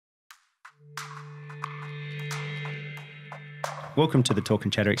Welcome to the Talk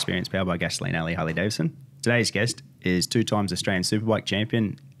and Chatter experience powered by Gasoline Alley Harley Davidson. Today's guest is 2 times Australian Superbike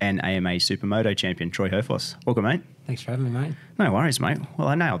champion and AMA Supermoto champion, Troy Herfoss. Welcome, mate. Thanks for having me, mate. No worries, mate. Well,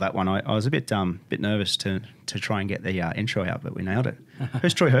 I nailed that one. I was a bit nervous to try and get the intro out, but we nailed it.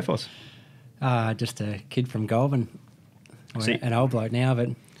 Who's Troy Herfoss? Just a kid from Goulburn. An old bloke now, but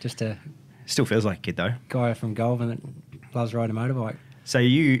just a... Still feels like a kid, though. Guy from Goulburn that loves riding a motorbike. So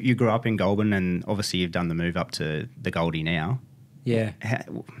you grew up in Goulburn, and obviously you've done the move up to the Goldie now. Yeah.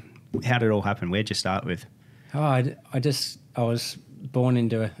 How did it all happen? Where'd you start with? I was born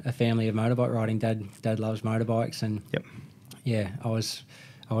into a family of motorbike riding. Dad loves motorbikes, and yep. Yeah, I was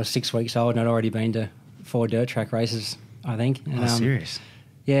 6 weeks old and I'd already been to 4 dirt track races, I think. And, serious?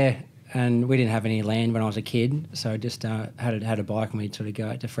 Yeah, and we didn't have any land when I was a kid, so I just had a bike and we'd sort of go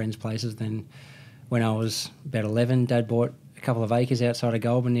out to friends' places. Then when I was about 11, Dad bought a couple of acres outside of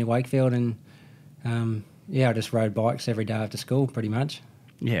Goulburn near Wakefield, and I just rode bikes every day after school pretty much.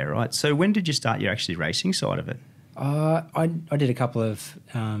 Yeah, right. So when did you start your actually racing side of it? I did a couple of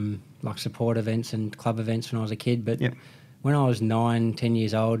like support events and club events when I was a kid, but when I was 9-10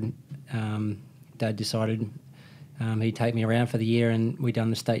 years old, Dad decided he'd take me around for the year, and we'd done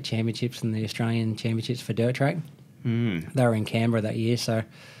the state championships and the Australian championships for dirt track. They were in Canberra that year, so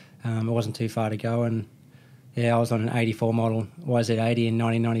it wasn't too far to go. And I was on an 84 model YZ80 in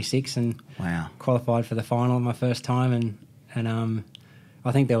 1996 and qualified for the final my first time. And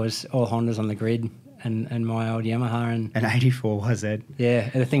I think there was all Hondas on the grid and my old Yamaha. And an 84 YZ? Yeah,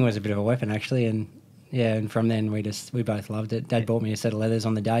 the thing was a bit of a weapon actually. And from then we both loved it. Dad bought me a set of leathers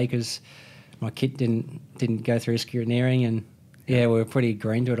on the day because my kit didn't go through scrutineering, and we were pretty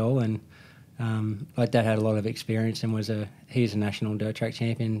green to it all. And Dad had a lot of experience and he's a national dirt track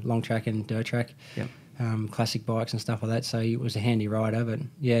champion, long track and dirt track. Yep. Classic bikes and stuff like that, so he was a handy rider, but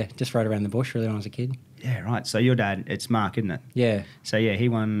just rode around the bush really when I was a kid. Yeah, right. So your dad, it's Mark, isn't it? Yeah. So he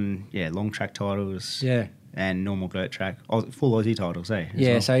won long track titles. Yeah. And normal dirt track, full Aussie titles,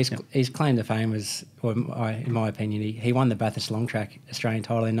 eh? So his claim to fame was, in my opinion, he won the Bathurst long track Australian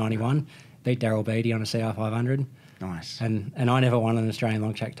title in '91, beat Daryl Beattie on a CR500. Nice. And I never won an Australian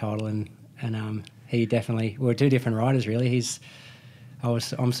long track title, and he definitely, we were 2 different riders really.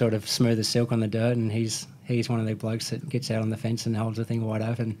 I'm sort of smooth as silk on the dirt, and he's one of the blokes that gets out on the fence and holds the thing wide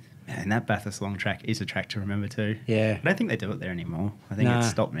open. And that Bathurst long track is a track to remember too. Yeah. I don't think they do it there anymore. I think it's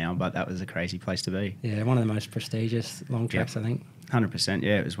stopped now, but that was a crazy place to be. Yeah, one of the most prestigious long tracks, I think. 100%,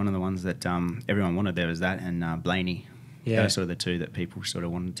 yeah. It was one of the ones that everyone wanted. There was that and Blaney. Yeah. Those were sort of the 2 that people sort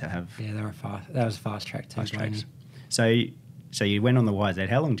of wanted to have. Yeah, they were fast. That was a fast track too, fast Blaney. Tracks. So you went on the YZ.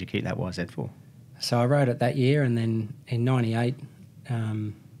 How long did you keep that YZ for? So I rode it that year, and then in '98,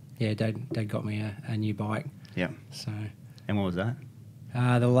 Dad got me a new bike. Yeah. So. And what was that?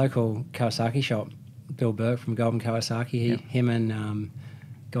 The local Kawasaki shop, Bill Burke from Goulburn Kawasaki. Him and a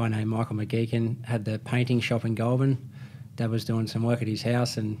guy named Michael McGeekin had the painting shop in Goulburn. Dad was doing some work at his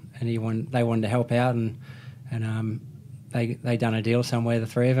house, and they wanted to help out, and they done a deal somewhere, the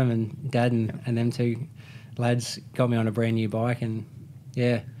 3 of them, and Dad and them 2 lads got me on a brand new bike, and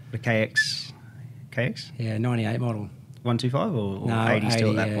The KX? Yeah, 98 model. 125 or no, 80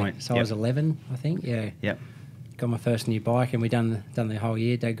 still at that point? So I was 11, I think, yeah. Yep. Got my first new bike, and we done the whole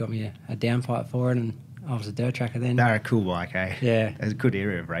year. Dad got me a downpipe for it, and I was a dirt tracker then. They're a cool bike, eh? Yeah. It was a good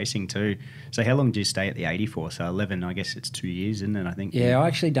area of racing too. So how long did you stay at the 84? So 11, I guess it's 2 years, isn't it? I think. Yeah,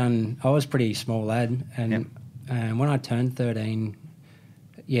 I was a pretty small lad, and when I turned 13,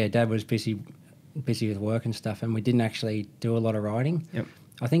 Dad was busy with work and stuff, and we didn't actually do a lot of riding. Yep.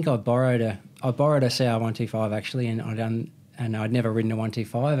 I think I borrowed a CR125 actually, and I'd never ridden a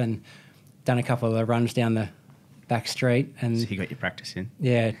 125, and done a couple of runs down the back street. And so you got your practice in.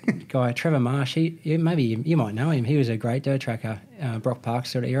 Yeah, guy Trevor Marsh. Maybe you might know him. He was a great dirt tracker, Brock Park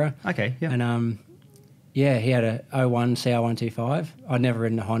sort of era. Okay. Yeah. And he had a 01 CR125. I'd never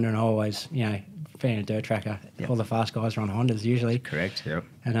ridden a Honda, and I always being a dirt tracker, all the fast guys are on Hondas usually. Correct. Yep.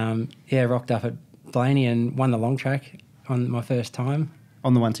 And rocked up at Blaney and won the long track on my first time.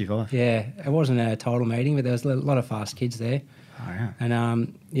 On the 125? Yeah, it wasn't a title meeting, but there was a lot of fast kids there. Oh, yeah.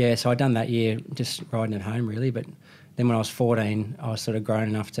 And, so I'd done that year just riding at home, really. But then when I was 14, I was sort of grown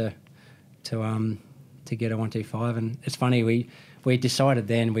enough to get a 125. And it's funny, we decided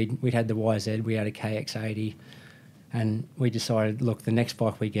then we'd had the YZ, we had a KX80, and we decided, look, the next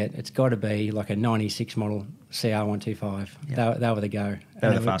bike we get, it's got to be like a 96 model CR125. Yep. They were the go. They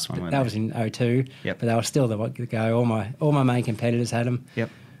were the fast one, weren't they? That was in 02, yep. But they were still the go. All my main competitors had them. Yep.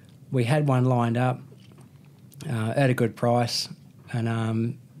 We had one lined up at a good price,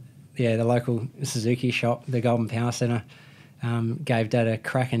 and the local Suzuki shop, the Goulburn Power Centre, gave Dad a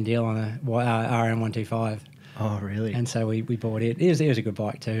cracking deal on a RM125. Oh, really? And so we bought it. It was a good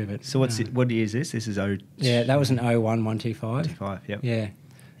bike too. But So what year is this? This is yeah, that was an 01 125. 125, yep. Yeah.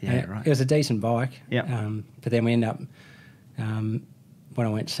 Yeah, right. It was a decent bike. Yep. But then we ended up, when I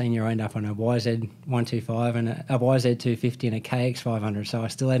went senior, I ended up on a YZ 125 and a YZ 250 and a KX 500. So I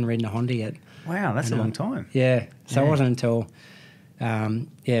still hadn't ridden a Honda yet. Wow, that's a long time. Yeah. So Yeah. it wasn't until,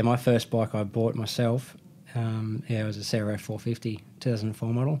 my first bike I bought myself, it was a Cero 450,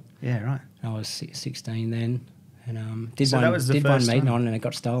 2004 model. Yeah, right. I was 16 then, and did So one that was the did one first meeting time? on, and it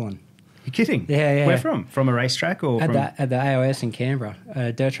got stolen. You're kidding? Yeah, yeah. Where from? From a racetrack or from At the AOS in Canberra.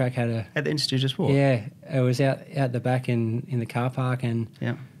 Dirt track had a at the Institute of Sport? yeah. It was out the back in the car park, and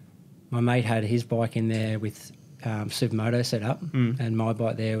Yeah. my mate had his bike in there with Supermoto set up, and my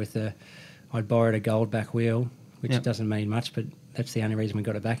bike there with I'd borrowed a gold back wheel, which Yep. doesn't mean much, but that's the only reason we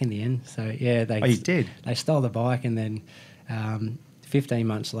got it back in the end. So yeah, Oh, you did? They stole the bike, and then 15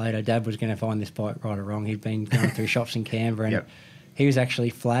 months later, Dad was going to find this bike right or wrong. He'd been going through shops in Canberra, and Yep. he was actually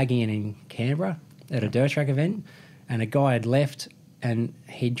flagging it in Canberra at a dirt track event, and a guy had left, and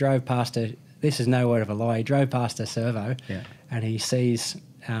he drove past this is no word of a lie, he drove past a servo, Yeah. and he sees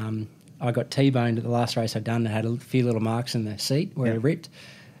I got T-boned at the last race I'd done that had a few little marks in the seat where Yeah. it ripped,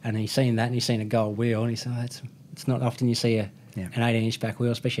 and he's seen that, and he's seen a gold wheel, and he said, it's not often you see Yeah. an 18-inch back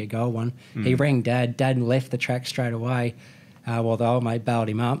wheel, especially a gold one. He rang Dad. Dad left the track straight away while the old mate bailed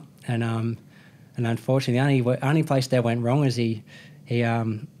him up, and unfortunately the only place that went wrong is he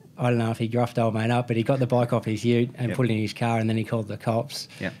I don't know if he gruffed old mate up, but he got the bike off his ute and Yep. put it in his car, and then he called the cops.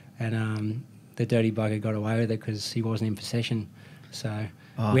 Yep. And the dirty bugger got away with it because he wasn't in possession. So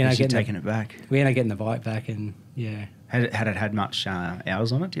Oh, we ended because up you're getting taking it back. we ended up getting the bike back, and yeah. Had it had much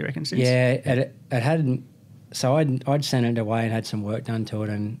hours on it, do you reckon, since? Yeah, it hadn't. So I'd sent it away and had some work done to it,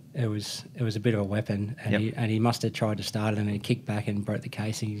 and it was a bit of a weapon, and Yep. he must have tried to start it, and it kicked back and broke the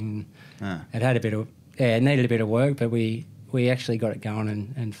casing. And Ah. it had it needed a bit of work, but we actually got it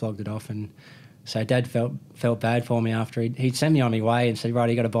going and flogged it off, and so Dad felt bad for me after he'd sent me on my way and said, right,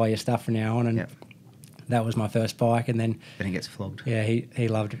 you got to buy your stuff from now on, and Yep. that was my first bike, and then Then he gets flogged. yeah, he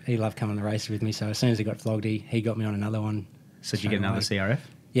loved coming to races with me. So as soon as he got flogged, he got me on another one. So did you straight get another away. CRF?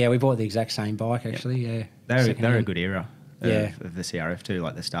 Yeah, we bought the exact same bike actually. Yeah, They're a secondhand. good era Yeah. of the CRF too,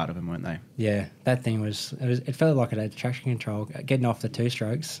 like the start of them, weren't they? Yeah, that thing it felt like it had traction control. Getting off the two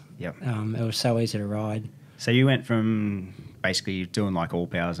strokes, Yep. it was so easy to ride. So you went from basically doing like all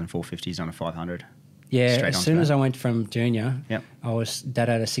powers and 450s on a 500. Yeah, Straight as onto soon that. as I went from junior, Yep. Dad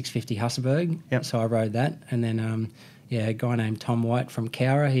had a 650 Hasselberg, Yep. so I rode that, and then a guy named Tom White from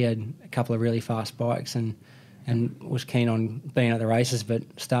Cowra, he had a couple of really fast bikes and was keen on being at the races, but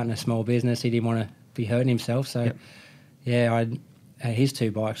starting a small business, he didn't want to be hurting himself, so Yep. yeah, his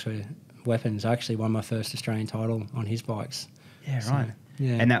two bikes were weapons. I actually won my first Australian title on his bikes. Yeah, So, right.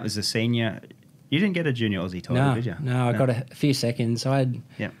 yeah. And that was the senior. You didn't get a junior Aussie title, No, did you? no, I got a few seconds. I had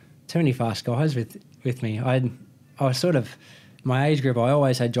Yep. too many fast guys with me. I was sort of my age group. I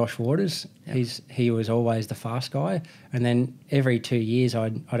always had Josh Waters. Yep. He was always the fast guy, and then every 2 years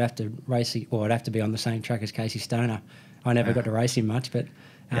I'd have to race, or I'd have to be on the same track as Casey Stoner. I never got to race him much, but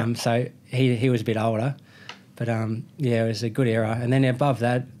Yep. so he was a bit older, but it was a good era. And then above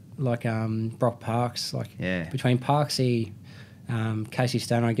that, like Brock Parks, like Yeah. between Parksy, Casey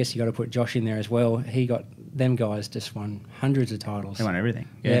Stoner, I guess you got to put Josh in there as well. He got them guys just won hundreds of titles. They won everything.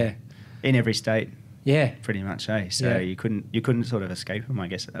 Yeah. In every state, Yeah. pretty much. So Yeah. you couldn't sort of escape them, I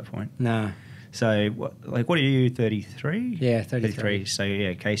guess, at that point. No. So what are you? 33? Yeah, 33. So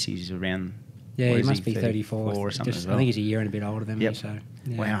yeah, Casey's around. Yeah, what he is must be 34 or something as well. I think he's a year and a bit older than Yep. me. So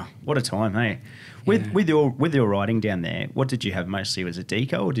yeah. Wow, what a time, hey! Yeah. With your riding down there, what did you have mostly? Was it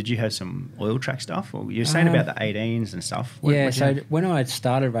deco, or did you have some oil track stuff? Or you were saying about the 18s and stuff. What Yeah, did you so have? when I had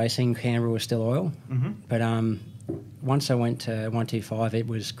started racing, Canberra was still oil. Mhm. But once I went to 125, it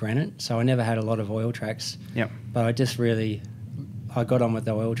was granite. So I never had a lot of oil tracks. Yep. But I got on with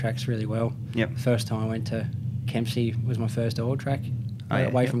the oil tracks really well. Yep. First time I went to Kempsey was my first oil track Oh, yeah,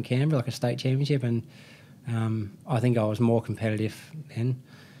 away yep. from Canberra, like a state championship. And I think I was more competitive then.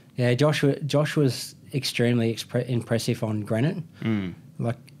 Yeah, Josh was extremely impressive on granite. Mm.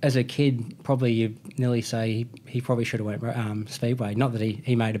 Like as a kid, probably you'd nearly say he probably should have went speedway. Not that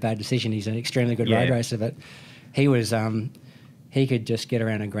he made a bad decision. He's an extremely good road Yeah. racer, but he was he could just get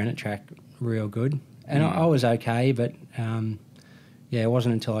around a granite track real good. And I was okay, but it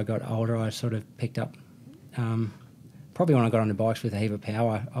wasn't until I got older I sort of picked up. Probably when I got on the bikes with a heap of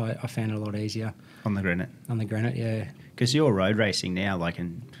power, I found it a lot easier On the granite. on the granite. Yeah, Because you're road racing now, like,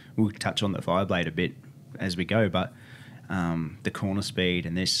 and we'll touch on the Fireblade a bit as we go, but the corner speed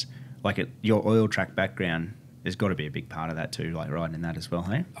and this, like, your oil track background there's got to be a big part of that too, like riding in that as well,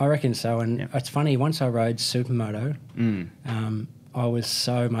 hey? I reckon so. And it's funny, once I rode Supermoto, I was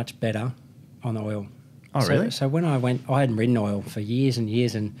so much better on oil. Oh, really? So when I went, I hadn't ridden oil for years and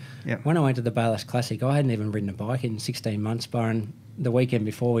years, and when I went to the Bayless Classic, I hadn't even ridden a bike in 16 months, barring the weekend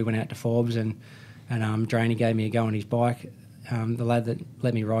before we went out to Forbes, and Draney gave me a go on his bike, the lad that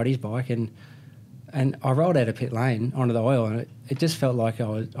let me ride his bike, and I rolled out of pit lane onto the oil, and it just felt like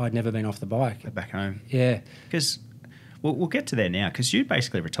I'd never been off the bike. Back home. Yeah. Because we'll get to there now, because you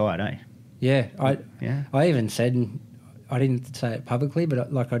basically retired, eh? Yeah. I even said, I didn't say it publicly,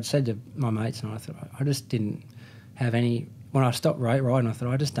 but like I'd said to my mates, and I thought I just didn't have any. When I stopped riding, I thought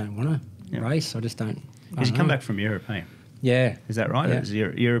I just don't want to race. I just don't. Because you come back from Europe, eh? Yeah. Is that right? Yeah. It was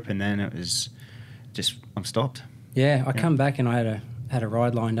Europe, and then it was just I'm stopped. Yeah, I come back and I had a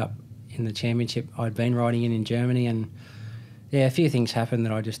ride lined up in the championship I'd been riding in Germany, and a few things happened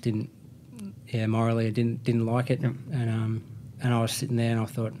that I just didn't. Yeah, morally I didn't like it, and I was sitting there and I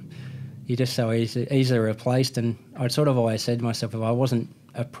thought, you're just so easily replaced. And I'd sort of always said to myself, if I wasn't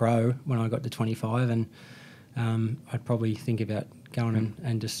a pro when I got to 25, and I'd probably think about going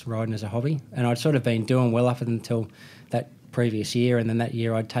and just riding as a hobby. And I'd sort of been doing well up until that previous year, and then that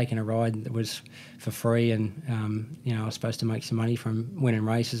year I'd taken a ride that was for free, and I was supposed to make some money from winning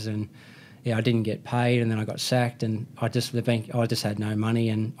races, and I didn't get paid, and then I got sacked, and I just had no money,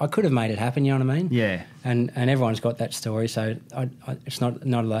 and I could have made it happen. You know what I mean? Yeah. And everyone's got that story, so it's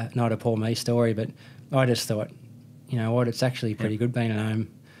not a poor me story, but I just thought, you know what, it's actually pretty good being at home,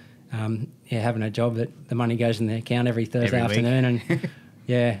 having a job that the money goes in the account every Thursday afternoon, and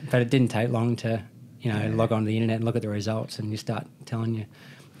but it didn't take long to log on to the internet and look at the results, and you start telling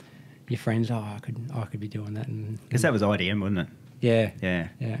your friends, I could be doing that, because that was IDM, wasn't it? Yeah.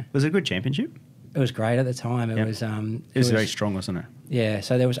 Was it a good championship? It was great at the time. It was very strong, wasn't it? Yeah.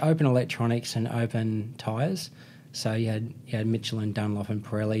 So there was open electronics and open tyres. So you had Michelin, Dunlop, and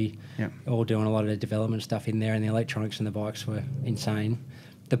Pirelli, all doing a lot of the development stuff in there, and the electronics and the bikes were insane.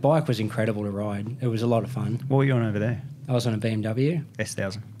 The bike was incredible to ride. It was a lot of fun. What were you on over there? I was on a BMW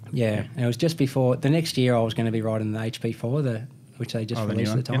S1000. Yeah, and it was just before the next year. I was going to be riding the HP4, which they just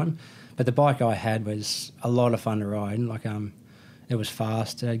released at the time. But the bike I had was a lot of fun to ride. Like it was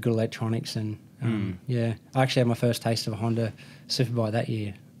fast, it had good electronics, and I actually had my first taste of a Honda Superbike that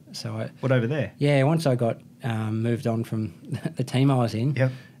year. So what over there? Yeah, once I got moved on from the team I was in.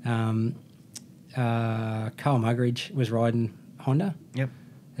 Yep. Carl Muggeridge was riding Honda. Yep.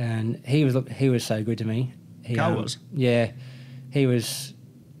 And he was so good to me. Carl was. Yeah, he was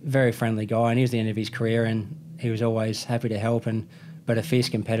a very friendly guy, and he was the end of his career, and he was always happy to help, but a fierce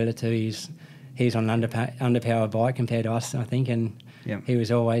competitor too. He's on an underpowered bike compared to us, I think, and he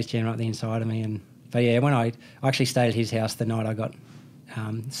was always jamming up the inside of me. But when I actually stayed at his house the night I got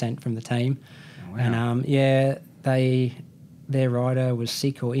sent from the team, and their rider was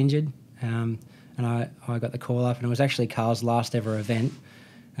sick or injured, and I got the call up, and it was actually Carl's last ever event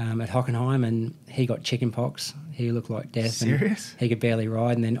at Hockenheim, and he got chicken pox. He looked like death. Serious? He could barely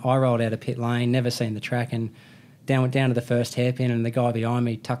ride, and then I rolled out of pit lane, never seen the track, and went down to the first hairpin, and the guy behind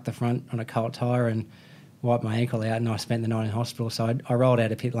me tucked the front on a Colt tyre and wiped my ankle out, and I spent the night in hospital. So I rolled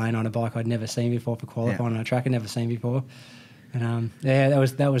out of pit lane on a bike I'd never seen before for qualifying on a track I'd never seen before. And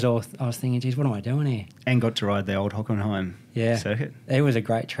that was all. I was thinking, geez, what am I doing here? And got to ride the old Hockenheim circuit. It was a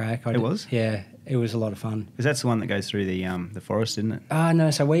great track. It was? Yeah, it was a lot of fun. Because that's the one that goes through the forest, isn't it?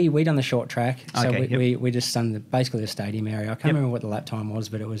 No, so we done the short track. So okay, we just done basically the stadium area. I can't remember what the lap time was,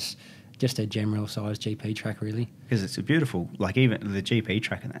 but it was just a general size GP track, really. Because it's a beautiful, like even the GP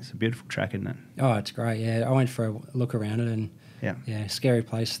track, and that's a beautiful track, isn't it? Oh, it's great. Yeah, I went for a look around it, and scary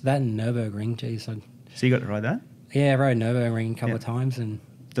place. That and Nürburgring, geez. So you got to ride that? Yeah, I rode Nürburgring a couple of times, and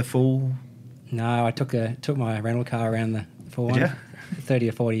the full. No, I took my rental car around the full one, 30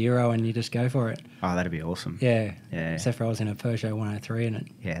 or 40 euro, and you just go for it. Oh, that'd be awesome. Yeah. Except for I was in a Peugeot 103, and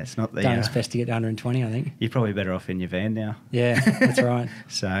it's not the. Done its best to get to 120, I think. You're probably better off in your van now. Yeah, that's right.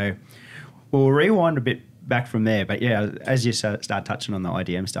 So, we'll rewind a bit back from there, but as you start touching on the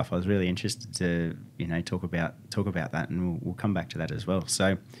IDM stuff, I was really interested to talk about that, and we'll come back to that as well.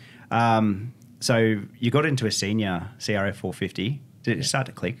 So, so you got into a senior CRF 450. Did it start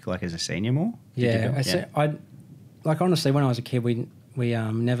to click like as a senior more? Honestly, when I was a kid, we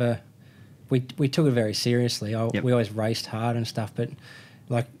took it very seriously. We always raced hard and stuff, but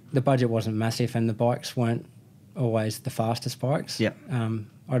like the budget wasn't massive, and the bikes weren't always the fastest bikes.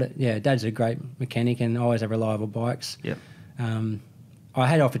 Dad's a great mechanic and always have reliable bikes. I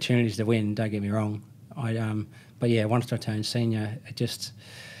had opportunities to win, don't get me wrong. Once I turned senior,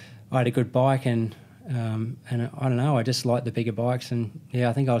 I had a good bike, and I don't know, I just liked the bigger bikes, and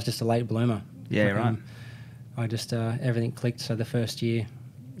I think I was just a late bloomer. I just everything clicked. So the first year,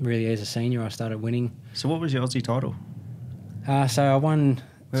 really as a senior, I started winning. So what was your Aussie title? So I won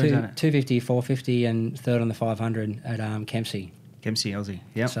Where was that at? 250, 450, and third on the 500 at Kempsey. Kempsey Aussie.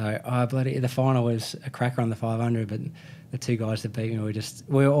 Yeah. So the final was a cracker on the 500, but the two guys that beat me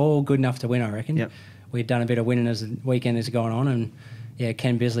we were all good enough to win, I reckon. Yep. We'd done a bit of winning as the weekend has gone on, and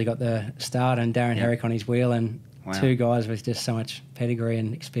Ken Bisley got the start and Darren Herrick on his wheel, and two guys with just so much pedigree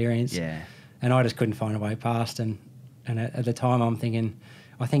and experience. Yeah. And I just couldn't find a way past, and at the time I'm thinking,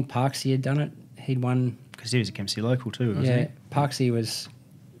 I think Parksy had done it. He'd won. Because he was a Kempsey local too, wasn't he? Parksy was...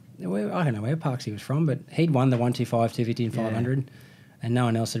 I don't know where Parksy was from, but he'd won the 125, 250 and 500, and no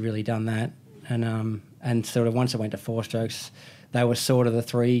one else had really done that. And sort of once it went to 4 strokes, they were sort of the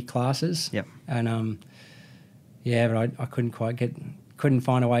 3 classes. Yep. And but I couldn't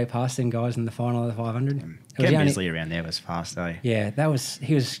find a way past them guys in the final of the 500. Ken Bisley around there was fast though. Yeah,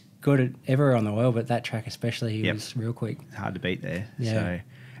 he was good at everywhere on the oil, but that track especially, he was real quick. Hard to beat there. Yeah. So,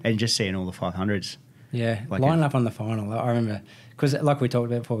 and just seeing all the 500s. Yeah, lining up on the final. I remember, because like we talked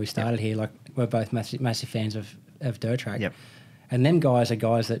about before we started here, like we're both massive fans of dirt track. Yep. And them guys are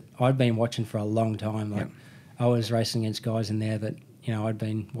guys that I'd been watching for a long time. Like I was racing against guys in there that, I'd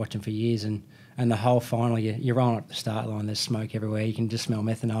been watching for years, and the whole final, you're rolling up the start line, there's smoke everywhere, you can just smell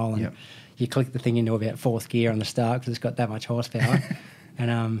methanol, and you click the thing into about 4th gear on the start because it's got that much horsepower.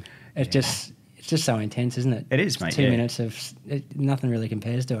 And it's just so intense, isn't it? It is, mate. 2 minutes of nothing really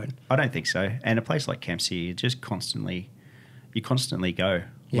compares to it. I don't think so. And a place like Kempsey, you constantly go.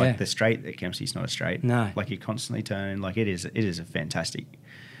 Yeah. Like the straight at Kempsey's not a straight. No. Like you constantly turn. Like it is a fantastic.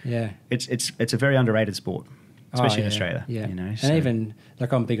 Yeah. It's a very underrated sport, especially in Australia. Yeah. So. And even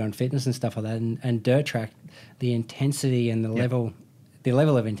like I'm big on fitness and stuff like that, and dirt track, the intensity and the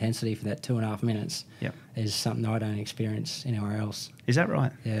level of intensity for that 2.5 minutes is something I don't experience anywhere else. Is that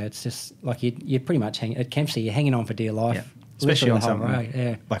right? Yeah, it's just like you're pretty much at Kempsey, you're hanging on for dear life. Yeah. Especially on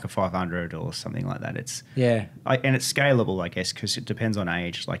something like a 500 or something like that. It's and it's scalable, I guess, because it depends on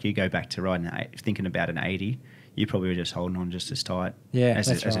age. Like you go back to riding, thinking about an 80, you probably were just holding on just as tight as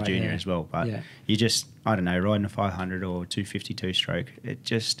a junior as well. But you just, I don't know, riding a 500 or 252 stroke, it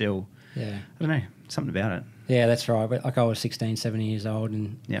just still, I don't know, something about it. Yeah, that's right. But like I was 16, 17 years old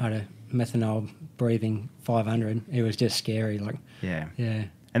and I had a methanol breathing 500. It was just scary. Like yeah.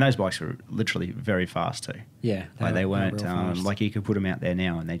 And those bikes were literally very fast too. Yeah. They weren't, like you could put them out there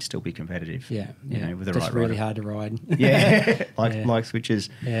now and they'd still be competitive. Yeah. With the just right really rider. hard to ride. Yeah. like switches.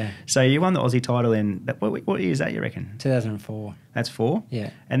 Yeah. So you won the Aussie title in, what year is that, you reckon? 2004. That's 4? Yeah.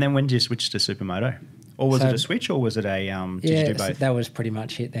 And then when did you switch to Supermoto? Or was it a switch or was it a, did you do both? That was pretty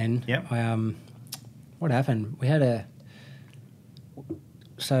much it then. Yep. What happened? We had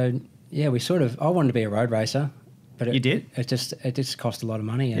we sort of, I wanted to be a road racer. But you did? It just cost a lot of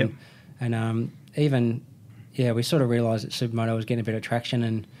money, and we sort of realised that Supermoto was getting a bit of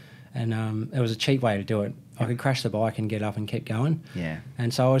traction, and it was a cheap way to do it. I could crash the bike and get up and keep going. Yeah.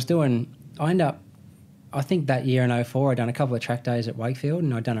 And so I think that year in 2004, I'd done a couple of track days at Wakefield,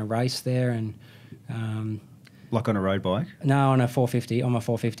 and I'd done a race there, and like on a road bike? No, on my 450.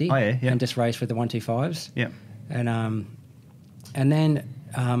 Oh yeah. And just raced with the 125s. Yeah. And then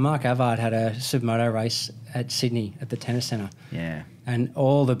Mark Avard had a Supermoto race at Sydney at the tennis centre. Yeah. And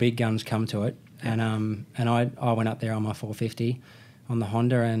all the big guns come to it. Yeah. And I went up there on my 450 on the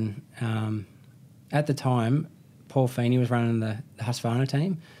Honda, and at the time Paul Feeney was running the Husqvarna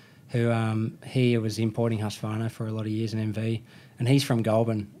team, who he was importing Husqvarna for a lot of years in MV, and he's from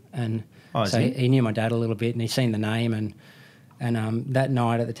Goulburn, and so he knew my dad a little bit, and he'd seen the name, and that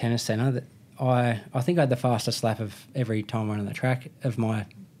night at the tennis centre, I think I had the fastest lap of every time I went on the track of my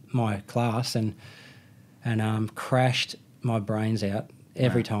class, and crashed my brains out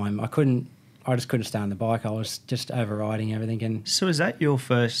every time. I just couldn't stay on the bike. I was just overriding everything. And so is that your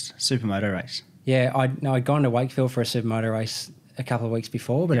first Supermoto race? Yeah, I'd gone to Wakefield for a Supermoto race a couple of weeks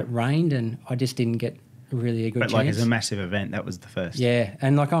before, but it rained and I just didn't get really a good chance. But like as a massive event, that was the first. Yeah,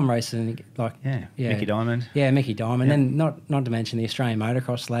 and like I'm racing Mickey Diamond. Yeah, Mickey Diamond, and not to mention the Australian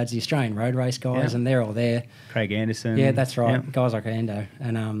motocross lads, the Australian road race guys, and they're all there. Craig Anderson. Yeah, that's right, guys like Ando,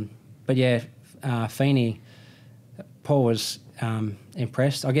 and Feeney, Paul was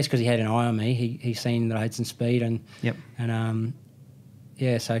impressed, I guess, because he had an eye on me. He seen that I had some speed,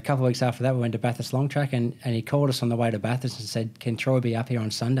 so a couple of weeks after that, we went to Bathurst Long Track, and he called us on the way to Bathurst and said, "Can Troy be up here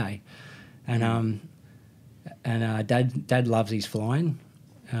on Sunday?" And Dad loves his flying.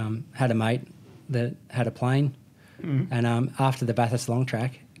 Had a mate that had a plane, and after the Bathurst Long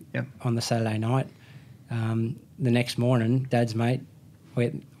Track, on the Saturday night, the next morning, Dad's mate,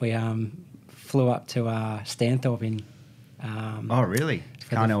 we flew up to Stanthorpe in Oh, really?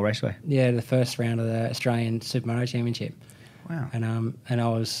 Carnell Raceway. Yeah, the first round of the Australian Supermoto Championship. Wow. And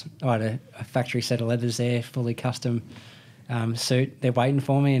I had a factory set of leathers there, fully custom suit. They're waiting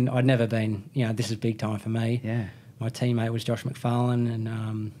for me, and I'd never been. This is big time for me. Yeah. My teammate was Josh McFarlane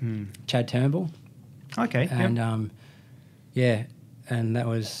and Chad Turnbull. Okay. And and that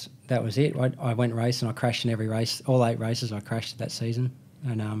was it. I went racing. I crashed in every race, all 8 races. I crashed that season,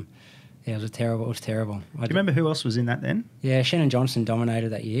 and it was terrible. Do you remember who else was in that then? Yeah, Shannon Johnson dominated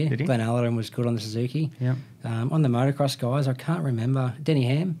that year. Did he? Glenn Allerton was good on the Suzuki. Yeah. On the motocross guys, I can't remember. Denny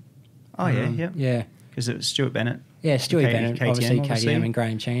Ham. Oh, yeah. Yeah. Because it was Stuart Bennett. Yeah, Stuart Bennett, KTM, obviously KTM and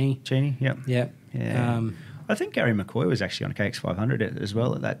Graham Cheney. Yep. Yep. Yeah. I think Gary McCoy was actually on a KX500 as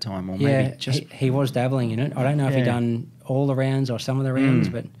well at that time, or yeah, maybe just... he was dabbling in it. I don't know if he done all the rounds or some of the rounds,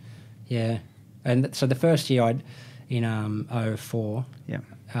 but yeah. And so the first year in 04,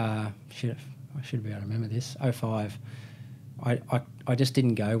 I should be able to remember this, 05, I just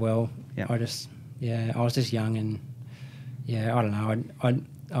didn't go well. Yeah. I was just young and, I don't know.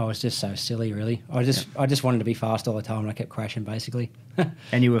 I was just so silly, really. I just wanted to be fast all the time, and I kept crashing, basically.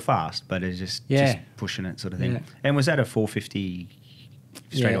 And you were fast, but it's just pushing it sort of thing. Yeah. And was that a 450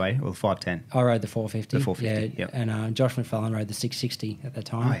 straight away, or 510? I rode the 450. The 450, yeah. And Josh McFarlane rode the 660 at the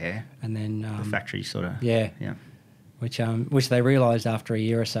time. Oh, yeah. And then... the factory sort of... Yeah. Yeah. Which they realised after a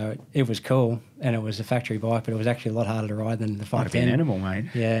year or so, it was cool, and it was a factory bike, but it was actually a lot harder to ride than the 510. Might have been an animal, mate.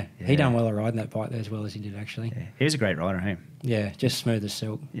 Yeah. He done well at riding that bike there as well as he did, actually. Yeah. He was a great rider, hey? Yeah, just smooth as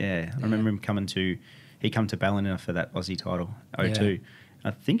silk. Yeah. I remember him come to Ballina for that Aussie title, 02. Yeah.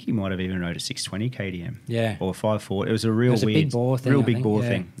 I think he might have even rode a 620 KDM. Yeah. Or 5.4. It was a real weird... big bore thing, big bore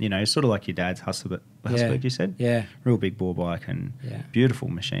thing. Sort of like your dad's Husqvarna, you said? Yeah. Real big bore bike and beautiful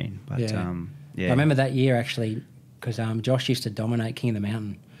machine. But, I remember that year, actually, because Josh used to dominate King of the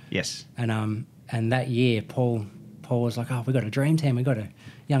Mountain. Yes. And that year, Paul was like, we've got a dream team. We've got a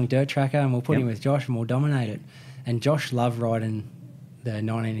young dirt tracker, and we'll put him with Josh and we'll dominate it. And Josh loved riding the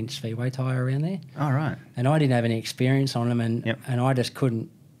 19-inch Speedway tyre around there. Oh, right. And I didn't have any experience on them, and I just couldn't.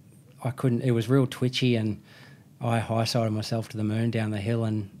 It was real twitchy, and I high-sided myself to the moon down the hill.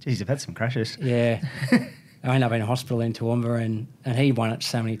 And Jeez, I've had some crashes. Yeah. I ended up in hospital in Toowoomba, and he won it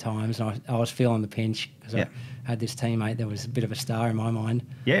so many times, and I was feeling the pinch because I had this teammate that was a bit of a star in my mind.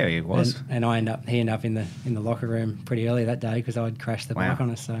 Yeah, he was. And he ended up in the locker room pretty early that day because I'd crashed the bike on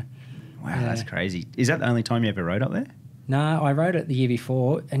us. So, wow, that's crazy. Is that the only time you ever rode up there? No, I rode it the year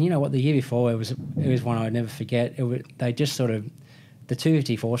before, and you know what? The year before it was one I'd never forget. They just sort of the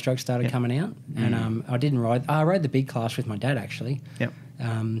 254 strokes started coming out, and I didn't ride. I rode the big class with my dad actually. Yep.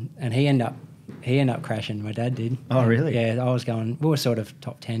 And he ended up crashing. My dad did. Oh, really? Yeah, we were sort of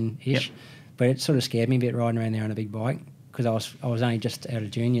top 10-ish, but it sort of scared me a bit riding around there on a big bike because I was only just out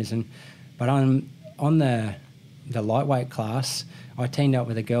of juniors, but on the lightweight class, I teamed up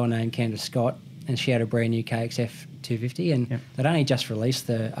with a girl named Candace Scott, and she had a brand new KXF 250, and they'd only just released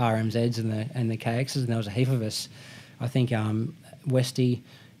the RMZs and the KXs, and there was a heap of us. I think Westy,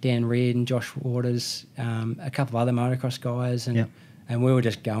 Dan Reard, and Josh Waters, a couple of other motocross guys, and we were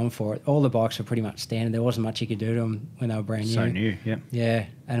just going for it. All the bikes were pretty much standard. There wasn't much you could do to them when they were brand new. So new, yeah. Yeah,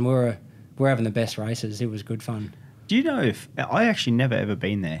 and we were having the best races. It was good fun. Do you know if... I actually never ever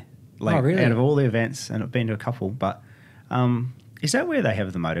been there. Like, really? Out of all the events, and I've been to a couple, but is that where they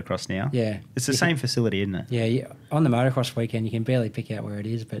have the motocross now? Yeah. It's the same facility, isn't it? Yeah, on the motocross weekend, you can barely pick out where it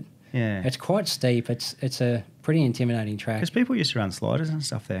is, but it's quite steep. It's a pretty intimidating track. Because people used to run sliders and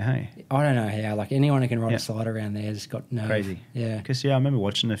stuff there, hey? I don't know how. Like, anyone who can ride a slider around there has got no... Crazy. Yeah. Because, I remember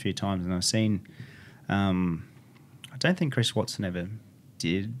watching it a few times, and I've seen... I don't think Chris Watson ever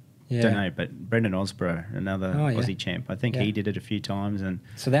did. Yeah. Don't know, but Brendan Osborough, another Aussie champ, I think he did it a few times. And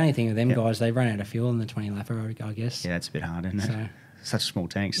so the only thing with them guys, they run out of fuel in the 20-lapper, I guess. Yeah, it's a bit hard, isn't it? Such small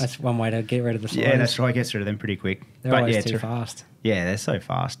tanks. That's one way to get rid of the sliders. Yeah, that's right. Gets rid of them pretty quick. They're always too fast. Yeah, they're so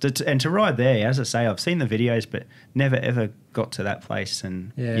fast. And to ride there, as I say, I've seen the videos, but never ever got to that place.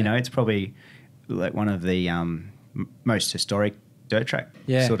 And, it's probably like one of the most historic dirt track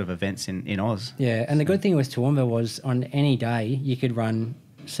sort of events in Oz. Yeah, and the good thing with Toowoomba was on any day you could run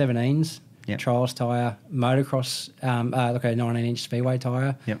 17s, trials tyre, motocross, like a 19-inch speedway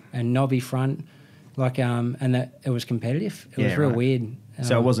tyre, and knobby front. And that it was competitive. It was real weird.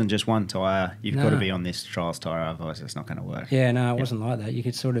 So it wasn't just one tyre. You've got to be on this trials tyre, otherwise it's not going to work. Yeah, no, it wasn't like that. You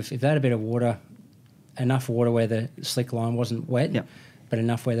could sort of, if they had a bit of water, enough water where the slick line wasn't wet, but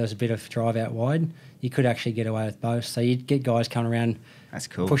enough where there was a bit of drive out wide, you could actually get away with both. So you'd get guys coming around, that's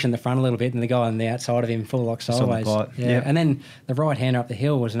cool, pushing the front a little bit, and the guy on the outside of him full lock sideways. And then the right hander up the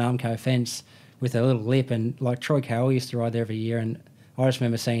hill was an Armco fence with a little lip, and like Troy Carroll used to ride there every year, and I just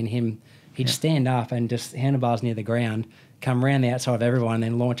remember seeing him He'd stand up and just handlebars near the ground, come round the outside of everyone, and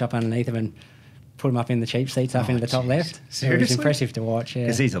then launch up underneath them and put him up in the cheap seats up into the top left. Seriously? It was impressive to watch, yeah.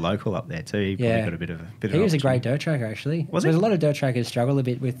 Because he's a local up there too. He probably got a bit of He was a great dirt tracker, actually. Was he? There's a lot of dirt trackers struggle a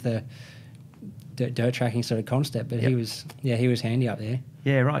bit with the dirt tracking sort of concept, but he was handy up there.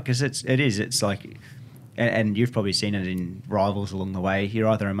 Yeah, right, because it's like, and you've probably seen it in rivals along the way. You're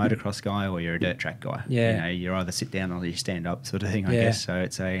either a motocross guy or you're a dirt track guy. Yeah. You know, you're either sit down or you stand up sort of thing, I guess. So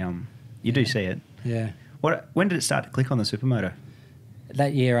it's you do see it. Yeah. When did it start to click on the Supermoto?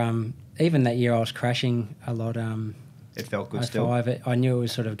 That year, even that year I was crashing a lot. It felt good 05, still? I knew it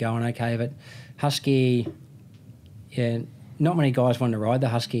was sort of going okay, but Husky, yeah, not many guys wanted to ride the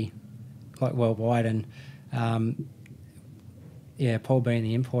Husky, like worldwide, and Paul being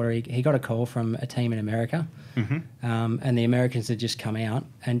the importer, he got a call from a team in America, and the Americans had just come out,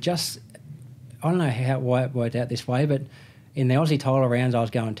 and just, I don't know why it worked out this way, but in the Aussie title rounds I was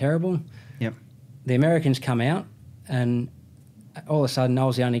going terrible. Yep. The Americans come out, and all of a sudden I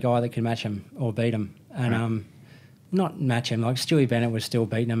was the only guy that could match him or beat him, and not match him, like Stewie Bennett was still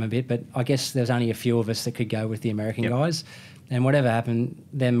beating him a bit, but I guess there's only a few of us that could go with the American guys, and whatever happened,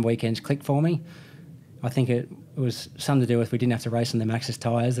 them weekends clicked for me. I think it was something to do with we didn't have to race on the Maxxis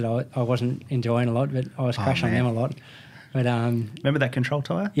tyres that I wasn't enjoying a lot, but I was crashing on them a lot. But remember that control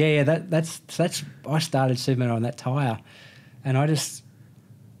tyre? Yeah, that's I started Supermoto on that tyre, and I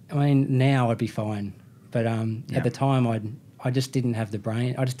mean now I'd be fine, but at the time I just didn't have the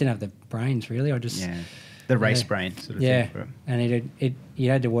brain. I just didn't have the brains really. The race brain sort of thing. For it. And you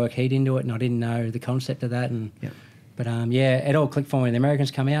had to work heat into it, and I didn't know the concept of that. And but it all clicked for me. The Americans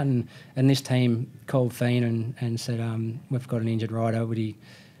come out, and this team called Fiend and said, we've got an injured rider.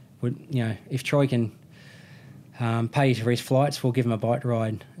 If Troy can pay for his flights, we'll give him a bike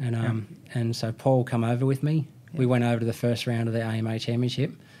ride. And so Paul come over with me. We went over to the first round of the AMA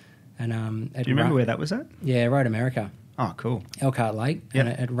Championship. And do you remember where that was at? Yeah, Road America. Oh, cool. Elkhart Lake. Yep.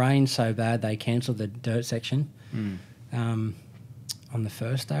 And it rained so bad they cancelled the dirt section on the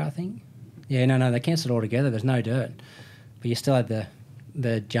first day, I think. Yeah, no, they cancelled altogether. There's no dirt. But you still had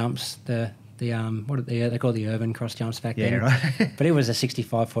the jumps, they call the urban cross jumps back then. Right. But it was a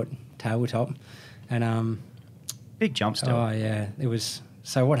 65-foot tabletop. And big jump still. Oh, yeah. It was.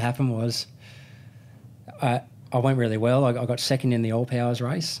 So what happened was I went really well. I got second in the All Powers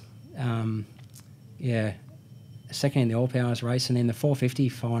race. Second in the All Powers race, and then the 450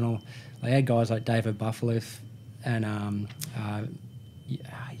 final, they had guys like David Buffaloof and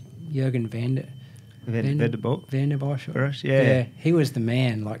Jurgen Vanderbosch. Yeah, he was the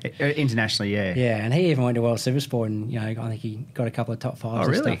man. Like internationally, yeah, and he even went to World Supersport, and I think he got a couple of top fives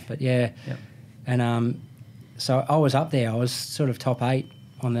and stuff. But and so I was up there. I was sort of top 8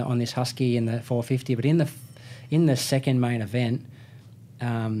 on this Husky in the 450, but in the second main event.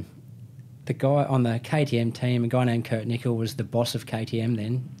 The guy on the KTM team, a guy named Kurt Nickel, was the boss of KTM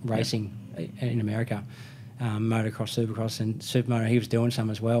then, racing in America, motocross, supercross, and Supermoto. He was doing some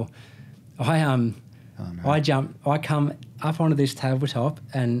as well. I come up onto this tabletop,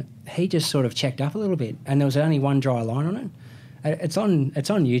 and he just sort of checked up a little bit, and there was only one dry line on it. It's on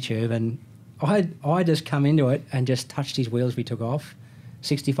YouTube, and I just come into it and just touched his wheels. We took off,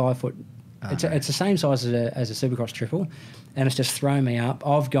 65-foot. It's the same size as a Supercross triple, and it's just thrown me up.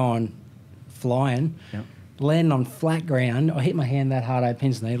 I've gone flying, landing on flat ground. I hit my hand that hard, I had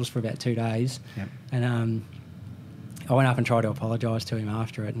pins and needles for about 2 days. And I went up and tried to apologise to him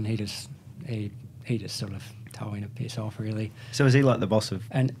after it, and he just sort of told me to piss off, really. So was he like the boss of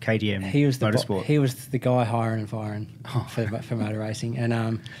KTM Motorsport? He was the guy hiring and firing for motor racing.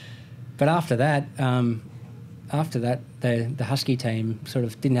 And but after that, the Husky team sort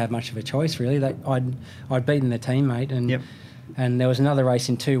of didn't have much of a choice, really. I'd beaten the teammate, and there was another race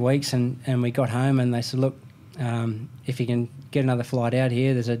in 2 weeks, and we got home, and they said, look, if you can get another flight out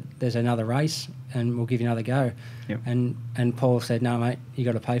here, there's another race, and we'll give you another go. And Paul said, no, mate, you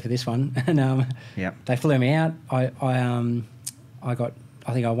got to pay for this one. And they flew me out. I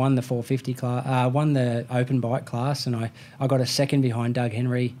think I won the 450 class, won the open bike class, and I got a second behind Doug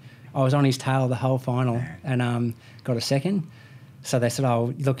Henry. I was on his tail the whole final, and got a second. So they said,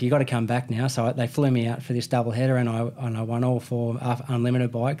 oh, look, you got to come back now. So they flew me out for this double header, and I won all 4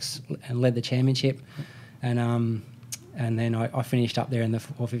 unlimited bikes and led the championship. And then I finished up there in the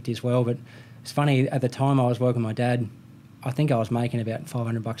 450 as well. But it's funny, at the time I was working with my dad, I think I was making about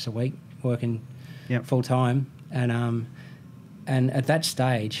 $500 a week working full time. And at that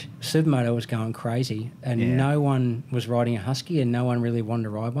stage, Supermoto was going crazy, and no one was riding a Husky, and no one really wanted to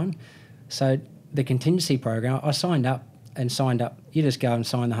ride one. So the contingency program, I signed up. You just go and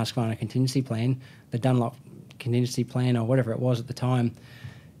sign the Husqvarna contingency plan, the Dunlop contingency plan, or whatever it was at the time.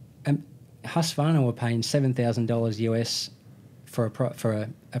 And Husqvarna were paying $7,000 US for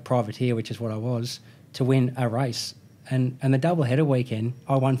a privateer, which is what I was, to win a race. And the double header weekend,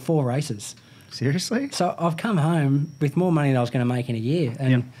 I won 4 races. Seriously? So I've come home with more money than I was going to make in a year.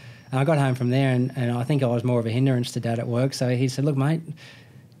 And I got home from there, and I think I was more of a hindrance to Dad at work. So he said, look, mate,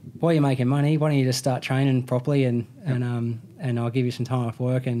 while you're making money, why don't you just start training properly and I'll give you some time off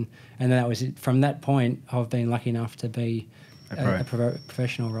work. And that was it. From that point, I've been lucky enough to be a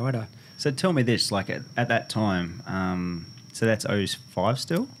professional rider. So tell me this, like at that time, so that's 05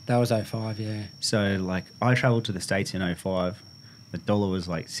 still? That was 05, yeah. So like I travelled to the States in 05. The dollar was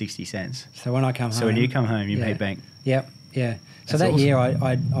like 60 cents. So when I come home... So when you come home, you made bank. Yep, yeah. So That's that awesome. year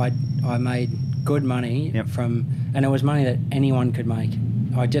I made good money from... And it was money that anyone could make.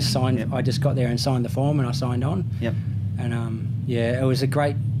 I just signed... I just got there and signed the form and I signed on. Yep. And it was a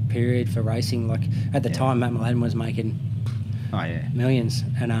great period for racing. Like at the time, Matt Mladen was making millions.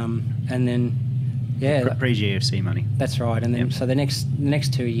 And then... Pre-GFC money. That's right. And then so the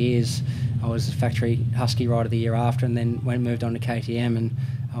next 2 years, I was a factory Husky rider the year after, and then moved on to KTM, and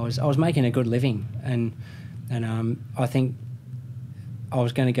I was making a good living, and I think I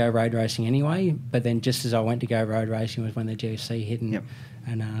was going to go road racing anyway. But then just as I went to go road racing was when the GFC hit,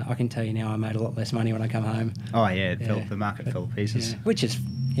 and I can tell you now I made a lot less money when I come home. Oh yeah, the market fell to pieces. Yeah. Which is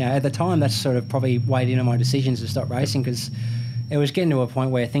at the time that's sort of probably weighed into my decisions to stop racing, because it was getting to a point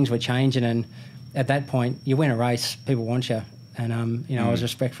where things were changing, and at that point, you win a race, people want you. And, I was a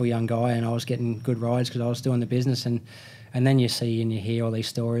respectful young guy, and I was getting good rides because I was doing the business. And then you see and you hear all these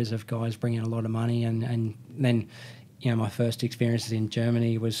stories of guys bringing a lot of money. And then, my first experiences in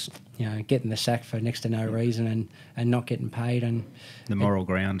Germany was, getting the sack for next to no reason and not getting paid. And the moral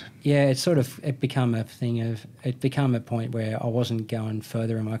ground. Yeah, it became a point where I wasn't going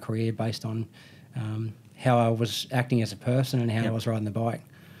further in my career based on how I was acting as a person and how I was riding the bike.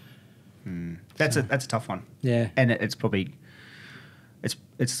 That's a tough one. Yeah, and it's probably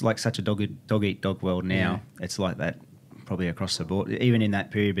it's like such a dog eat dog world now. Yeah. It's like that probably across the board. Even in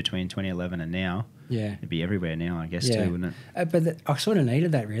that period between 2011 and now, it'd be everywhere now, I guess too, wouldn't it? But I sort of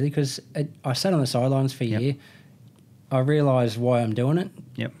needed that really, because I sat on the sidelines for a year. I realised why I'm doing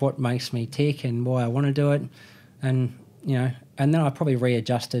it, what makes me tick, and why I want to do it, and and then I probably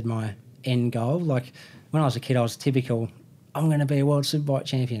readjusted my end goal. Like when I was a kid, I was typical. I'm going to be a world superbike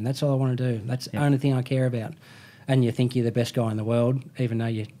champion. That's all I want to do. That's the only thing I care about. And you think you're the best guy in the world, even though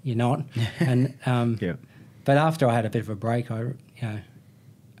you're not. And but after I had a bit of a break, okay,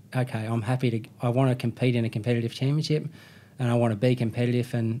 I'm happy I want to compete in a competitive championship, and I want to be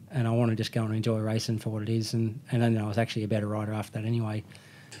competitive, and I want to just go and enjoy racing for what it is. And then I was actually a better rider after that anyway,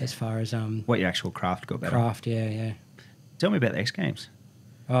 as far as what your actual craft got better. Yeah. Tell me about the X Games.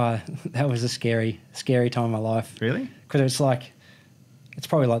 Oh, that was a scary time of my life. Really? Because it's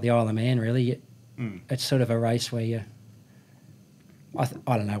probably like the Isle of Man, really. It's sort of a race where I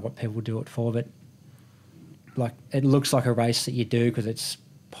don't know what people do it for, but like it looks like a race that you do because it's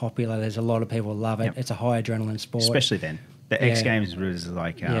popular. There's a lot of people love it. Yep. It's a high adrenaline sport. Especially then. The X Games was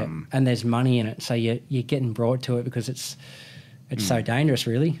like... and there's money in it, so you're getting brought to it because it's so dangerous,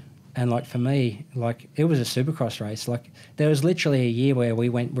 really. And like for me, like it was a supercross race. Like there was literally a year where we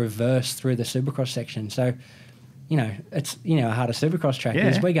went reverse through the supercross section. So, it's how hard a supercross track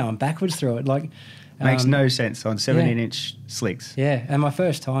is. We're going backwards through it. Like makes no sense on 17-inch slicks. Yeah, and my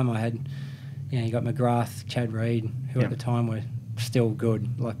first time I had, you got McGrath, Chad Reed, who at the time were still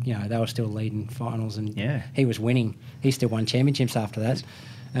good. Like they were still leading finals, and he was winning. He still won championships after that.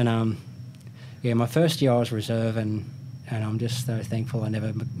 And my first year I was reserve, and I'm just so thankful I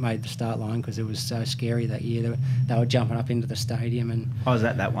never made the start line because it was so scary that year. They were jumping up into the stadium. And I was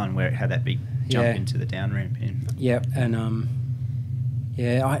at that one where it had that big jump into the down ramp in. Yeah, and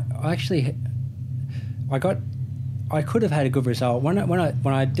I actually I could have had a good result when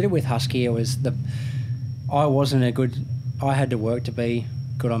I did it with Husky. It was I had to work to be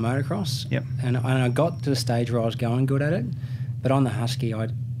good on motocross. Yep. And I got to the stage where I was going good at it, but on the Husky,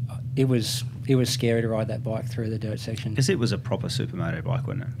 it was scary to ride that bike through the dirt section. Because it was a proper supermoto bike,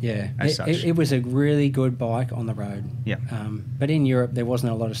 wasn't it? Yeah. It was a really good bike on the road. Yeah. But in Europe, there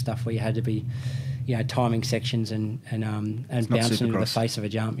wasn't a lot of stuff where you had to be, timing sections and bouncing into the face of a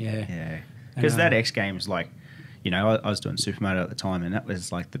jump. Yeah. Yeah. Because that X Games, like, I was doing supermoto at the time, and that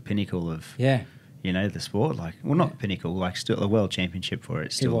was like the pinnacle of... Yeah. The sport, like, well, not pinnacle, like, still the world championship for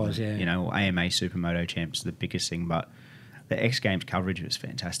it. Still, it was, AMA Supermoto Champs, the biggest thing, but the X Games coverage was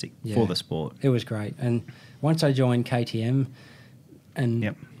fantastic for the sport. It was great. And once I joined KTM,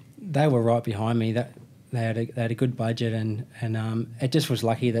 and they were right behind me, they had a good budget, and it just was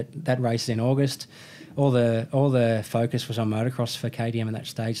lucky that race in August. All the focus was on motocross for KTM at that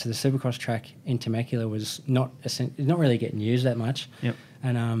stage. So the Supercross track in Temecula was not really getting used that much. Yep.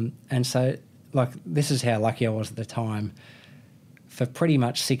 And so like this is how lucky I was at the time. For pretty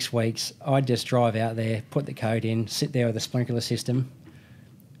much 6 weeks, I'd just drive out there, put the code in, sit there with a sprinkler system,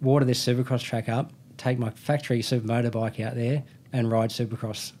 water this Supercross track up, take my factory Supermoto bike out there, and ride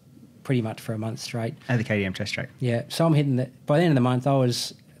Supercross pretty much for a month straight. At the KTM test track. Yeah, so I'm hitting that. By the end of the month, I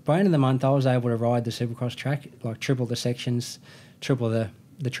was able to ride the Supercross track, like triple the sections, triple the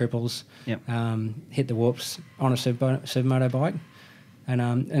triples, yep. Hit the whoops on a Supermoto bike,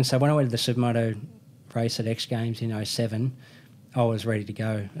 and so when I went to the Supermoto race at X Games in 2007, I was ready to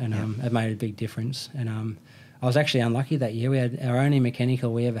go, and it made a big difference. And I was actually unlucky that year. We had our only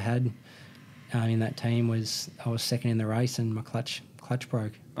mechanical we ever had in that team was I was second in the race, and my clutch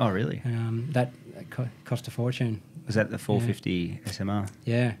broke. Oh, really? And that cost a fortune. Was that the 450 SMR?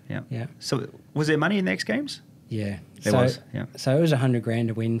 Yeah. Yeah. Yeah. So was there money in the X Games? Yeah. There was, yeah. So it was $100,000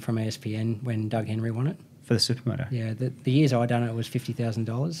 to win from ASPN when Doug Henry won it. For the Supermoto? Yeah. The years I done it was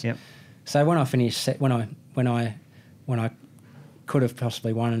 $50,000. Yep. So when I finished, when I could have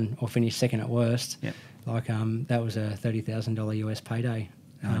possibly won or finished second at worst, yep. like that was a $30,000 US payday.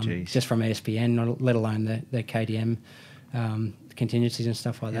 Just from ESPN, let alone the KTM contingencies and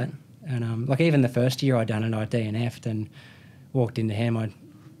stuff like that. And like even the first year I done it, I DNF'd and walked into him. I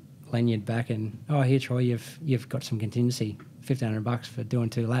lanyard back and here Troy, you've got some contingency, $1,500 for doing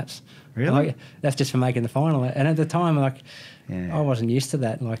 2 laps. Really? Like, that's just for making the final. And at the time, like I wasn't used to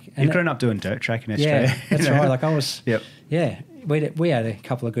that. Like you've grown up doing dirt track in Australia. Yeah, that's right. Like I was. Yep. Yeah, we had a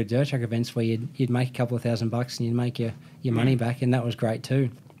couple of good dirt track events where you'd make a couple of $1,000 and you'd make your money back, and that was great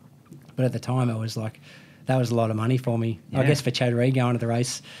too. But at the time, it was like that was a lot of money for me. Yeah. I guess for Chad Reed going to the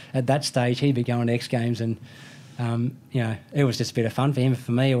race at that stage, he'd be going to X Games, and it was just a bit of fun for him.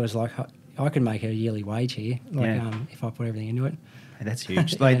 For me, it was like I could make a yearly wage here, if I put everything into it. That's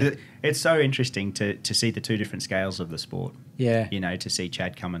huge. It's so interesting to see the two different scales of the sport. Yeah. To see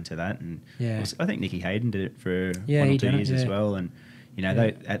Chad come into that. And yeah. I think Nicky Hayden did it for 1 or 2 years as well. And,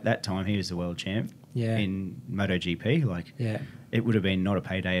 at that time he was the world champ in MotoGP. It would have been not a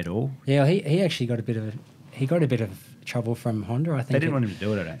payday at all. Yeah, he actually got a bit of trouble from Honda, I think. They didn't want him to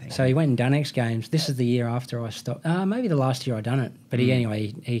do it, I don't think. So he went and done X Games. This is the year after I stopped. Maybe the last year I done it. But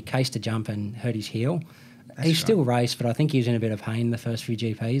he cased a jump and hurt his heel. He still raced, but I think he was in a bit of pain the first few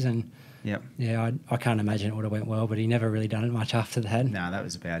GPs, and I can't imagine it would have went well. But he never really done it much after that. No, that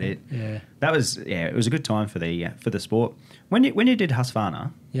was about it. Yeah, that was it was a good time for the sport. When you did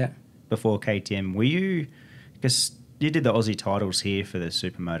Husqvarna, before KTM, were you? Because you did the Aussie titles here for the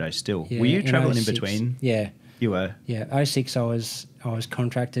Supermoto. Still, were you travelling in between? Yeah, you were. Yeah, 06 I was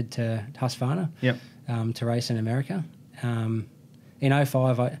contracted to Husqvarna. Yep. To race in America. In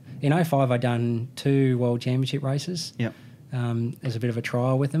 05, I done 2 World Championship races. Yep. As a bit of a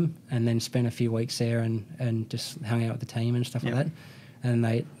trial with them, and then spent a few weeks there and just hung out with the team and stuff like that. And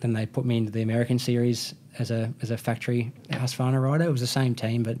then they put me into the American Series as a factory Husqvarna rider. It was the same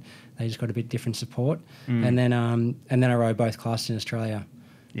team, but they just got a bit different support. And then I rode both classes in Australia.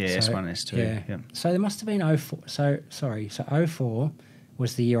 Yeah, so, S1, S2. Yeah. Yep. So there must have been 04. So 04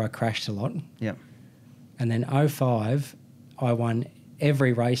 was the year I crashed a lot. Yep. And then 05, I won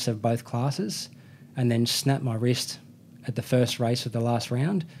every race of both classes, and then snapped my wrist at the first race of the last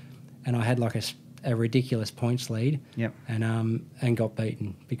round, and I had like a ridiculous points lead. Yep. And got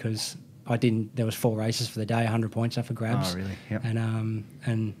beaten because I didn't. There was 4 races for the day, 100 points up for grabs. Oh, really? Yep.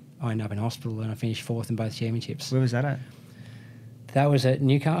 And I ended up in hospital, and I finished 4th in both championships. Where was that at? That was at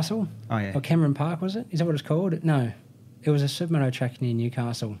Newcastle. Oh yeah. Or Cameron Park, was it? Is that what it's called? No, it was a Supermoto track near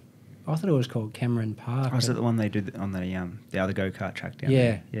Newcastle. I thought it was called Cameron Park. Oh, is it the one they did on the other go-kart track down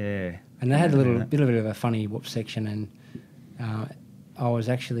there? Yeah. And they had a bit of a funny whoop section, and I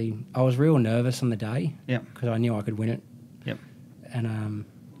was real nervous on the day. Yep. Because I knew I could win it. Yep. And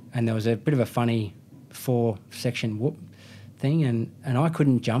there was a bit of a funny 4-section whoop thing, and I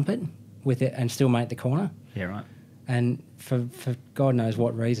couldn't jump it with it and still make the corner. Yeah, right. And for God knows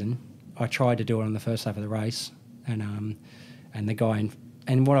what reason, I tried to do it on the first lap of the race, and the guy.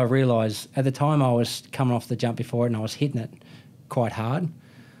 And what I realised at the time, I was coming off the jump before it, and I was hitting it quite hard,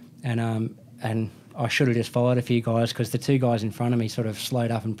 and I should have just followed a few guys, because the 2 guys in front of me sort of slowed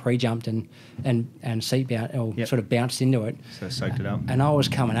up and pre-jumped and seat bound, or sort of bounced into it. So soaked it up. And I was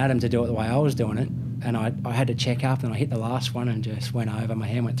coming at him to do it the way I was doing it, and I had to check up, and I hit the last one and just went over. My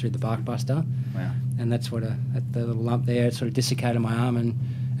hand went through the bark buster. Wow. And that's what the little lump there, it sort of dislocated my arm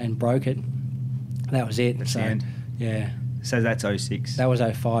and broke it. That was it. That's the end. Yeah. So that's 06. That was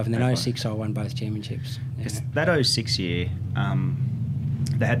 05, and then 05. 06 I won both championships. Yeah. That 06 year,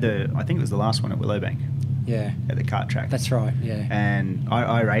 they had I think it was the last one at Willowbank. Yeah. At the kart track. That's right, yeah. And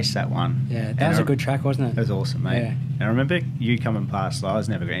I raced that one. Yeah, that was a good track, wasn't it? It was awesome, mate. Yeah. And I remember you coming past, I was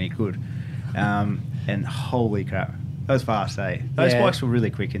never any good. And holy crap, that was fast, eh? Those bikes were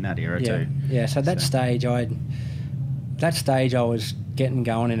really quick in that era too. Yeah, so that stage I was getting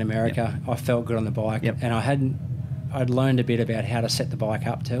going in America. Yep. I felt good on the bike, and I'd learned a bit about how to set the bike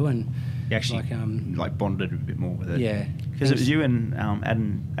up too, and you actually like bonded a bit more with it. Yeah, because it was you and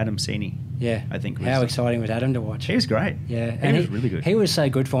Adam Sini. Yeah, I think. How exciting was Adam to watch? He was great. Yeah, and he was really good. He was so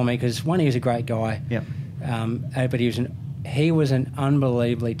good for me because one, he was a great guy. Yep. But he was an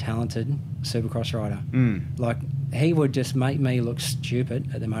unbelievably talented Supercross rider. Like, he would just make me look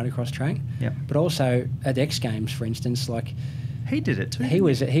stupid at the motocross track. Yep. But also at the X Games, for instance, like, he did it too. He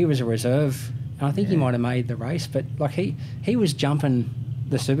was a reserve. I think he might have made the race, but like he was jumping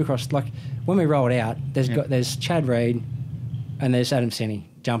the Supercross. Like, when we rolled out, there's Chad Reed and there's Adam Sini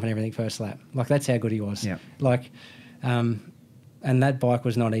jumping everything first lap. Like, that's how good he was. Yeah. Like, and that bike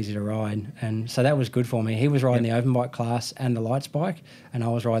was not easy to ride, and so that was good for me. He was riding the open bike class and the lights bike, and I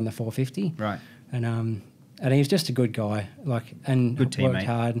was riding the 450. Right. And he was just a good guy. Like, and good teammate. Worked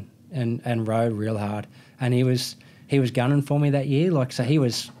hard and rode real hard. And he was gunning for me that year. Like, so we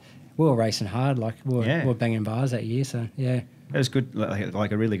were racing hard. Like, we were banging bars that year. So yeah, it was good.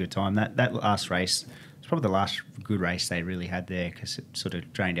 Like a really good time. That last race was probably the last good race they really had there, because it sort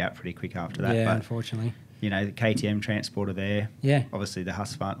of drained out pretty quick after that. Yeah, but, unfortunately. You know, the KTM transporter there. Yeah. Obviously, the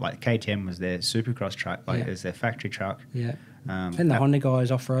Husqvarna, like KTM was their Supercross truck, like it was their factory truck. Yeah. And the Honda guys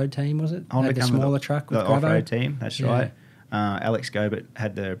off-road team, was it? Honda, the smaller truck with the Grabo. off-road team. That's right. Alex Gobert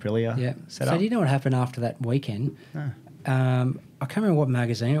had the Aprilia set up. So do you know what happened after that weekend? No. I can't remember what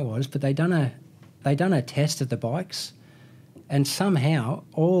magazine it was, but they done a test of the bikes, and somehow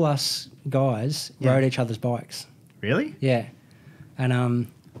all us guys rode each other's bikes. Really? Yeah. And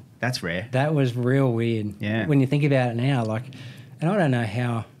that's rare. That was real weird. Yeah. When you think about it now, like, and I don't know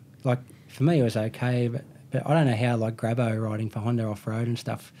how, like, for me it was okay, but I don't know how, like, Grabo riding for Honda off-road and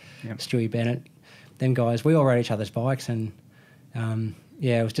stuff, Stewie Bennett, them guys, we all rode each other's bikes, and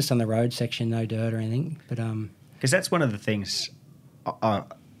it was just on the road section, no dirt or anything. But because that's one of the things,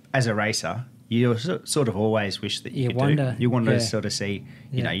 as a racer, you sort of always wish that you could wonder, do. You want to sort of see,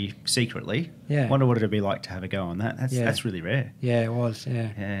 you know, you secretly wonder what it'd be like to have a go on that. That's really rare. Yeah, it was.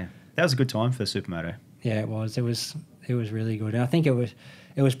 Yeah. Yeah, that was a good time for Supermoto. Yeah, it was. It was really good, and I think it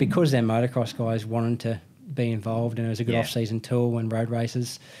was because their motocross guys wanted to be involved, and it was a good off-season tool and road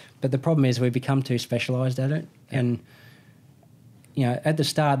races. But the problem is we've become too specialised at it, and you know, at the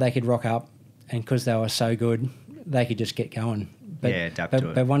start they could rock up, and because they were so good, they could just get going. But, adapt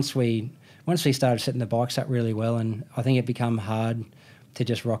to it. But once we started setting the bikes up really well, and I think it became hard to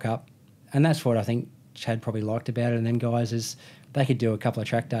just rock up. And that's what I think Chad probably liked about it, and them guys, is they could do a couple of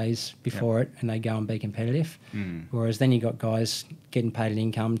track days before it and they'd go and be competitive. Whereas then you got guys getting paid an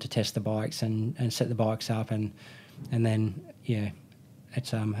income to test the bikes and set the bikes up, and then,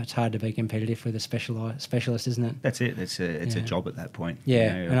 it's hard to be competitive with a specialist, isn't it? That's it. It's a job at that point.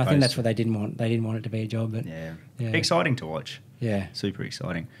 Yeah, you know, and I think that's what they didn't want. They didn't want it to be a job. But exciting to watch. Yeah, super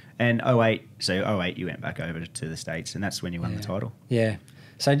exciting. And 08, you went back over to the States, and that's when you won the title. Yeah.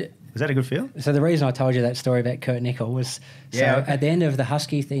 So was that a good feel? So the reason I told you that story about Kurt Nickel was at the end of the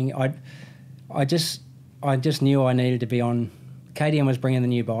Husky thing, I just knew I needed to be on. KTM was bringing the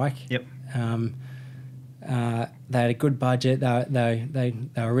new bike. Yep. They had a good budget. They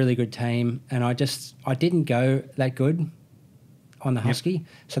were a really good team, and I didn't go that good on the Husky.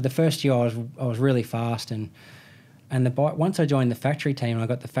 So the first year I was really fast, and the bike, once I joined the factory team and I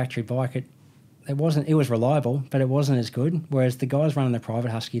got the factory bike, it was reliable, but it wasn't as good. Whereas the guys running the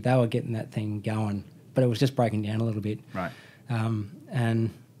private Husky, they were getting that thing going, but it was just breaking down a little bit. Right.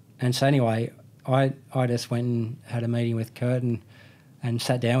 And so anyway, I just went and had a meeting with Kurt and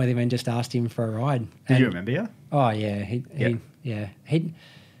sat down with him and just asked him for a ride. Did you remember you? Oh yeah,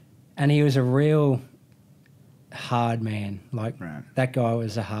 and he was a real hard man. Like that guy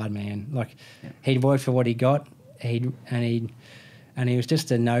was a hard man. Like he'd worked for what he got. He was just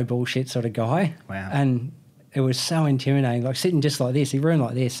a no bullshit sort of guy. Wow. And it was so intimidating. Like sitting just like this, he room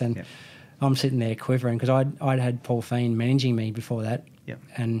like this, and I'm sitting there quivering because I'd had Paul Fiend managing me before that. Yep.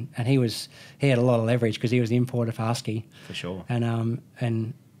 And he had a lot of leverage because he was the importer for Husky. For sure. And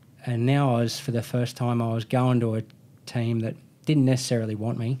now for the first time I was going to a team that didn't necessarily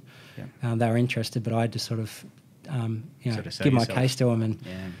want me. Yeah. They were interested, but I had to sort of give my case to them, and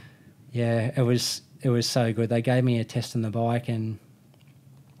it was so good. They gave me a test on the bike, and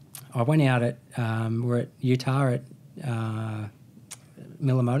I went out we're at Utah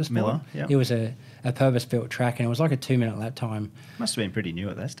Miller Motorsport. Miller, yeah. It was a purpose-built track, and it was like a 2-minute lap time. Must have been pretty new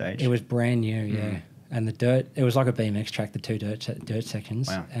at that stage. It was brand new, yeah. And the dirt, it was like a BMX track, the 2 dirt sections.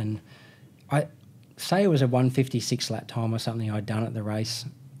 Wow. And I say it was a 156 lap time or something I'd done at the race.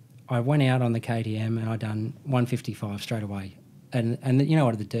 I went out on the KTM and I'd done 155 straight away. And you know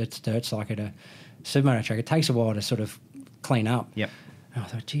what the dirt's like at a Supermoto track. It takes a while to sort of clean up. Yep. And I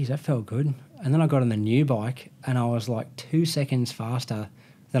thought, geez, that felt good. And then I got on the new bike and I was like 2 seconds faster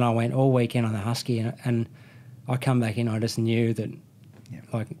than I went all weekend on the Husky. And I come back in, I just knew that,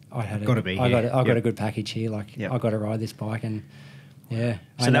 like, I got a good package here. Like, I got to ride this bike, and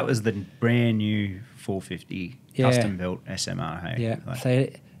So that was the brand new 450 custom built SMR. Hey, yeah. like, So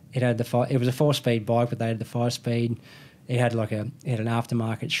it had it was a 4-speed bike, but they had the 5-speed. It had an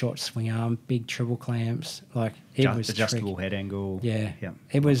aftermarket short swing arm, big triple clamps. Like, it was adjustable head angle. Yeah.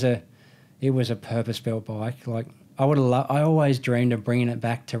 It was a purpose built bike. Like, I always dreamed of bringing it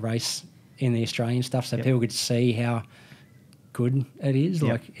back to race in the Australian stuff, so people could see how good it is.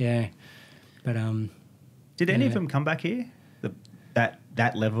 Like, but did any of them come back here?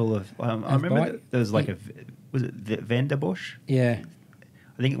 That level of I remember there was like was it the Vanderbosch? Yeah,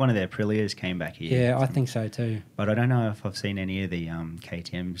 I think one of their Aprilias came back here. Yeah, I think so too. But I don't know if I've seen any of the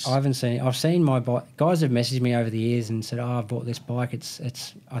KTMs. I haven't seen. I've seen my bike. Guys have messaged me over the years and said, "Oh, I've bought this bike. It's.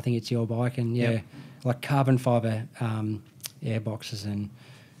 I think it's your bike." And like carbon fiber airboxes and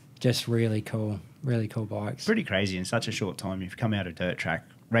just really cool bikes. Pretty crazy in such a short time. You've come out of dirt track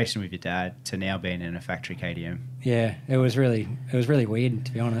racing with your dad to now being in a factory KTM. Yeah, it was really weird,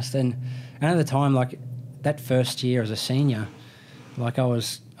 to be honest. And at the time, like that first year as a senior, like I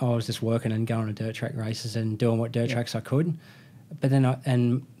was just working and going to dirt track races and doing what dirt tracks I could. But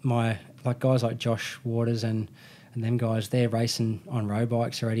then my guys like Josh Waters and them guys, they're racing on road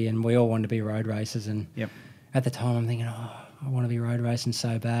bikes already, and we all wanted to be road racers. And at the time, I'm thinking, I want to be road racing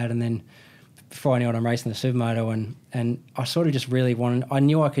so bad. And then before I knew it, I'm racing the Supermoto, and I sort of just really wanted. I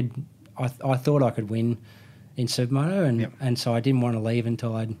knew I could. I thought I could win in Supermoto, and so I didn't want to leave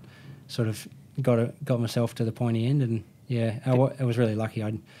until I'd sort of got myself to the pointy end. And I was really lucky.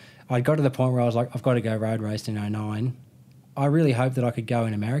 I got to the point where I was like, I've got to go road race in 2009. I really hoped that I could go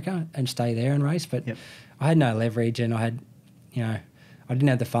in America and stay there and race, but I had no leverage, and I didn't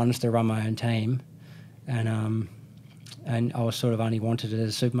have the funds to run my own team, and I was sort of only wanted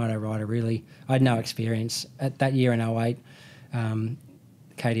as a Supermoto rider, really. I had no experience. At that year in 2008,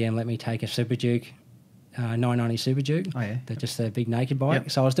 KTM let me take a Super Duke, 990 Super Duke. Oh, yeah. Just a big naked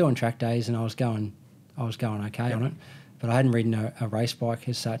bike. So I was doing track days and I was going okay on it. But I hadn't ridden a race bike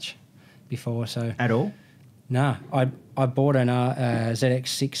as such before. So at all? No. I bought a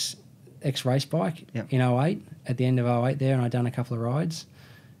ZX6 X race bike in 2008, at the end of 2008 there, and I'd done a couple of rides.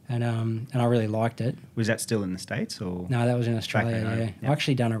 And I really liked it. Was that still in the States or? No, that was in Australia. I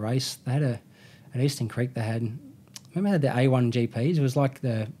actually done a race. They had at Eastern Creek. They had the A1 GPs. It was like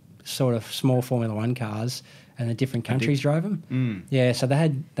the sort of small Formula One cars, and the different countries drove them. Mm. Yeah, so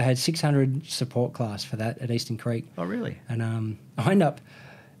they had 600 support class for that at Eastern Creek. Oh, really? And I end up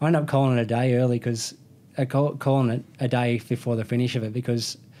calling it a day early because calling it a day before the finish of it,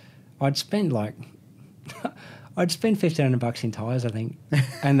 because I'd spend $1,500 in tyres, I think,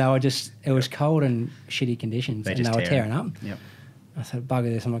 and they were it was cold and shitty conditions, and they were tearing up. Yep. I thought,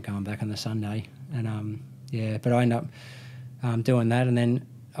 bugger this, I'm not going back on the Sunday. And but I ended up doing that, and then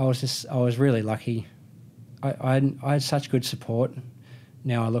I was really lucky. I had such good support.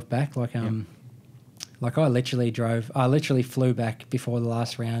 Now I look back, like I literally flew back before the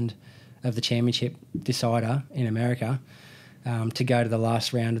last round of the championship decider in America to go to the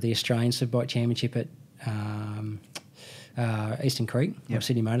last round of the Australian Superbike Championship at Eastern Creek, or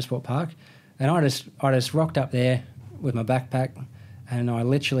Sydney Motorsport Park, and I just rocked up there with my backpack, and I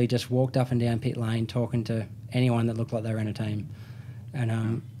literally just walked up and down pit lane talking to anyone that looked like they were in a team,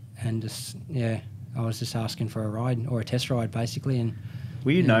 and I was just asking for a ride or a test ride basically. And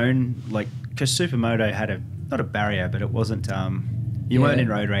were you known, like, because Supermoto had not a barrier, but it wasn't you weren't in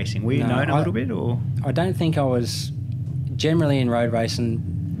road racing. Were you known a little bit, or? I don't think I was. Generally in road racing,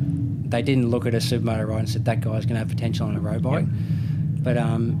 they didn't look at a Supermoto ride and said that guy's going to have potential on a road bike. But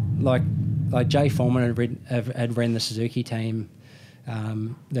like Jay Foreman had ran the Suzuki team,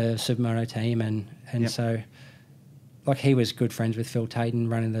 the Supermoto team, and so like he was good friends with Phil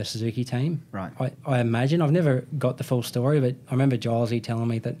Tatum running the Suzuki team. Right. I imagine, I've never got the full story, but I remember Gilesy telling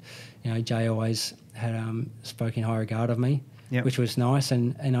me that Jay always had spoken high regard of me, which was nice,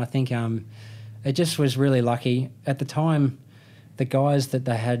 and I think it just was really lucky at the time. The guys that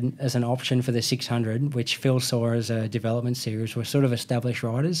they had as an option for the 600, which Phil saw as a development series, were sort of established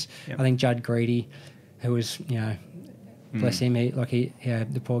riders. I think Judd Greedy, who was Bless him.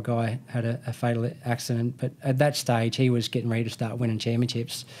 The poor guy had a fatal accident. But at that stage, he was getting ready to start winning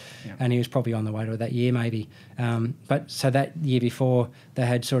championships, and he was probably on the way to it that year, maybe. But so that year before, they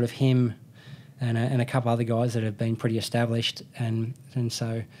had sort of him and a couple other guys that have been pretty established, and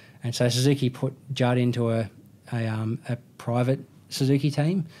so Suzuki put Judd into a private Suzuki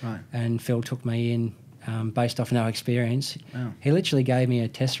team, right. And Phil took me in based off no experience. Wow. He literally gave me a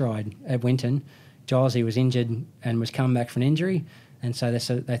test ride at Winton. Gilesy was injured and was coming back from an injury, and so they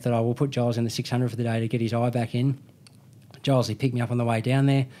thought, we'll put Giles in the 600 for the day to get his eye back in. Gilesy picked me up on the way down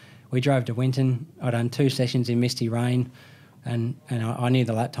there. We drove to Winton. I'd done 2 sessions in misty rain, and I knew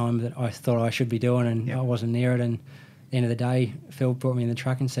the lap time that I thought I should be doing, and I wasn't near it. And at the end of the day, Phil brought me in the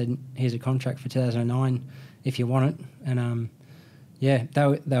truck and said, here's a contract for 2009 if you want it. And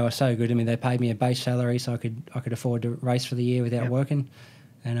they were so good to me. They paid me a base salary so I could afford to race for the year without working.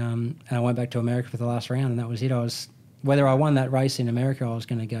 And I went back to America for the last round, and that was it. Whether I won that race in America, I was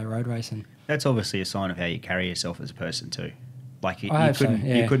going to go road racing. That's obviously a sign of how you carry yourself as a person too. Like you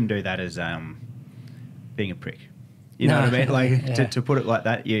couldn't do that as being a prick. You know what I mean? Like to put it like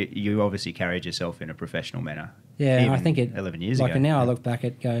that, you obviously carried yourself in a professional manner. Yeah, I think 11 years ago. And now I look back,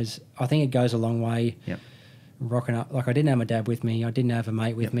 I think it goes a long way. Yep. Rocking up, like I didn't have my dad with me. I didn't have a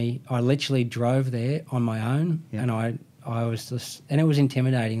mate with me. I literally drove there on my own, and I was just, and it was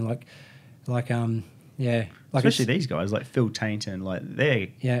intimidating. Especially these guys like Phil Tainton, like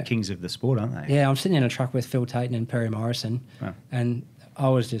they're kings of the sport, aren't they? Yeah, I'm sitting in a truck with Phil Tainton and Perry Morrison, and I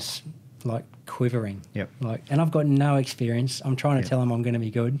was just like quivering. Yep. And I've got no experience. I'm trying to tell them I'm going to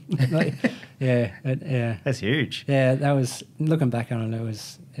be good. That's huge. Yeah, that was, looking back on it, it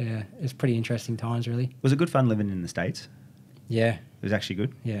was pretty interesting times, really. Was it good fun living in the States? Yeah. It was actually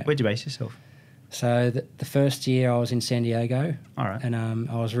good? Yeah. Where'd you base yourself? So the first year I was in San Diego. All right. And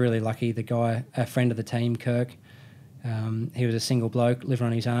I was really lucky. The guy, a friend of the team, Kirk, he was a single bloke living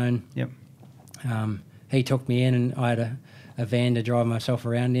on his own. Yep. He took me in, and I had a van to drive myself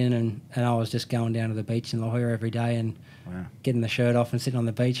around in, and I was just going down to the beach in La Jolla every day and getting the shirt off and sitting on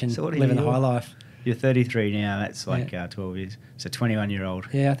the beach and living the high life. You're 33 now. That's like 12 years. So 21-year-old.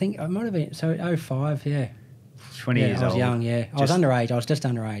 Yeah, I think I might have been, so 05, 20 years old. I was young, I was underage. I was just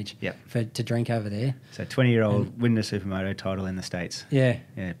underage to drink over there. So 20-year-old winning a Supermoto title in the States. Yeah.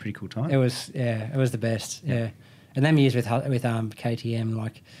 Yeah, pretty cool time. It was the best, And them years with KTM,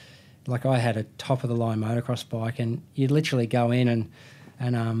 like I had a top-of-the-line motocross bike, and you'd literally go in and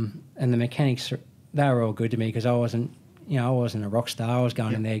the mechanics, they were all good to me because I wasn't a rock star. I was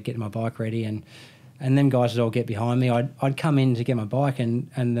going in there getting my bike ready, and them guys would all get behind me. I'd come in to get my bike, and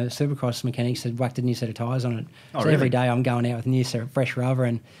the Supercross mechanics had whacked a new set of tyres on it. So really? Every day I'm going out with a new set of fresh rubber,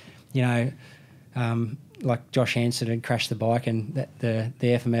 and like Josh Hansen had crashed the bike, and the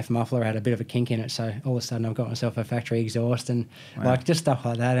FMF muffler had a bit of a kink in it. So all of a sudden I've got myself a factory exhaust, and just stuff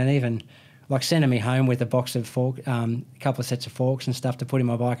like that. And even like sending me home with a box of a couple of sets of forks and stuff to put in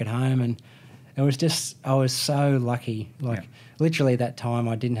my bike at home. And it was just, I was so lucky. Literally that time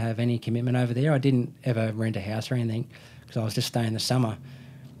I didn't have any commitment over there. I didn't ever rent a house or anything because I was just staying the summer.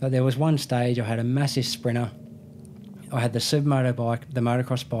 But there was one stage I had a massive Sprinter. I had the Supermoto bike, the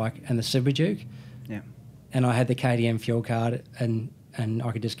motocross bike, and the Super Duke. Yeah. And I had the KTM fuel card, and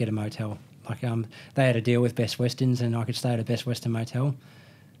I could just get a motel. They had a deal with Best Westerns, and I could stay at a Best Western motel.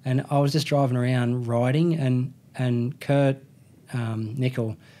 And I was just driving around riding, and Kurt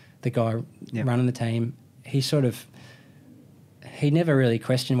Nickel, the guy running the team, he never really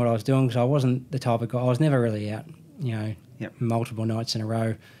questioned what I was doing because I wasn't the type of guy. I was never really out, multiple nights in a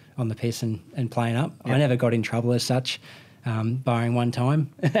row on the piss and playing up. I never got in trouble as such, barring one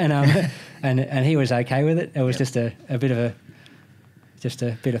time, and he was okay with it. It was just a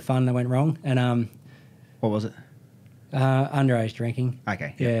bit of fun that went wrong. And what was it? Underage drinking.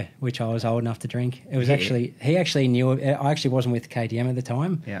 Okay. Yeah, which I was old enough to drink. It was he actually knew. I actually wasn't with KTM at the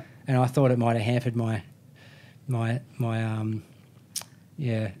time. Yeah. And I thought it might have hampered my And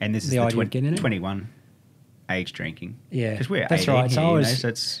this is the 21 age drinking. Yeah, because we're that's 18 right.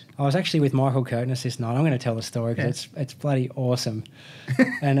 Here, So I was actually with Michael Curtis this night. I'm going to tell the story because it's bloody awesome.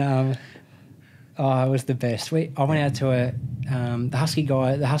 And it was the best. I went out to the Husky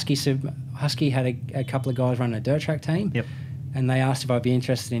guy. The Husky had a couple of guys running a dirt track team. Yep. And they asked if I'd be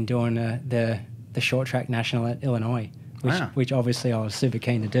interested in doing the short track national at Illinois, which obviously I was super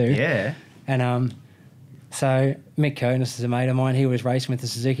keen to do. Yeah. And so Mick Curtis is a mate of mine. He was racing with the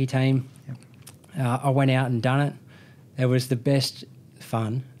Suzuki team. Yep. I went out and done it. It was the best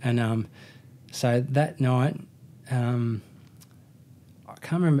fun. And so that night, I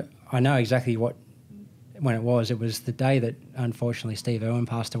can't remember. I know exactly when it was. It was the day that unfortunately Steve Irwin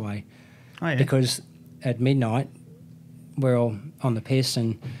passed away. Oh, yeah. Because at midnight, we're all on the piss,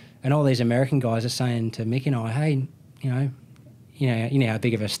 and all these American guys are saying to Mick and I, hey, you know how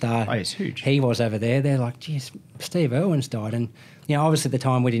big of a star he's huge. He was over there. They're like, geez, Steve Irwin's died. And, obviously at the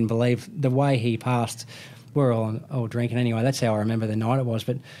time we didn't believe the way he passed. We're all drinking anyway. That's how I remember the night it was.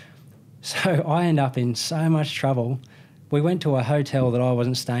 But so I end up in so much trouble. We went to a hotel that I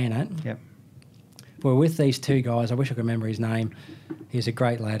wasn't staying at. Yep. We're with these two guys. I wish I could remember his name. He's a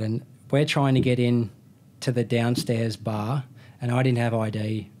great lad. And we're trying to get in to the downstairs bar, and I didn't have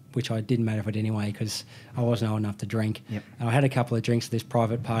ID, which I didn't matter if I did anyway because I wasn't old enough to drink. Yep. And I had a couple of drinks at this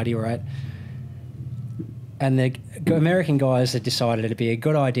private party we're at. And the American guys had decided it'd be a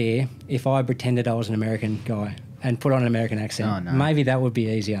good idea if I pretended I was an American guy and put on an American accent. Oh, no. Maybe that would be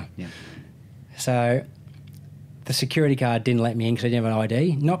easier. Yeah. So the security guard didn't let me in because I didn't have an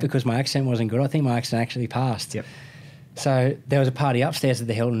ID, not because my accent wasn't good. I think my accent actually passed. Yep. So there was a party upstairs at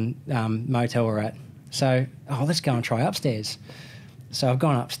the Hilton motel we're at. So, let's go and try upstairs. So I've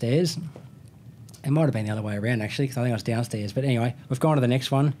gone upstairs. It might have been the other way around, actually, because I think I was downstairs. But anyway, we've gone to the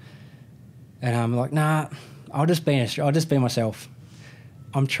next one. And I'm like, nah, I'll just be myself.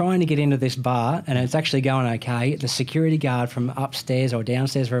 I'm trying to get into this bar, and it's actually going okay. The security guard from upstairs or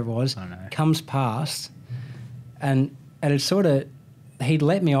downstairs, wherever it was, comes past. And it's sort of, he'd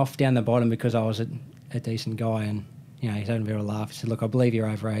let me off down the bottom because I was a decent guy. And, he's having a bit of a laugh. He said, look, I believe you're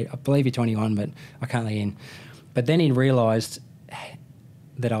over 8. I believe you're 21, but I can't let you in. But then he realised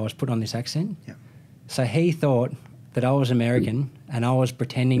that I was put on this accent. Yep. So he thought that I was American and I was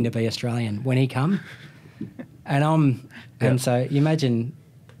pretending to be Australian when he come. And so you imagine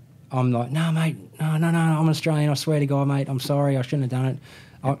I'm like, no, mate, no, I'm Australian. I swear to God, mate, I'm sorry. I shouldn't have done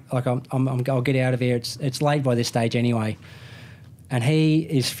it. I'll get out of here. It's late by this stage anyway. And he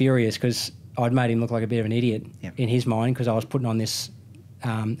is furious because I'd made him look like a bit of an idiot in his mind because I was putting on this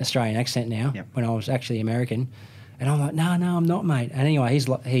Australian accent now when I was actually American. And I'm like, no, I'm not, mate. And anyway,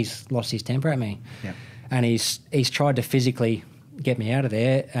 he's lost his temper at me. Yep. And he's tried to physically get me out of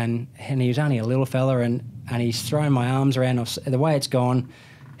there. And he was only a little fella and he's thrown my arms around. The way it's gone,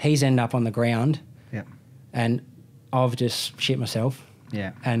 he's ended up on the ground. Yep. And I've just shit myself.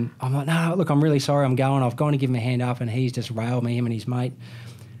 Yeah. And I'm like, no, look, I'm really sorry. I'm going. I've gone to give him a hand up and he's just railed me, him and his mate,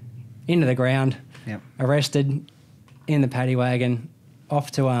 into the ground. Yep. Arrested in the paddy wagon,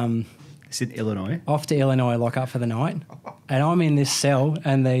 off to Is it Illinois? Off to Illinois, lock up for the night. And I'm in this cell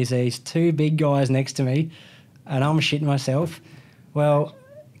and there's these two big guys next to me and I'm shitting myself. Well,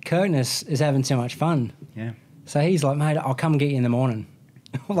 Kirkness is having so much fun. Yeah. So he's like, mate, I'll come get you in the morning.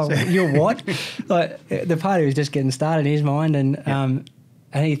 I'm like, you're what? Like, the party was just getting started in his mind and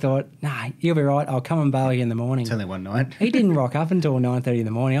he thought, nah, you'll be right. I'll come and bail you in the morning. It's only one night. He didn't rock up until 9:30 in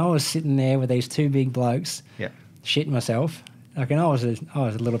the morning. I was sitting there with these two big blokes, shitting myself. Like, and I was a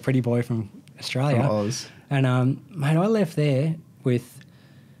little pretty boy from Australia. From Oz. And mate, I left there with.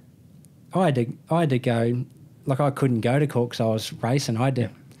 I had to go. Like, I couldn't go to court because I was racing. There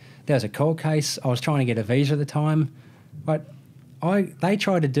was a court case. I was trying to get a visa at the time, but they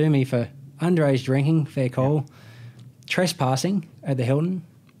tried to do me for underage drinking, fair call, trespassing at the Hilton,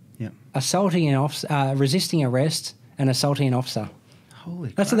 assaulting an officer, resisting arrest, and assaulting an officer. Holy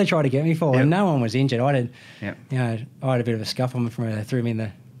crap. That's what they tried to get me for, and no one was injured. I had a bit of a scuffle from where they threw me in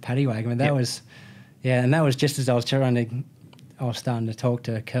the paddy wagon. But that was, and that was just as I was starting to talk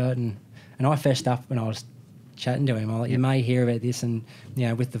to Kurt, and I fessed up when I was chatting to him. I'm like, you may hear about this, and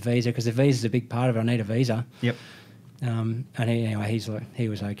with the visa, because the visa's a big part of it. I need a visa. Yep. And he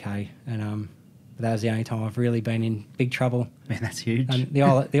was okay, and that was the only time I've really been in big trouble. Man, that's huge. And the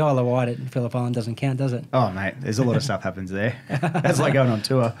Isle of Wight at Phillip Island doesn't count, does it? Oh, mate, there's a lot of stuff happens there. That's like going on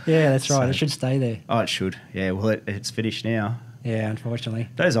tour. Yeah, that's right. It should stay there. Oh, it should. Yeah, well, it's finished now. Yeah, unfortunately.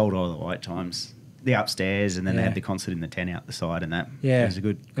 Those old Isle of Wight times, the upstairs, and then they had the concert in the tent out the side, and that. Yeah, it was a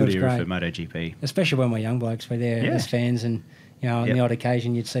good era for MotoGP. Especially when we're young blokes, we're there as fans, and on the odd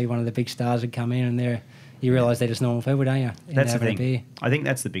occasion you'd see one of the big stars would come in, and you realise they're just normal people, don't you? That's the thing. I think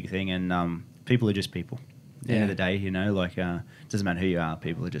that's the big thing, and people are just people. At the end of the day, it doesn't matter who you are,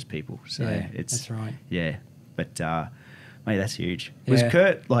 people are just people. So that's right. Yeah, but mate, that's huge. Was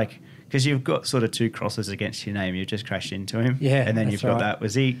Kurt because you've got sort of two crosses against your name, you just crashed into him, and then you've got that.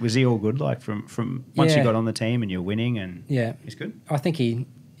 Was he all good? Like from once you got on the team and you're winning, and he's good. I think he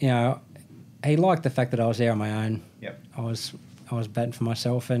liked the fact that I was there on my own. Yep. I was batting for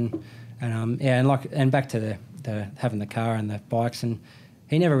myself, and back to the having the car and the bikes, and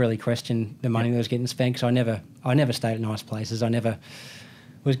he never really questioned the money that was getting spent because I never stayed at nice places. I never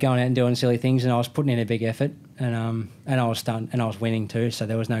was going out and doing silly things, and I was putting in a big effort, and I was stunned, and I was winning too, so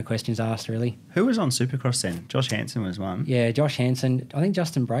there was no questions asked really. Who was on Supercross then? Josh Hansen was one. Yeah, Josh Hansen. I think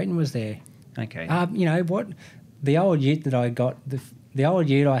Justin Brayton was there. Okay. You know what? the old ute that I got, the old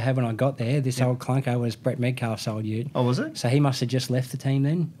ute I had when I got there, this old clunker was Brett Metcalf's old ute. Oh, was it? So he must have just left the team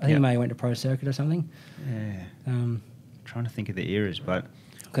then. I think he may have went to Pro Circuit or something. Yeah. Trying to think of the eras, but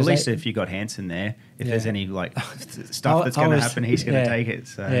at least if you got Hansen there, if there's any like stuff that's going to happen, he's going to take it.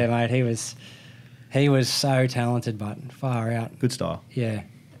 So. Yeah, mate, he was so talented, but far out. Good style. Yeah.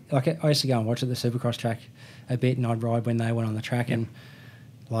 Like I used to go and watch at the Supercross track a bit, and I'd ride when they went on the track, and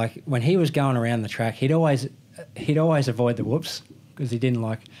like when he was going around the track, he'd always avoid the whoops because he didn't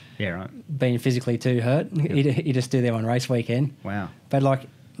like being physically too hurt. He'd just do them on race weekend. Wow. But like,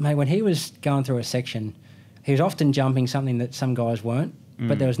 mate, when he was going through a section, he was often jumping something that some guys weren't,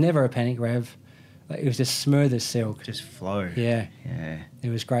 but there was never a panic rev. Like, it was just smooth as silk. Just flow. Yeah. Yeah. It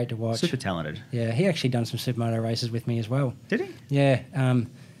was great to watch. Super talented. Yeah, he actually done some Supermoto races with me as well. Did he? Yeah.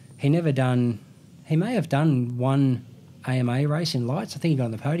 He may have done one AMA race in lights. I think he got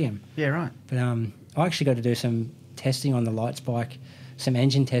on the podium. Yeah, right. But I actually got to do some testing on the lights bike, some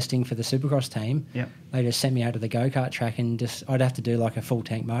engine testing for the Supercross team. Yeah. They just sent me out to the go-kart track and I'd have to do like a full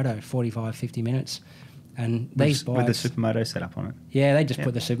tank moto, 45, 50 minutes. And these bikes... With the Supermoto setup on it? Yeah, they just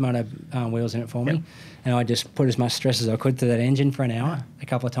put the Supermoto wheels in it for me. And I just put as much stress as I could to that engine for an hour, a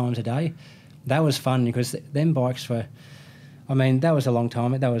couple of times a day. That was fun because them bikes were... I mean, that was a long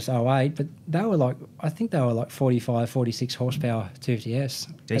time. That was 08, but they were like... I think they were like 45, 46 horsepower 250S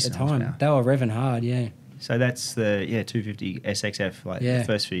at the time. Horsepower. They were revving hard, yeah. So that's the 250 SXF, like the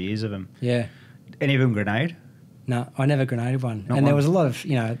first few years of them. Yeah. Any of them grenade? No, I never grenaded one. Not one. There was a lot of,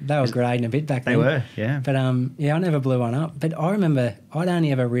 they were grenading a bit back then. They were, yeah. But, I never blew one up. But I remember I'd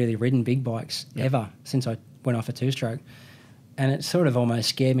only ever really ridden big bikes ever since I went off a two-stroke. And it sort of almost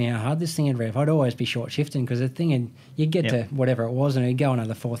scared me how hard this thing would rev. I'd always be short-shifting because the thing, you'd get to whatever it was and it'd go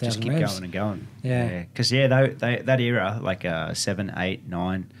another 4,000 revs. Just keep going and going. Yeah. Because, that era, like 7, 8,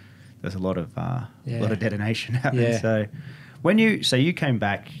 9, there's a lot of detonation happening. Yeah. So you came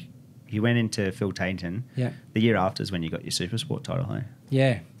back... You went into Phil Tainton. Yeah. The year after is when you got your Super Sport title, hey?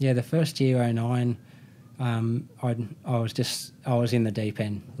 Yeah. Yeah, the first year, 09, I was in the deep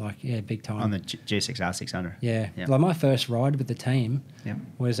end, big time. On the G6R 600. Yeah. Like my first ride with the team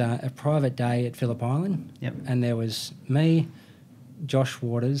was a private day at Phillip Island. Yep. And there was me, Josh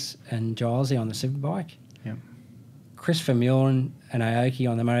Waters and Gilesy on the Superbike. Yep. Christopher Mullen and Aoki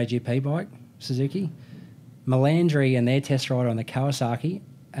on the MotoGP bike, Suzuki. Melandri and their test rider on the Kawasaki.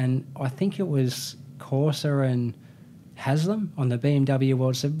 And I think it was Corsa and Haslam on the BMW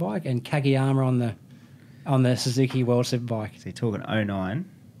World Superbike and Kageyama on the Suzuki World Superbike. So you're talking 09?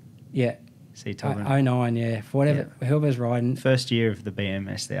 Yeah. So you're talking... 09, yeah. For whoever's riding. First year of the BM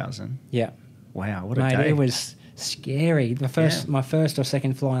S1000. Yeah. Wow, what a day. It was scary. My first or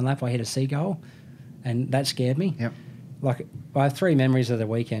second flying lap, I hit a seagull, and that scared me. Yep. Like, I have 3 memories of the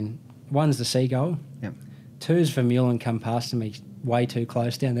weekend. One's the seagull. Yep. 2's Vermeulen come past me way too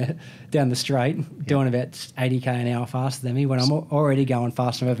close down the straight, doing about 80k an hour faster than me when I'm already going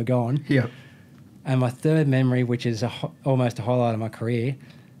faster than I've ever gone. Yep. And my third memory, which is almost a highlight of my career,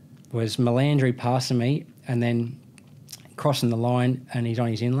 was Melandri passing me and then crossing the line and he's on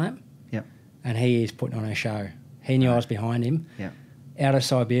his in-lap. Yep. And he is putting on a show. He knew I was behind him. Yep. Out of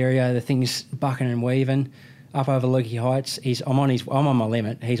Siberia, the thing's bucking and weaving, up over Lukey Heights. I'm on my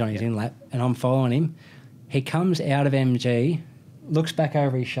limit. He's on his in-lap and I'm following him. He comes out of MG, looks back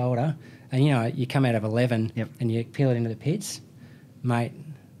over his shoulder, and you come out of 11 and you peel it into the pits. Mate,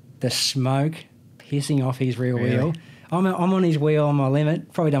 the smoke pissing off his rear wheel. I'm on his wheel on my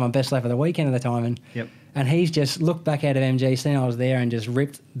limit, probably done my best lap of the weekend at the time, and he's just looked back out of MG, seen I was there, and just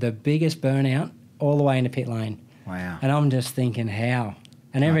ripped the biggest burnout all the way into pit lane. Wow. And I'm just thinking, how?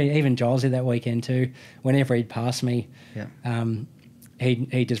 And even Giles did that weekend too. Whenever he'd pass me,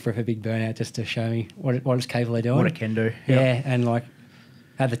 he'd just rip a big burnout just to show me what it's capable of doing. What it can do. Yeah, and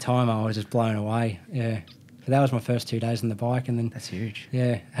at the time I was just blown away. Yeah. But that was my first 2 days on the bike, and then that's huge.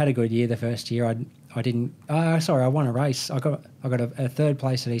 Yeah, had a good year the first year. I won a race. I got a third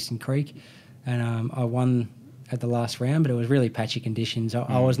place at Eastern Creek, and I won at the last round, but it was really patchy conditions.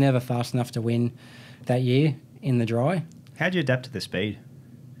 I was never fast enough to win that year in the dry. How'd you adapt to the speed?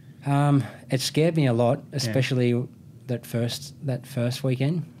 It scared me a lot, especially that first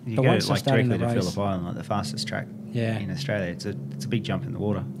weekend. You go directly to Phillip Island, like the fastest track in Australia. It's a big jump in the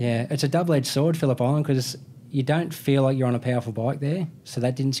water. Yeah, it's a double-edged sword, Phillip Island, because you don't feel like you're on a powerful bike there, so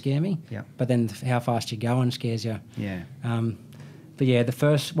that didn't scare me. Yeah. But then how fast you're going scares you. Yeah. But yeah,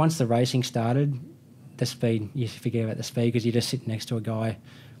 once the racing started, the speed, you forget about the speed because you're just sitting next to a guy,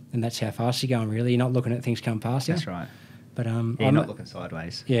 and that's how fast you're going. Really, you're not looking at things come past you. That's right. But you're not looking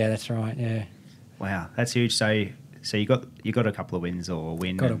sideways. Yeah, that's right. Yeah. Wow, that's huge. So So you got a couple of wins or a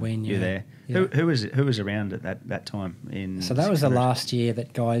win. Got a win, You're yeah. there. Yeah. Who was around at that time in? So that was the 600? last year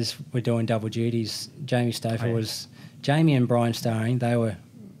that guys were doing double duties. Jamie Stouffer Oh, yeah. was Jamie and Brian Starring. They were.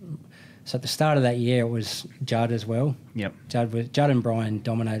 So at the start of that year, it was Judd as well. Yep. Judd and Brian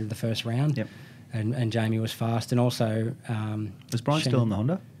dominated the first round. Yep. And Jamie was fast, and also Was Brian still on the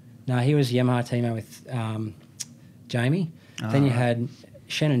Honda? No, he was Yamaha teammate with Jamie. Then you had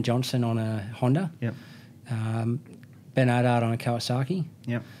Shannon Johnson on a Honda. Yep. Ben Adard on a Kawasaki.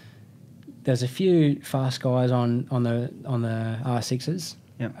 Yep. There's a few fast guys on the R6s.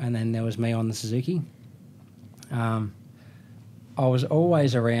 Yep. And then there was me on the Suzuki. I was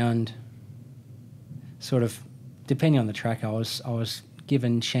always around, sort of, depending on the track. I was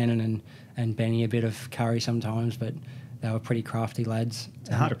giving Shannon and Benny a bit of curry sometimes, but they were pretty crafty lads. It's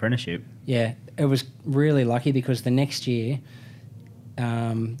a hard apprenticeship. Yeah, it was really lucky because the next year,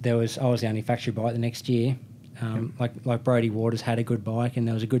 I was the only factory bike the next year. Like Brodie Waters had a good bike and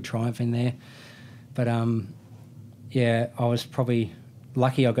there was a good Triumph in there. But I was probably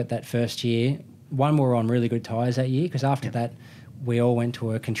lucky I got that first year. One, we were on really good tyres that year because after that we all went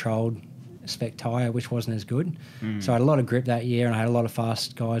to a controlled spec tyre, which wasn't as good. So I had a lot of grip that year and I had a lot of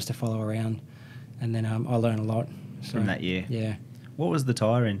fast guys to follow around. And then I learned a lot. So, from that year. Yeah. What was the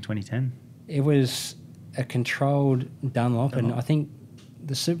tyre in 2010? It was a controlled Dunlop, and I think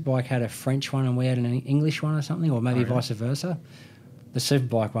the Superbike had a French one and we had an English one or something, or maybe vice versa. The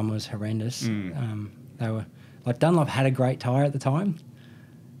Superbike one was horrendous. They were like Dunlop had a great tyre at the time,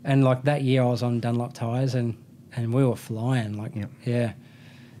 and like that year I was on Dunlop tyres and we were flying. Like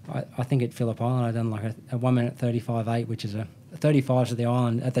I think at Phillip Island I done like a 1 minute 35.8, which is a 35 to the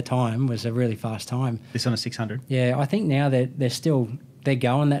island at the time was a really fast time. This on a 600? Yeah, I think now they're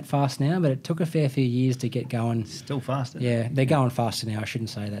going that fast now, but it took a fair few years to get going. Still faster. Yeah, they're going faster now. I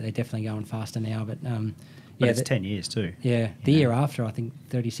shouldn't say that. They're definitely going faster now, but it's 10 years too. Yeah, the year after I think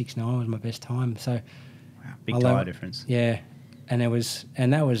 36.9 was my best time. So wow, big tyre difference. Yeah, and that was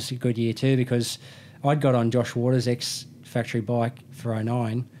a good year too because I'd got on Josh Waters' ex-factory bike for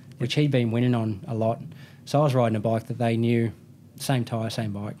 09, which he'd been winning on a lot. So I was riding a bike that they knew, same tyre,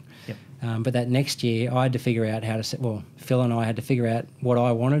 same bike. Yep. But that next year, I had to figure out how to set. Well, Phil and I had to figure out what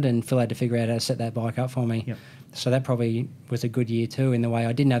I wanted, and Phil had to figure out how to set that bike up for me. Yep. So that probably was a good year too, in the way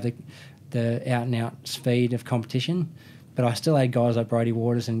I didn't have the out and out speed of competition, but I still had guys like Brodie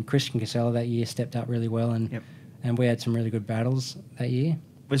Waters and Christian Casella that year stepped up really well, and we had some really good battles that year.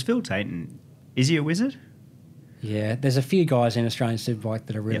 Was Phil Tayton? Is he a wizard? Yeah, there's a few guys in Australian Superbike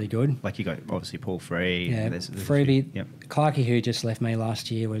that are really good. Like you got obviously Paul Free. Yeah, there's Freebie. Yep. Clarkey, who just left me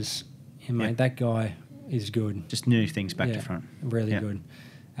last year, was, mate, that guy is good. Just new things back to front. Really good.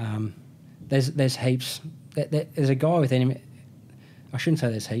 There's heaps. There's a guy with any. I shouldn't say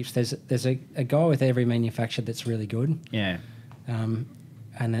there's heaps. There's a guy with every manufacturer that's really good. Yeah.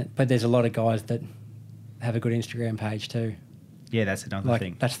 But there's a lot of guys that have a good Instagram page too. Yeah, that's another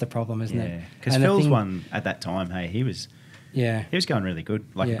thing. That's the problem, isn't it? Because Phil's one at that time, hey, he was going really good,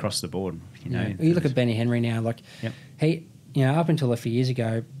 across the board. You look at Benny Henry now, he, up until a few years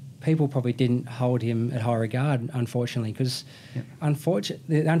ago, people probably didn't hold him at high regard, unfortunately, because the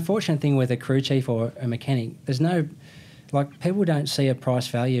unfortunate thing with a crew chief or a mechanic, there's no, people don't see a price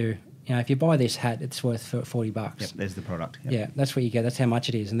value. If you buy this hat, it's worth $40. Yep, there's the product. Yep. Yeah, that's what you get. That's how much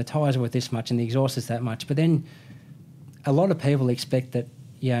it is. And the tyres are worth this much and the exhaust is that much. But then a lot of people expect that,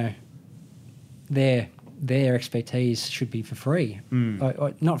 their expertise should be for free.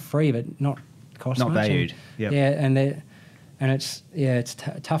 Not free, but not cost not much. Valued. And, it's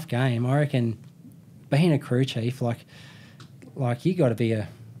a tough game. I reckon being a crew chief, you got to be able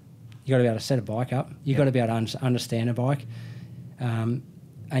to set a bike up. You got to be able to understand a bike, and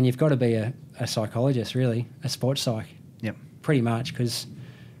you've got to be a psychologist, really, a sports psych. Yep. Pretty much, because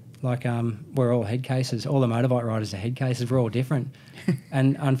we're all head cases. All the motorbike riders are head cases. We're all different,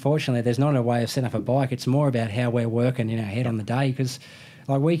 and unfortunately, there's not a way of setting up a bike. It's more about how we're working in our head on the day. Because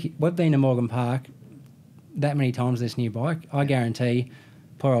we've been to Morgan Park that many times this new bike. I guarantee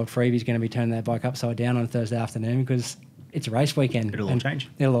poor old Freebie's going to be turning that bike upside down on a Thursday afternoon because it's a race weekend. It'll all change.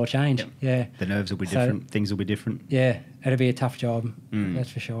 It'll all change. Yep. Yeah. The nerves will be different. Things will be different. Yeah, it'll be a tough job. That's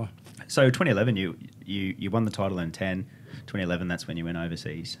for sure. So 2011, you won the title in 10. 2011, that's when you went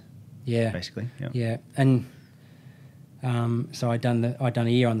overseas. Yeah. Basically. Yep. Yeah, and so I'd done a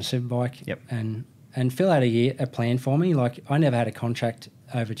year on the Superbike. Yep. And Phil had a plan for me. I never had a contract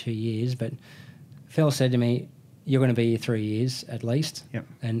over 2 years, but Phil said to me, "You're going to be here 3 years at least,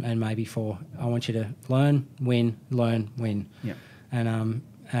 and maybe 4. I want you to learn, win, win." Yep.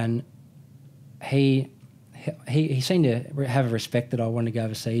 And he seemed to have a respect that I wanted to go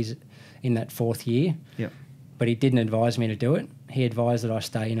overseas in that 4th year. Yep. but he didn't advise me to do it. He advised that I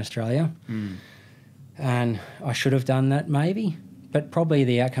stay in Australia. And I should have done that maybe, but probably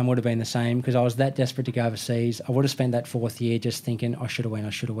the outcome would have been the same because I was that desperate to go overseas. I would have spent that 4th year just thinking I should have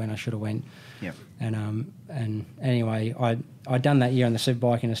went. Yep. And anyway, I'd done that year on the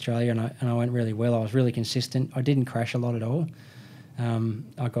Superbike in Australia, and I went really well. I was really consistent. I didn't crash a lot at all.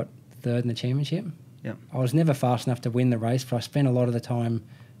 I got 3rd in the championship. Yep. I was never fast enough to win the race, but I spent a lot of the time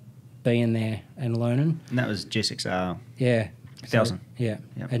being there and learning. And that was G6R. Yeah. 1000. So, yeah.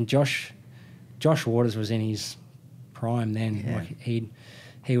 Yep. And Josh Waters was in his prime then. Yeah. Like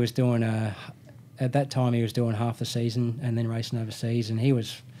he was doing at that time he was doing half the season and then racing overseas, and he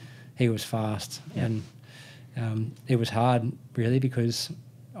was fast. Yep. And it was hard really because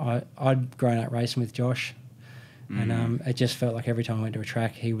I'd grown up racing with Josh, and it just felt like every time I went to a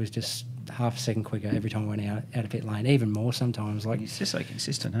track he was just half a second quicker every time I went out of pit lane, even more sometimes. Like He's just so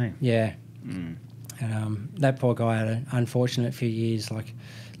consistent, eh? yeah. And that poor guy had an unfortunate few years, like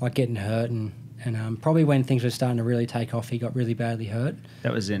getting hurt, and probably when things were starting to really take off, he got really badly hurt.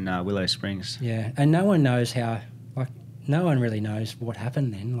 That was in Willow Springs. Yeah, and no one knows no one really knows what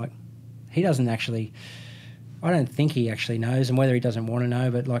happened then. Like, he doesn't actually, I don't think he actually knows, and whether he doesn't want to know,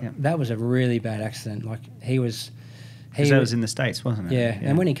 but that was a really bad accident. Like, that was in the States, wasn't it? Yeah,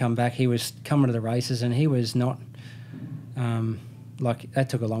 and when he come back, he was coming to the races, and he was not, that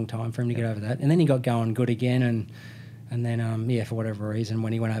took a long time for him to get over that. And then he got going good again, and then, for whatever reason,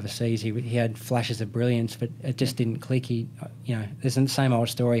 when he went overseas, he had flashes of brilliance, but it just didn't click. There's the same old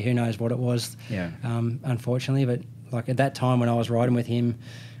story. Who knows what it was? Yeah. Unfortunately, but like at that time when I was riding with him,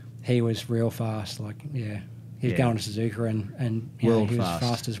 he was real fast. He was going to Suzuka and he was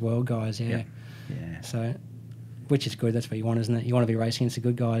fast as world guys. Yeah. Yep. Yeah. So, which is good. That's what you want, isn't it? You want to be racing against the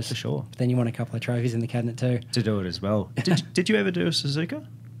good guys for sure. But then you want a couple of trophies in the cabinet too. To do it as well. Did you ever do a Suzuka?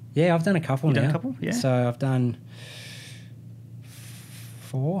 Yeah, I've done a couple now. Done a couple? Yeah. So I've done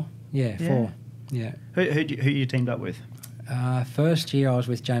 4. Yeah, 4. Yeah. Who you teamed up with? First year I was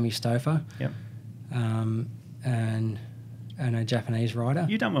with Jamie Stouffer. Yep. And a Japanese rider.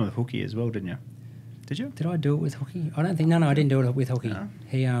 You done one with Hookie as well, didn't you? Did you? Did I do it with Hookie? I don't think. No, I didn't do it with Hookie.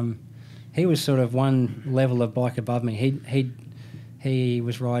 No. He was sort of one level of bike above me. He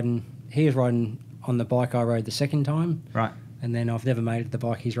was riding on the bike I rode the second time. Right. And then I've never made it the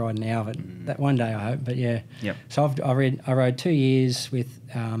bike he's riding now, but that one day I hope. But yeah. Yep. So I rode 2 years with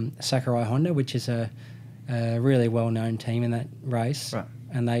Sakurai Honda, which is a really well-known team in that race. Right.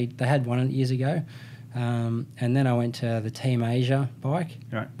 And they had won it years ago. And then I went to the Team Asia bike,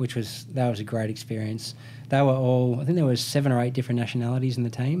 right. that was a great experience. They were all, I think there was 7 or 8 different nationalities in the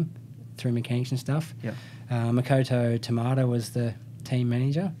team through mechanics and stuff. Yep. Makoto Tamada was the team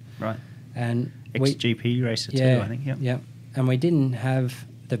manager. Right. And ex-GP racer too, I think. Yeah. And we didn't have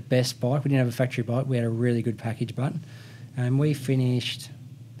the best bike. We didn't have a factory bike. We had a really good package button. And we finished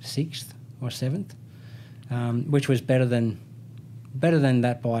 6th or 7th, which was better than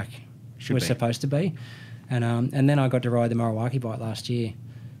that bike was supposed to be. And then I got to ride the Moriwaki bike last year,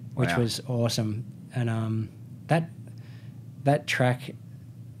 which was awesome. And that track,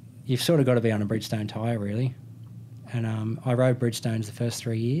 you've sort of got to be on a Bridgestone tyre, really. And I rode Bridgestones the first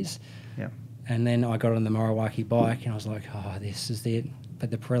 3 years. Yeah. And then I got on the Moriwaki bike, and I was like, oh, this is it. But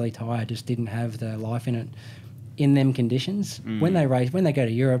the Pirelli tyre just didn't have the life in it in them conditions. When they go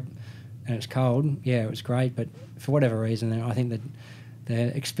to Europe and it's cold, yeah, it was great. But for whatever reason, I think that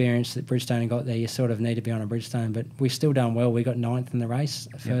the experience that Bridgestone got there, you sort of need to be on a Bridgestone. But we still done well. We got 9th in the race,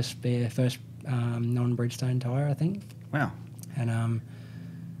 first non-Bridgestone tyre, I think. Wow. And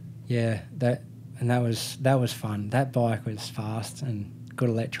that was fun. That bike was fast and good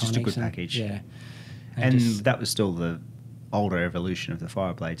electronics. Just a good package. Yeah. And that was still the older evolution of the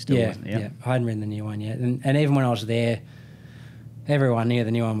Fireblade still, wasn't it? Yeah. I hadn't ridden the new one yet. And even when I was there, everyone knew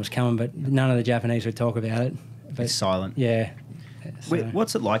the new one was coming, but none of the Japanese would talk about it. But it's silent. Yeah. So,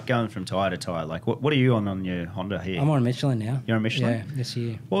 what's it like going from tyre to tyre? Like, what are you on your Honda here? I'm on Michelin now. You're on Michelin? Yeah, this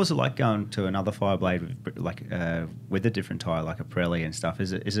year. What was it like going to another Fireblade with a different tyre, like a Pirelli and stuff?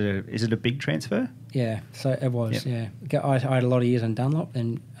 Is it a big transfer? Yeah, so it was, I had a lot of years on Dunlop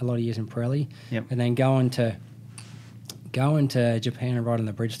and a lot of years in Pirelli. Yep. And then going to Japan and riding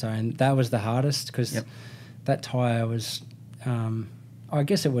the Bridgestone, that was the hardest because that tyre was, I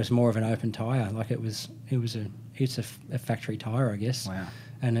guess it was more of an open tyre. Like it's a factory tyre, I guess. Wow.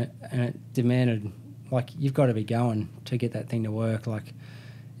 And it demanded, like, you've got to be going to get that thing to work. Like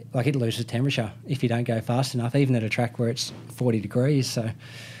it loses temperature if you don't go fast enough, even at a track where it's 40 degrees. So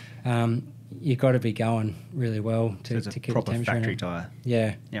you've got to be going really well to keep the temperature. Proper factory tyre.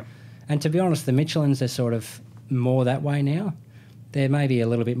 Yeah. Yep. And to be honest, the Michelins are sort of more that way now. They're maybe a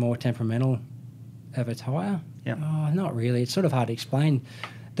little bit more temperamental of a tyre? Yeah. Oh, not really. It's sort of hard to explain.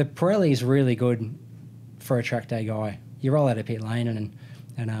 The Pirelli is really good for a track day guy. You roll out of pit lane and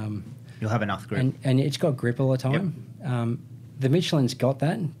you'll have enough grip. And it's got grip all the time. Yep. The Michelin's got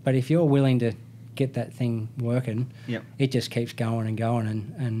that, but if you're willing to get that thing working, yep. it just keeps going and going.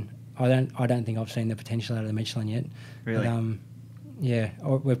 And I don't think I've seen the potential out of the Michelin yet. Really? But, yeah,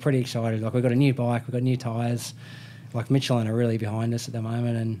 we're pretty excited. Like, we've got a new bike, we've got new tyres. Like, Michelin are really behind us at the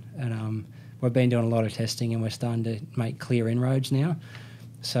moment, and we've been doing a lot of testing, and we're starting to make clear inroads now.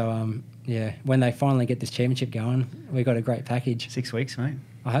 So, yeah, when they finally get this championship going, we've got a great package. 6 weeks, mate.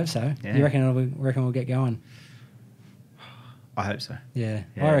 I hope so. Yeah. You reckon we'll get going? I hope so. Yeah.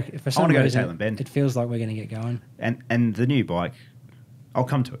 Yeah. I reckon, for some I want to go to reason, Tailem Bend. it feels like we're going to get going. And the new bike, I'll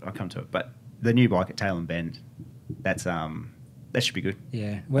come to it. But the new bike at Tailem Bend, that should be good.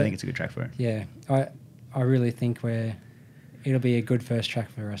 Yeah. I think it's a good track for it. Yeah. I really think it'll be a good first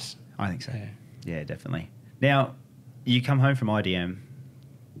track for us. I think so. Yeah, definitely. Now, you come home from IDM,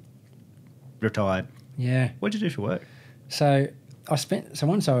 retired. Yeah. What did you do for work? So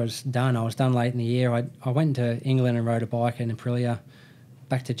once I was done late in the year. I went to England and rode a bike in Aprilia,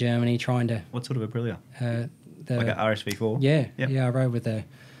 back to Germany trying to... What sort of Aprilia? Like a RSV4? Yeah. Yep. Yeah, I rode with a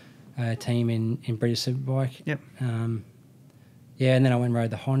team in British Superbike. Yep. Yeah, and then I went and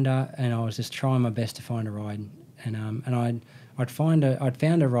rode the Honda, and I was just trying my best to find a ride. And I'd found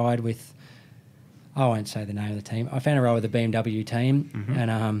a ride with... I won't say the name of the team. I found a ride with the BMW team, mm-hmm.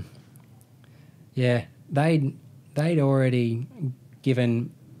 and yeah, they'd already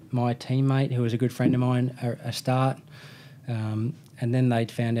given my teammate, who was a good friend of mine, a start, and then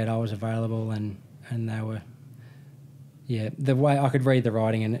they'd found out I was available, and they were, the way I could read the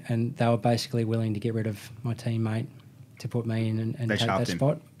writing, and they were basically willing to get rid of my teammate to put me in and take that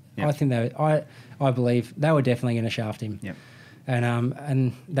spot. Yep. I think I believe they were definitely going to shaft him. Yep.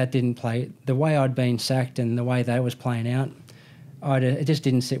 And that didn't play the way I'd been sacked and the way that was playing out. It just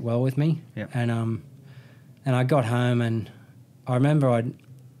didn't sit well with me. Yep. And I got home, and I remember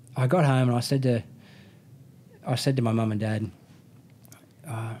I got home and I said to my mum and dad,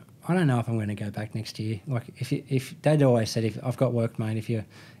 I don't know if I'm going to go back next year. Like, if Dad always said, if I've got work, mate, if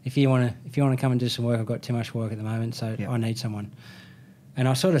you want to come and do some work, I've got too much work at the moment, so yep. I need someone. And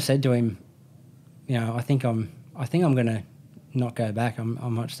I sort of said to him, I think I'm going to not go back. I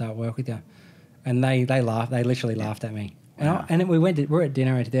might start work with you. And they laughed. They literally laughed at me. Wow. And we were at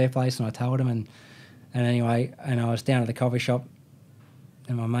dinner at their place, and I told them, and anyway, and I was down at the coffee shop,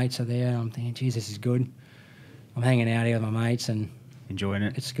 and my mates are there, and I'm thinking, geez, this is good. I'm hanging out here with my mates and enjoying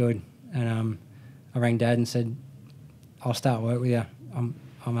it. It's good. And I rang Dad and said, I'll start work with you.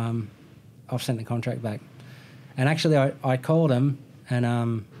 I've sent the contract back. And actually, I called him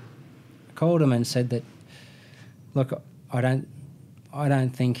and said that, look, I don't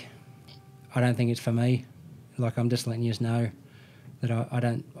think it's for me. Like, I'm just letting you know that I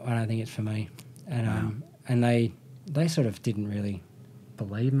don't think it's for me. And wow. And they sort of didn't really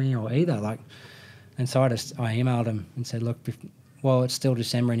believe me or either. Like, and so I emailed them and said, look, well, it's still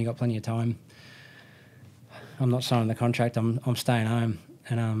December and you got plenty of time. I'm not signing the contract. I'm staying home.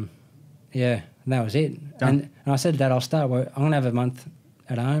 And and that was it. Done. And I said to Dad, I'll start work. I'm gonna have a month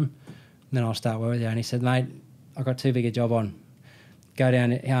at home, and then I'll start work with you. And he said, mate, I've got too big a job on. Go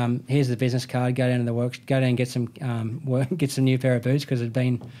down. Here's the business card. Go down to the work. Go down and get some work. Get some new pair of boots, because it'd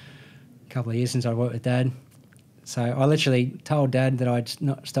been a couple of years since I worked with Dad. So I literally told Dad that I'd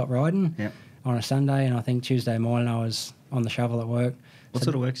not stop riding on a Sunday, and I think Tuesday morning I was on the shovel at work. What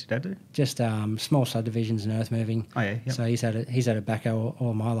sort of work does your dad do? Just small subdivisions and earth moving. Oh yeah. Yep. So he's had a backhoe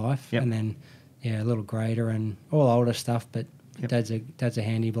all my life, yep. and then a little grader and all older stuff. But yep. Dad's a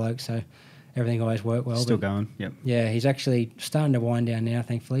handy bloke, so everything always worked well. Still going. Yep. Yeah, he's actually starting to wind down now,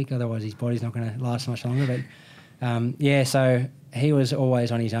 thankfully. Otherwise, his body's not going to last much longer. But so he was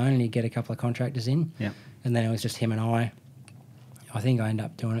always on his own, and he'd get a couple of contractors in. Yeah. And then it was just him and I. I think I ended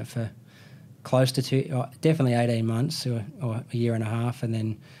up doing it for close to definitely 18 months or a year and a half, and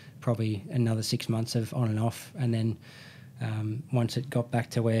then probably another 6 months of on and off. And then once it got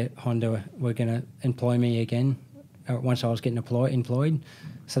back to where Honda were going to employ me again, once I was getting employed.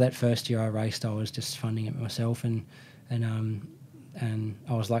 So that first year I raced, I was just funding it myself, and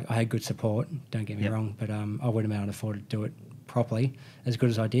I was like, I had good support, don't get me yep. wrong, but I wouldn't have been able to afford to do it properly as good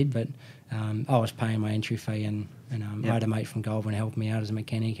as I did. But I was paying my entry fee, and yep. I had a mate from Goulburn help me out as a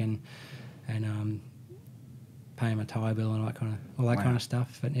mechanic, and paying my tyre bill and all that kind of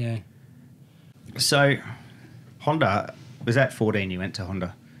stuff. But yeah. So Honda, was that 14 you went to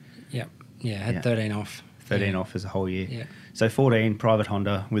Honda? Yep. Yeah, I had 13 off. 13 off as a whole year. Yeah. So 14 private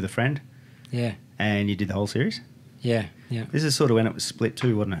Honda with a friend. Yeah. And you did the whole series? Yeah, yeah. This is sort of when it was split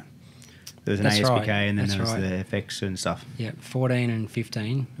too, wasn't it? There was an That's ASBK right. and then That's there was right. the FX and stuff. Yeah, 14 and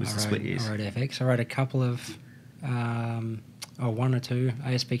 15. Was the split years. I rode FX. I rode a couple of, one or two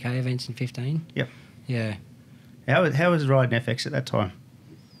ASBK events in 15. Yep. Yeah. How was riding FX at that time?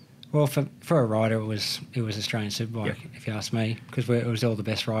 Well, for a rider, it was Australian Superbike, Yep. if you ask me, because it was all the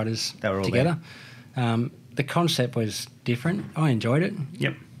best riders They were all together. The concept was different. I enjoyed it.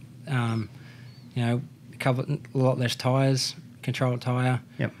 Yep. A lot less tyres, controlled tyre.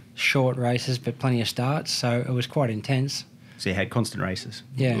 Yep. Short races, but plenty of starts, so it was quite intense. So you had constant races.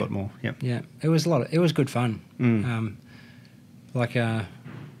 Yeah. A lot more. Yep. Yeah, it was it was good fun.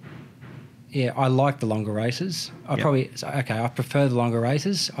 I like the longer races. I prefer the longer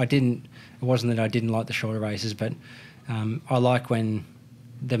races. It wasn't that I didn't like the shorter races, but I like when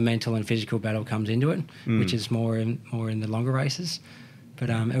the mental and physical battle comes into it, which is more in the longer races. But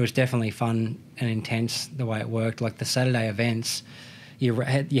it was definitely fun and intense the way it worked. Like the Saturday events, you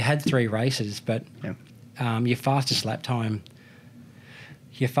had 3 races, but your fastest lap time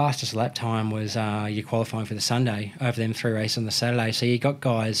was your qualifying for the Sunday over them 3 races on the Saturday. So you got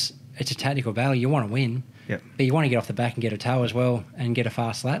guys. It's a tactical battle. You want to win, but you want to get off the back and get a tow as well and get a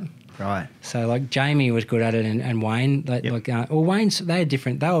fast lap. Right. So like Jamie was good at it, and Wayne. Wayne's they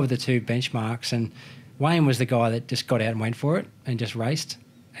were the 2 benchmarks, and Wayne was the guy that just got out and went for it and just raced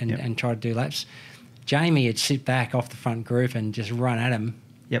and tried to do laps. Jamie would sit back off the front group and just run at him.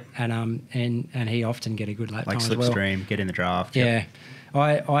 Yep. And he often get a good lap time as well. Like slipstream, get in the draft. Yeah.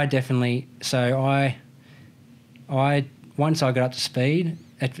 Yep. I definitely. So I once I got up to speed.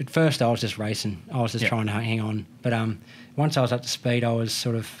 At first, I was just racing. I was just trying to hang on. But once I was up to speed, I was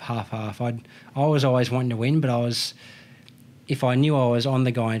sort of half-half. I was always wanting to win, but if I knew I was on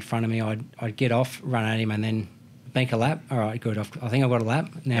the guy in front of me, I'd get off, run at him, and then bank a lap. All right, good. I think I've got a lap.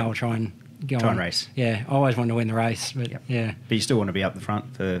 Now I'll try and go on. Try and race. Yeah, I always wanted to win the race. But yeah. But you still want to be up the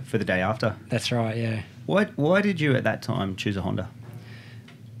front for the day after. That's right, yeah. Why did you at that time choose a Honda?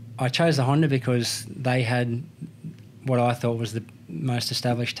 I chose the Honda because they had what I thought was the most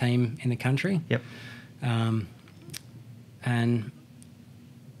established team in the country. Yep. And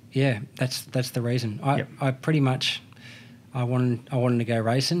yeah, that's the reason. I pretty much I wanted to go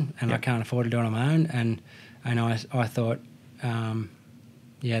racing, and I can't afford to do it on my own. And I thought,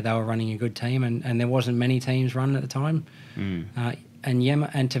 they were running a good team, and there wasn't many teams running at the time.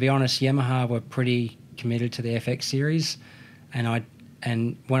 And to be honest, Yamaha were pretty committed to the FX series,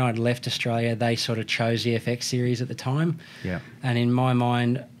 and when I'd left Australia, they sort of chose the FX series at the time. Yeah. And in my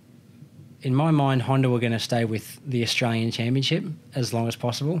mind, Honda were going to stay with the Australian Championship as long as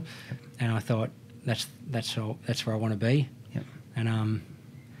possible. Yep. And I thought that's where I want to be. Yep. And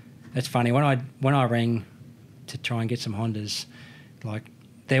it's funny when I rang to try and get some Hondas, like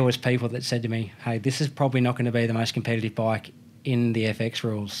there was people that said to me, "Hey, this is probably not going to be the most competitive bike in the FX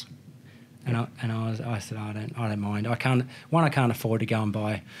rules." And I said, I don't mind. I can't afford to go and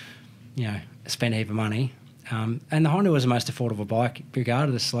buy, spend a heap of money. And the Honda was the most affordable bike,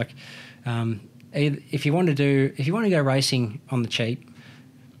 regardless. Like, if you want to go racing on the cheap,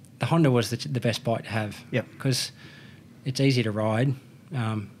 the Honda was the best bike to have. Yep. Because it's easy to ride.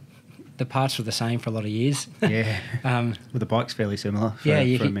 The parts were the same for a lot of years. Yeah. Well, the bike's fairly similar.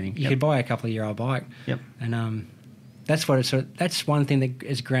 You could buy a couple of year old bike. Yep. And that's one thing that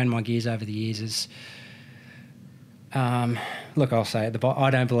has ground my gears over the years is, look, I'll say it. I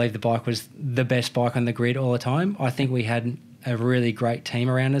don't believe the bike was the best bike on the grid all the time. I think we had a really great team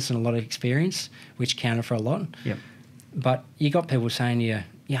around us and a lot of experience, which counted for a lot. Yep. But you got people saying to you,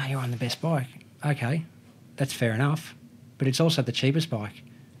 "Yeah, you're on the best bike." Okay, that's fair enough, but it's also the cheapest bike,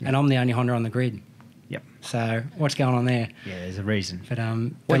 and I'm the only Honda on the grid. Yep. So what's going on there? Yeah, there's a reason. But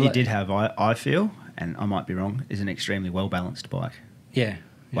what you did have, I feel, and I might be wrong, is an extremely well balanced bike. Yeah.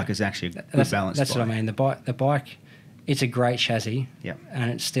 Like it's actually a good balanced That's bike. what I mean. The bike, it's a great chassis. Yep. And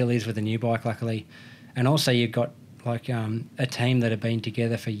it still is with the new bike, luckily. And also you've got like a team that have been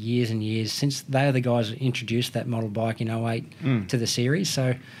together for years and years since they are the guys who introduced that model bike in 08 to the series.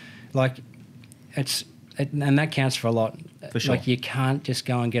 So like and that counts for a lot. For sure. Like you can't just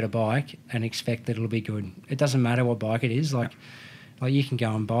go and get a bike and expect that it'll be good. It doesn't matter what bike it is. Like you can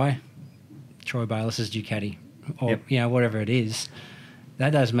go and buy Troy Bayliss's Ducati or whatever it is.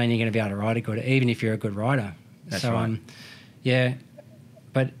 That doesn't mean you're going to be able to ride it good, even if you're a good rider. That's right.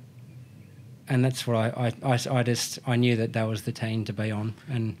 And that's what I knew that was the team to be on.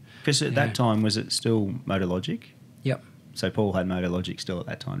 And because at that time, was it still MotoLogic? Yep. So Paul had MotoLogic still at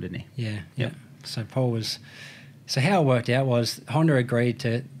that time, didn't he? Yeah. Yep. So Paul was. So how it worked out was Honda agreed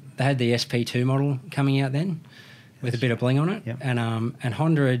to. They had the SP2 model coming out then, with a bit of bling on it, yep. and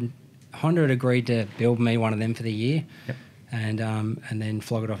Honda had agreed to build me one of them for the year. Yep. and then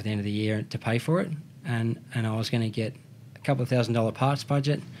flog it off at the end of the year to pay for it. And I was going to get a couple of $1,000 parts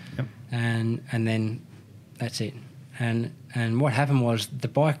budget, and then that's it. And what happened was the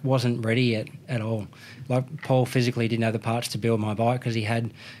bike wasn't ready yet at all. Like, Paul physically didn't have the parts to build my bike because he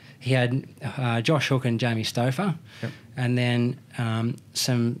had Josh Hook and Jamie Stouffer, and then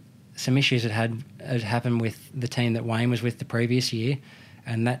some issues had happened with the team that Wayne was with the previous year,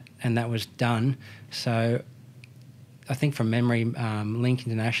 and that was done. So I think from memory, Link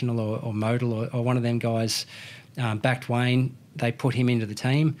International or Modal or one of them guys backed Wayne. They put him into the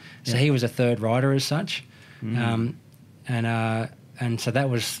team, so he was a third rider as such. And so that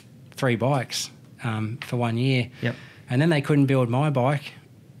was 3 bikes for 1 year. And then they couldn't build my bike,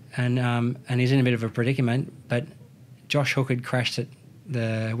 and he's in a bit of a predicament. But Josh Hook had crashed at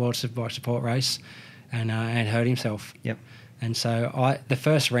the World Superbike Support race and hurt himself. And so the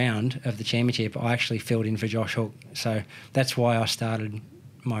first round of the championship, I actually filled in for Josh Hook. So that's why I started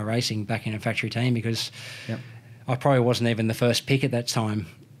my racing back in a factory team, because I probably wasn't even the first pick at that time,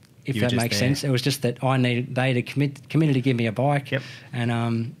 if that makes sense. It was just that they had committed to give me a bike,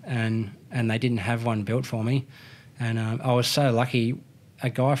 and they didn't have one built for me. And I was so lucky. A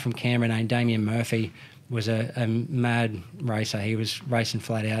guy from Canberra named Damien Murphy was a mad racer. He was racing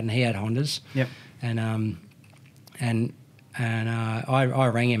flat out, and he had Hondas. And I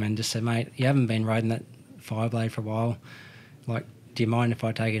rang him and just said, mate, you haven't been riding that Fireblade for a while. Like, do you mind if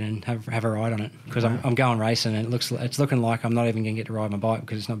I take it and have a ride on it? Because I'm going racing, and it's looking like I'm not even going to get to ride my bike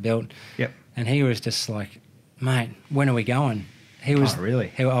because it's not built. And he was just like, mate, when are we going? He was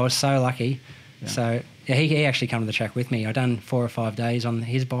really. I was so lucky. So he actually came to the track with me. I done 4 or 5 days on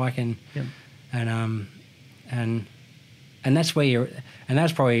his bike, and that's where and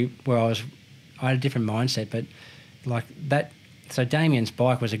that's probably where I had a different mindset, but like that. So Damien's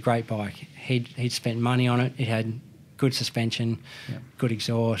bike was a great bike. He'd spent money on it. It had good suspension, good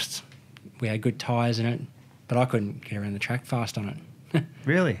exhaust. We had good tyres in it, but I couldn't get around the track fast on it.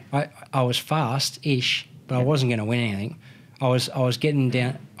 Really? I was fast-ish, but I wasn't going to win anything. I was getting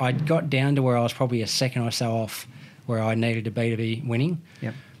down. I got down to where I was probably a second or so off where I needed to be winning.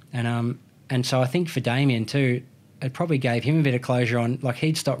 And so I think for Damien too, it probably gave him a bit of closure on, like,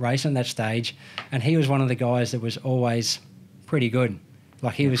 he'd stopped racing at that stage, and he was one of the guys that was always pretty good.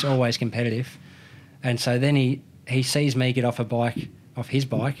 Like, he was always competitive. And so then he sees me get off his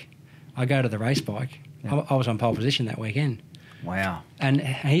bike. I go to the race bike. I was on pole position that weekend. Wow. And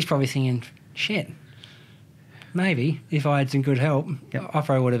he's probably thinking, shit, maybe if I had some good help, I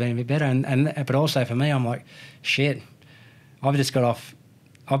probably would have been a bit better. But also for me, I'm like, shit, I've just got off.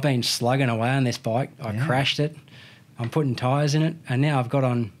 I've been slugging away on this bike. I crashed it. I'm putting tyres in it, and now I've got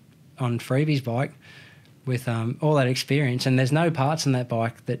on Freebie's bike with all that experience, and there's no parts in that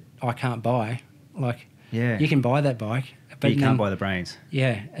bike that I can't buy. Like, you can buy that bike, but you can't buy the brains.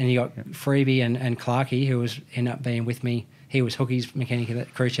 And you got Freebie and Clarkey, who ended up being with me. He was Hookie's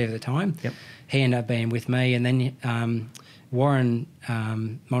mechanic, crew chief at the time. He ended up being with me, and then Warren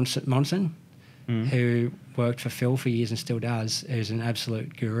Monson, who worked for Phil for years and still does, who's an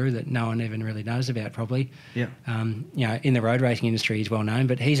absolute guru that no one even really knows about probably. In the road racing industry, he's well known,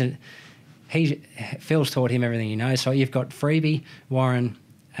 but Phil's taught him everything he knows. So you've got Freebie, Warren,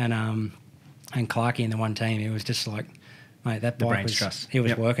 and Clarkey in the one team. It was just like, mate, that bike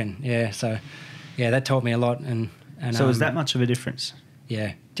was working. So that taught me a lot. And so was that much of a difference?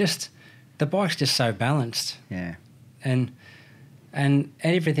 Just the bike's just so balanced. And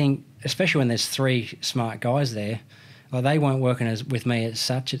everything, especially when there's 3 smart guys there, like, they weren't working with me as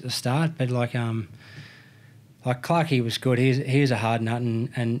such at the start, but like Clarkey was good. He was a hard nut,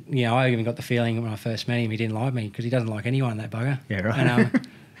 and I even got the feeling when I first met him he didn't like me because he doesn't like anyone, that bugger. And,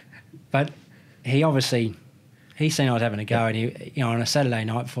 but he obviously seen I was having a go, and he on a Saturday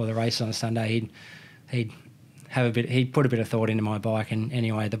night before the race on a Sunday he'd put a bit of thought into my bike, and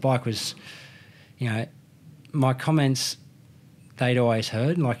anyway the bike was, my comments they'd always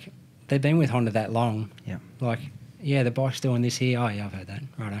heard, like, they'd been with Honda that long. Like, the bike's doing this here. Oh yeah, I've heard that.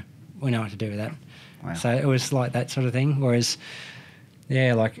 Righto, we know what to do with that. Wow. So it was like that sort of thing. Whereas,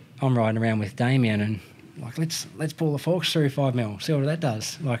 like, I'm riding around with Damien, and like, let's pull the forks through 5mm, see what that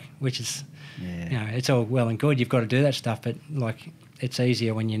does. Like, which is, it's all well and good. You've got to do that stuff, but like, it's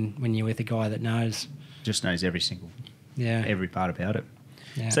easier when you're with a guy that just knows every part about it.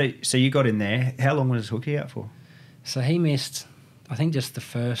 So you got in there. How long was Hookie out for? So he missed, I think, just the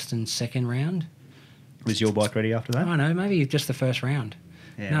first and second round. Was your bike ready after that? I know, maybe just the first round.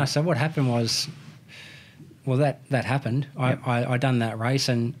 No, so what happened was, that happened. I done that race,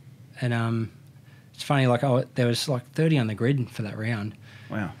 and it's funny, like, there was like 30 on the grid for that round.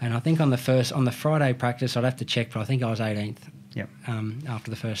 Wow. And I think on the Friday practice, I'd have to check, but I think I was 18th. Yep. After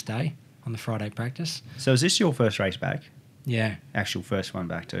the first day on the Friday practice. So is this your first race back? Yeah. Actual first one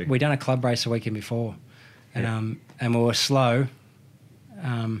back too? We done a club race the weekend before, and we were slow,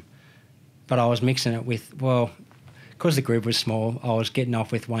 but I was mixing it with, because the group was small, I was getting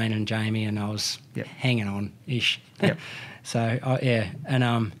off with Wayne and Jamie, and I was hanging on-ish. Yep. So,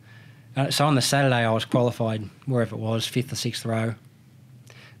 and so on the Saturday I was qualified wherever it was, 5th or 6th row.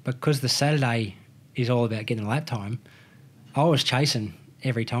 But because the Saturday is all about getting a lap time, I was chasing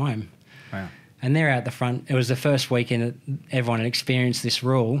every time. Wow. And they're out the front. It was the first weekend that everyone had experienced this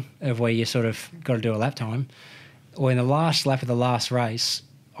rule of where you sort of got to do a lap time. Or in the last lap of the last race,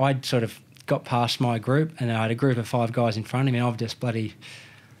 I'd sort of got past my group, and I had a group of 5 guys in front of me, and I've just bloody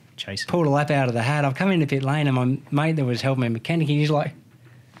pulled a lap out of the hat. I've come into pit lane, and my mate that was helping me mechanic, he's like,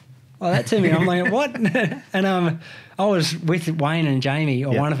 "Oh, that to me." I'm like, "What?" And I was with Wayne and Jamie,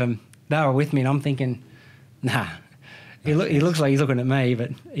 or one of them. They were with me, and I'm thinking, "Nah, he looks like he's looking at me, but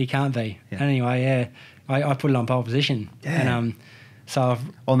he can't be." Yeah. Anyway, I put it on pole position, and so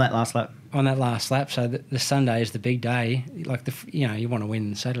on that last lap. On that last lap, so the Sunday is the big day. Like you want to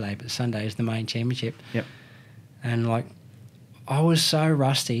win Saturday, but Sunday is the main championship. Yep. And like, I was so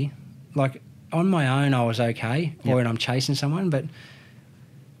rusty. Like on my own, I was okay, or when I'm chasing someone, but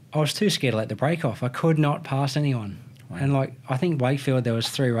I was too scared to let the brake off. I could not pass anyone. Wow. And like, I think Wakefield, there was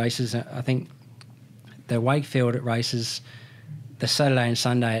 3 races. I think the Wakefield races, the Saturday and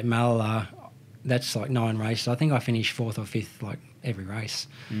Sunday at Malala, that's like 9 races. I think I finished 4th or 5th, like every race.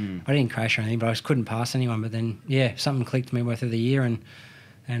 I didn't crash or anything, but I just couldn't pass anyone. But then, something clicked midway through the year, and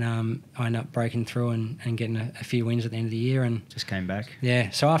I ended up breaking through and getting a few wins at the end of the year. And just came back.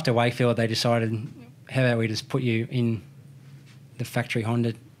 Yeah. So after Wakefield, they decided, how about we just put you in the factory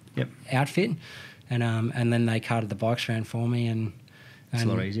Honda outfit, and then they carted the bikes around for me, and it's a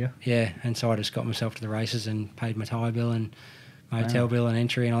lot easier. Yeah, and so I just got myself to the races and paid my tyre bill and my hotel bill and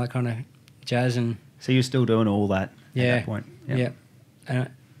entry and all that kind of jazz. And so you're still doing all that at that point? Yep. And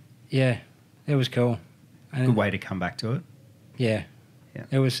it was cool. And good way to come back to it. Yeah.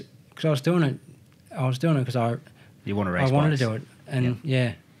 It was because I was doing it because you want to race. I wanted to do it, and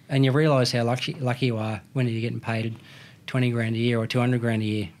and you realise how lucky you are when you're getting paid $20,000 a year or $200,000 a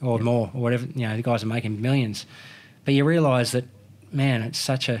year or more or whatever. You know, the guys are making millions, but you realise that, man, it's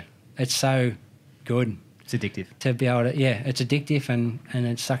so good. It's addictive to be able to. Yeah, it's addictive, and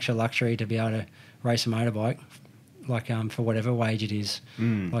it's such a luxury to be able to race a motorbike, like for whatever wage it is.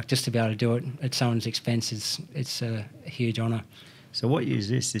 Like just to be able to do it at someone's expense, it's a huge honour. So what year is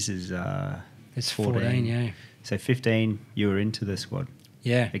this? This is it's 14, yeah. So 15, you were into the squad.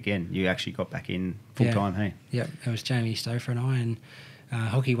 Yeah. Again, you actually got back in full time, hey? Yeah, it was Jamie Stouffer and I, and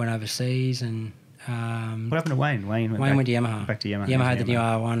Hockey went overseas, and what happened to Wayne? Wayne went to Yamaha. Back to Yamaha. Yamaha had the new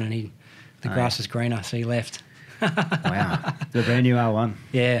R1, and the grass was greener, so he left. Wow, the brand new R1.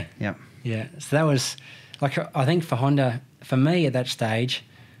 Yeah. Yep. Yeah. So that was like, I think for Honda, for me at that stage,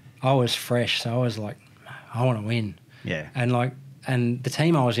 I was fresh, so I was like, I want to win. Yeah. And the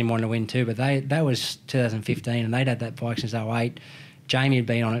team I was in wanted to win too, but that was 2015, and they'd had that bike since 2008. Jamie had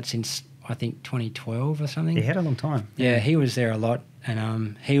been on it since, I think, 2012 or something. He had a long time. Yeah, he was there a lot,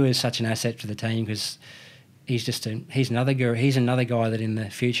 and he was such an asset for the team because he's another guy. He's another guy that in the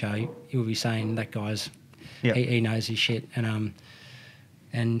future you will be saying that guy's he knows his shit,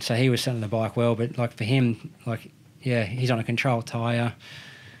 and so he was selling the bike well. But like for him, he's on a controlled tyre.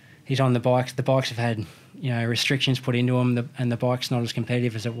 He's on the bikes. The bikes have had restrictions put into them, and the bike's not as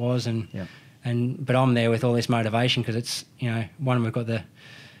competitive as it was, but I'm there with all this motivation because it's one we've got the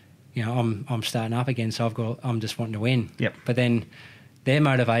I'm starting up again, so I'm just wanting to win. Yep. But then their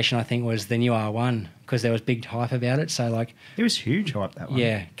motivation, I think, was the new R1 because there was big hype about it. So like it was huge hype, that one.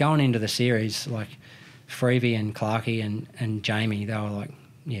 Yeah, going into the series, like Freebie and Clarkey and Jamie, they were like,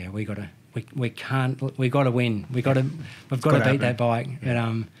 we got to win. We've got to beat that bike.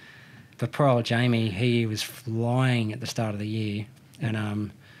 Yeah. But poor old Jamie, he was flying at the start of the year,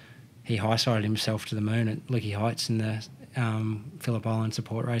 and he high-sided himself to the moon at Licky Heights in the Phillip Island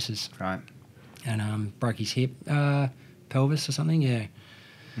support races. Right. And broke his hip, pelvis or something, yeah.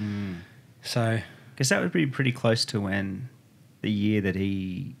 So... Because that would be pretty close to when the year that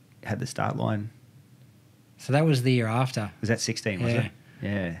he had the start line. So that was the year after. Was that 16, was it?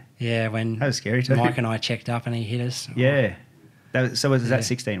 Yeah. Yeah, when that was scary too. Mike and I checked up and he hit us. Yeah. That was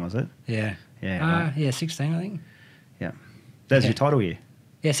 16, was it? Yeah. Yeah. Right. Yeah, 16, I think. Yeah. That was your title year?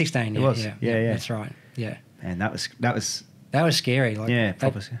 Yeah, 16. It was. Yeah. That's right. Yeah. And that was scary. Like, yeah, that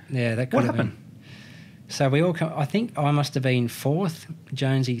could what have happened? been. So we all I think I must have been 4th,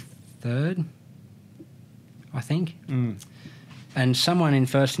 Jonesy 3rd, I think. and someone in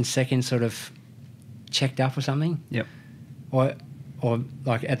first and second sort of checked up or something. Yep. Or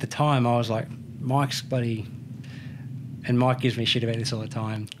like at the time I was like, Mike's bloody, and Mike gives me shit about this all the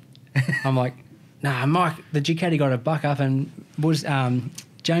time. I'm like, nah, Mike, the Ducati got a buck up and was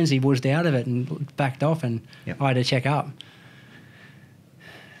Jonesy wuzzed out of it and backed off, and I had to check up.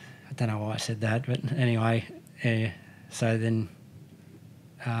 I don't know why I said that, but anyway, so then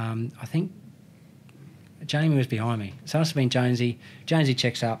I think Jamie was behind me. So it must have been Jonesy. Jonesy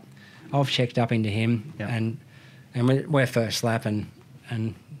checks up. I've checked up into him, and we're first lap, and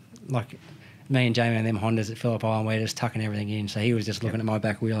like me and Jamie and them Hondas at Phillip Island, we're just tucking everything in. So he was just looking at my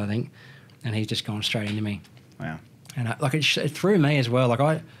back wheel, I think, and he's just gone straight into me. Wow. And it threw me as well.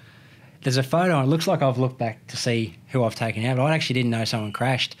 Like there's a photo, and it looks like I've looked back to see who I've taken out, but I actually didn't know someone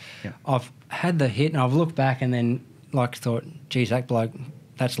crashed. Yep. I've had the hit, and I've looked back and then like thought, geez, that bloke,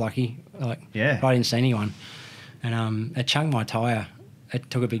 that's lucky. Like, I didn't see anyone. And it chunked my tyre. It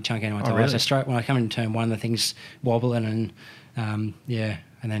took a big chunk out of my tyre. Really? So straight when I come into turn one, the thing's wobbling, and and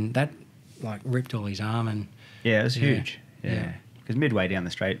then that like ripped all his arm. And it was huge. Yeah. Because midway down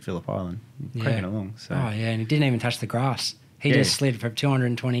the straight, Phillip Island, cranking along. So. Oh, yeah, and he didn't even touch the grass. He just slid from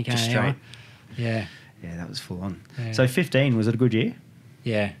 220 km an hour. Yeah. Yeah, that was full on. Yeah. So 15, was it a good year?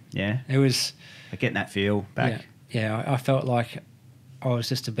 Yeah. Yeah? It was... Like getting that feel back. Yeah, I felt like I was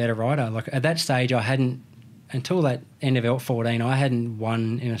just a better rider. Like at that stage, I hadn't... Until that end of 14, I hadn't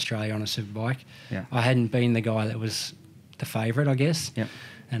won in Australia on a superbike. Yeah. I hadn't been the guy that was the favourite, I guess. Yep.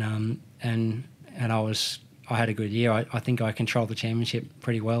 And I had a good year. I think I controlled the championship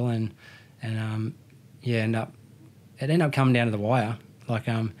pretty well, and it ended up coming down to the wire. Like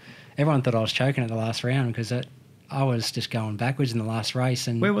everyone thought I was choking at the last round because I was just going backwards in the last race.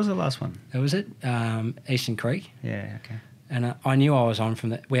 And where was the last one? It was at Eastern Creek. Yeah, okay. And I knew I was on from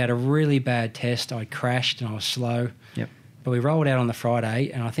that. We had a really bad test. I crashed and I was slow. Yep. But we rolled out on the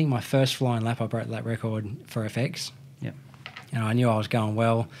Friday, and I think my first flying lap, I broke that record for FX. Yep. And I knew I was going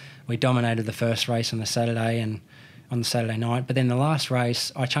well. We dominated the first race on the Saturday and on the Saturday night. But then the last race,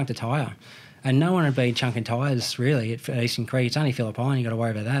 I chunked a tyre. And no one had been chunking tyres, really, at Eastern Creek. It's only Phillip Island, you've got to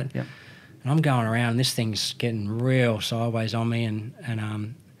worry about that. Yep. And I'm going around, and this thing's getting real sideways on me.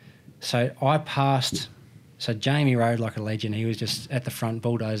 And so I passed... So Jamie rode like a legend. He was just at the front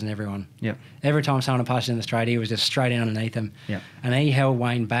bulldozing everyone. Yep. Every time someone passed in the straight, he was just straight in underneath them. Yep. And he held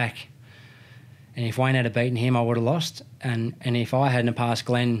Wayne back. And if Wayne had beaten him, I would have lost. And if I hadn't passed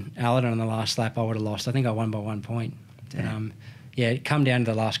Glenn Allerton on the last lap, I would have lost. I think I won by 1 point. And, it come down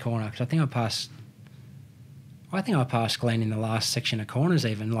to the last corner because I think I passed Glenn in the last section of corners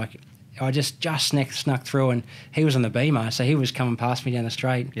even. Like I just snuck through, and he was on the beamer, so he was coming past me down the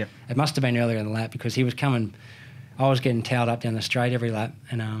straight. Yep. It must have been earlier in the lap because he was coming. I was getting towed up down the straight every lap,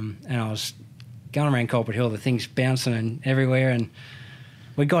 and I was going around Culprit Hill. The thing's bouncing and everywhere, and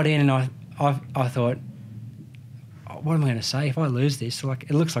we got in, and I thought, what am I going to say if I lose this? Like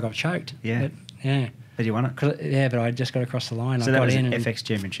it looks like I've choked. Yeah. But you won it. Yeah, but I just got across the line. So I that got was in an and, FX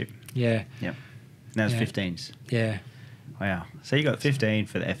championship. Yeah. Yep. And that was 15s. Yeah. Wow. So you got 15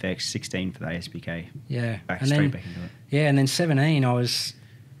 for the FX, 16 for the ASBK. Yeah. Back into it. Yeah, and then 17, I was...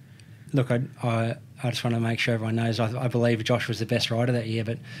 Look, I just want to make sure everyone knows, I believe Josh was the best rider that year,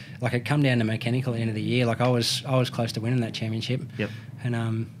 but like it come down to mechanical at the end of the year. Like I was close to winning that championship. Yep.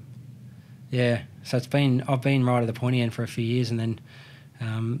 And so I've been right at the pointy end for a few years, and then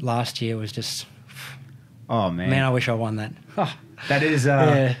last year was just... Oh, man. Man, I wish I won that. Oh. That is...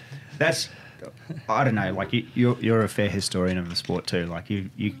 That's... I don't know, like you're a fair historian of the sport too. Like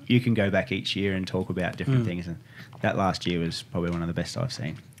you can go back each year and talk about different things, and that last year was probably one of the best I've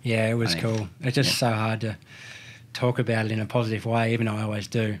seen. Yeah, it was cool. It's just so hard to talk about it in a positive way, even though I always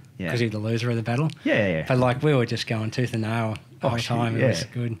do, because you're the loser of the battle. Yeah. But like we were just going tooth and nail the whole time. It was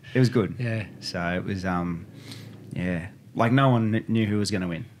good. It was good. Yeah. So it was like no one knew who was going to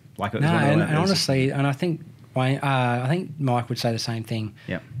win. Like it was and honestly, and I think Mike would say the same thing.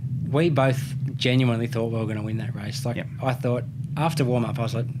 Yeah. We both genuinely thought we were going to win that race. Like I thought after warm up, I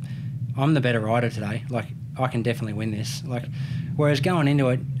was like, I'm the better rider today. Like I can definitely win this. Like whereas going into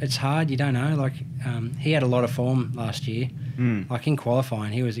it, it's hard. You don't know. Like he had a lot of form last year. Like in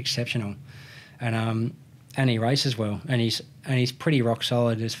qualifying, he was exceptional, and he races well, and he's pretty rock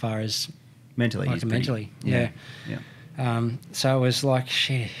solid as far as mentally. Like mentally, yeah. So it was like,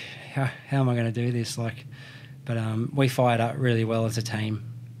 shit, how am I going to do this? Like, but we fired up really well as a team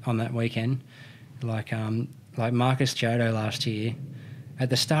on that weekend. Like Marcus Giotto last year,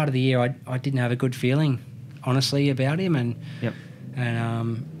 at the start of the year, I didn't have a good feeling, honestly, about him, and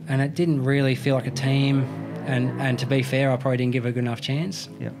it didn't really feel like a team. And to be fair, I probably didn't give a good enough chance.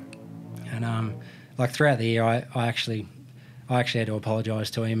 Yep. And like throughout the year, I actually I actually had to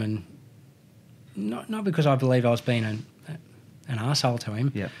apologise to him, and not because I believe I was being an arsehole to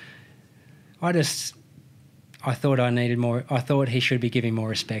him. Yeah. I thought I needed more. I thought he should be giving more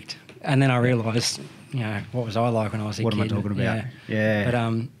respect, and then I realised, what was I like when I was a kid? What am I talking about?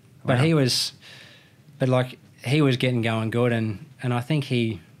 Yeah. But he was, he was getting going good, and I think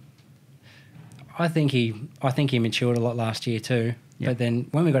he matured a lot last year too. Yep. But then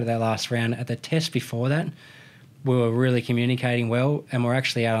when we got to that last round at the test before that, we were really communicating well, and we're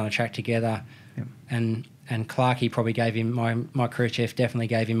actually out on the track together. Yep. And Clarkey probably gave him my crew chief definitely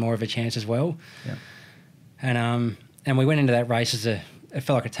gave him more of a chance as well. Yeah. And we went into that race it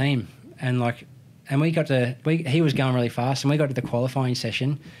felt like a team, and he was going really fast, and we got to the qualifying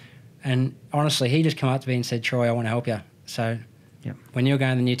session, and honestly he just came up to me and said, "Troy, I want to help you. So when you're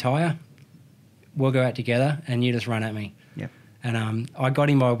going the new tyre, we'll go out together, and you just run at me." Yeah. And I got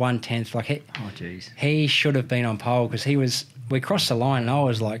him by 1/10. Oh jeez. He should have been on pole because we crossed the line, and I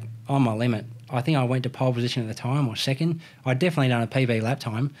was like on my limit. I think I went to pole position at the time or second. I'd definitely done a PB lap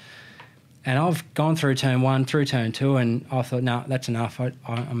time. And I've gone through turn 1, through turn 2, and I thought, no, that's enough. I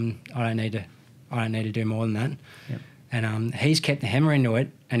don't need to do more than that. Yep. And he's kept the hammer into it,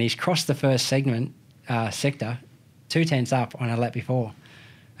 and he's crossed the first sector 2/10 up on a lap before,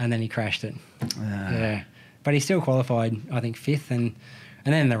 and then he crashed it. Yeah, but he still qualified, I think, 5th, and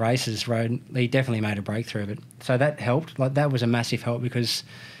then the races road, he definitely made a breakthrough of it. So that helped. That was a massive help because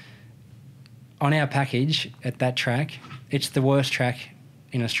on our package at that track, it's the worst track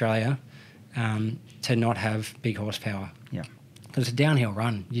in Australia to not have big horsepower. Yeah. Because it's a downhill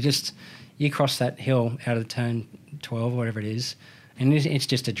run. You cross that hill out of turn 12 or whatever it is, and it's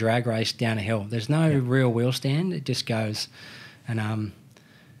just a drag race down a hill. There's no real wheel stand. It just goes. And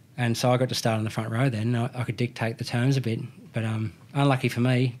so I got to start on the front row then. I could dictate the turns a bit. But unlucky for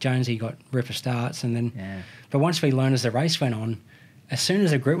me, Jonesy got ripper starts. And then, but once we learned as the race went on, as soon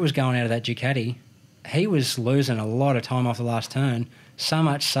as the grip was going out of that Ducati, he was losing a lot of time off the last turn, so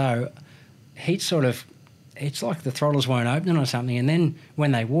much so it's like the throttles weren't opening or something. And then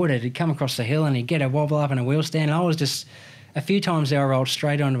when they would, it'd come across the hill and he'd get a wobble up in a wheel stand. And I was just, a few times there I rolled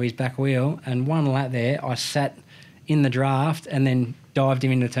straight onto his back wheel, and one lap there I sat in the draft and then dived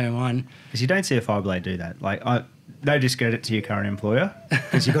him into turn 1. Because you don't see a 5-blade do that. No discredit to your current employer,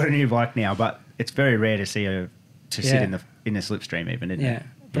 because you've got a new bike now, but it's very rare to see sit in the slipstream even, isn't it?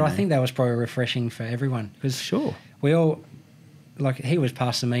 But I think that was probably refreshing for everyone. Because sure. We all, he was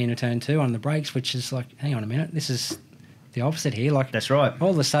passing me into turn 2 on the brakes, which is hang on a minute, this is the opposite here. That's right. All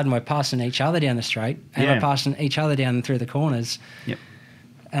of a sudden we're passing each other down the straight, and we're passing each other down through the corners. Yep.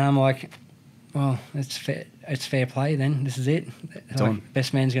 And I'm like, well, it's fair play then. This is it.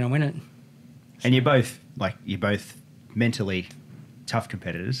 Best man's going to win it. And you're both mentally tough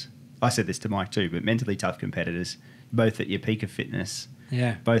competitors. I said this to Mike too, but mentally tough competitors, both at your peak of fitness.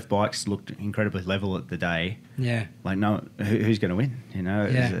 Yeah. Both bikes looked incredibly level at the day. Yeah. No, who's going to win?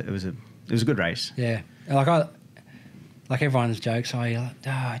 It was a good race. Yeah. Everyone's jokes.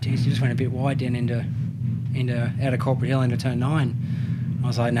 Geez, you just went a bit wide down into out of Corporate Hill into turn 9. I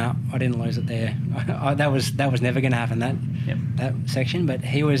was like, no, I didn't lose it there. That was never going to happen. That section, but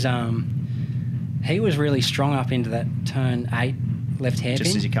he was really strong up into that turn 8 left hairpin.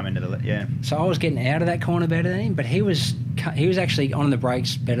 Just as you come into the So I was getting out of that corner better than him, but he was actually on the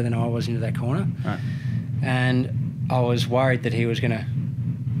brakes better than I was into that corner. Right. And I was worried that he was going to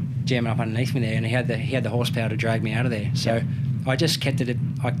jam up underneath me there, and he had the horsepower to drag me out of there. So I just kept it.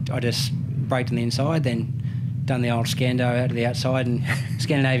 I just braked on the inside, then done the old Scando out to the outside and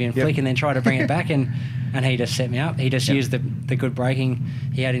Scandinavian flick, and then tried to bring it back, and he just set me up. He just used the good braking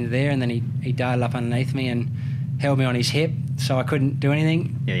he had into there, and then he darted up underneath me and held me on his hip, so I couldn't do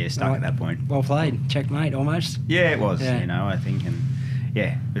anything. Yeah, you're stuck at that point. Well played. Checkmate, almost. Yeah, it was, I think. And,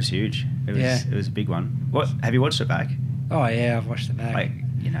 it was huge. It was a big one. Have you watched it back? Oh, yeah, I've watched it back.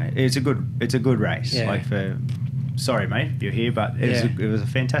 It's a good race. Yeah. Sorry, mate, if you're here, but it was a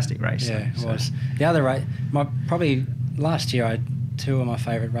fantastic race. Yeah, it was. The other race, probably last year, I had 2 of my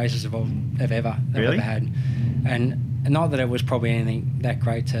favourite races I've ever had. And not that it was probably anything that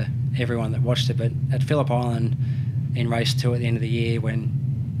great to everyone that watched it, but at Phillip Island in race 2 at the end of the year,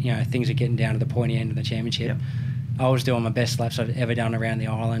 when things are getting down to the pointy end of the championship, I was doing my best laps I've ever done around the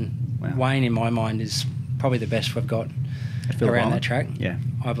island. Wow. Wayne, in my mind, is probably the best we've got around that track. Yeah,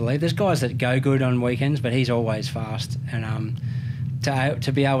 I believe there's guys that go good on weekends, but he's always fast. And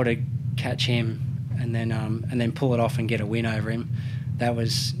to be able to catch him and then pull it off and get a win over him, that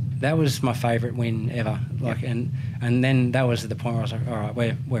was my favourite win ever. And then that was the point where I was like, all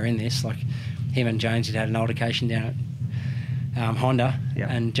right, we're in this. Him and Jones had an altercation Honda, Yep.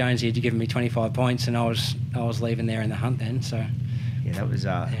 and Jonesy had given me 25 points, and I was leaving there in the hunt then. So Yeah, that was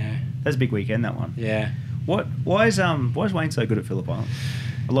that was a big weekend, that one. yeah. Why is Wayne so good at Phillip Island?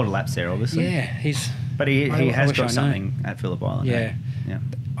 A lot of laps there, obviously. Yeah, he has got something at Phillip Island. Yeah, yeah.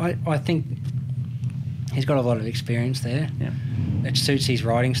 I think he's got a lot of experience there. Yeah, it suits his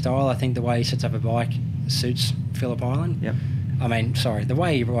riding style. I think the way he sets up a bike suits Phillip Island. Yep. I mean, sorry, the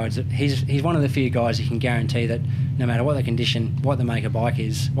way he rides it, he's one of the few guys you can guarantee that no matter what the condition, what the make of bike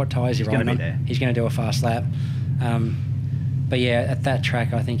is, what tyres you're riding on, he's going to do a fast lap. But yeah, at that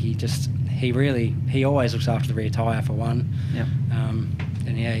track, I think he always looks after the rear tyre for one. Yeah.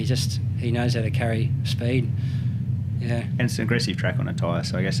 And yeah, he knows how to carry speed. Yeah. And it's an aggressive track on a tyre,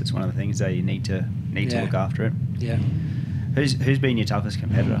 so I guess it's one of the things that you need to look after it. Yeah. Who's been your toughest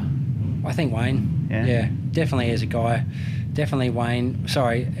competitor? I think Wayne. Yeah. Definitely as a guy. Definitely Wayne.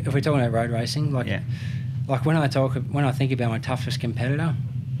 Sorry, if we're talking about road racing, like when I think about my toughest competitor,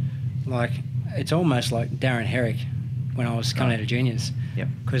 like it's almost like Darren Herrick when I was coming out of juniors. Yep.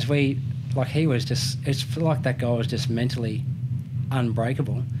 Because it's like that guy was just mentally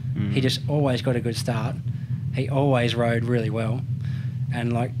unbreakable. Mm. He just always got a good start. He always rode really well,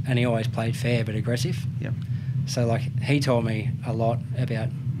 and he always played fair but aggressive. Yep. So like he taught me a lot about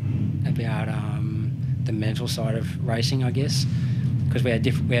the mental side of racing, I guess, because we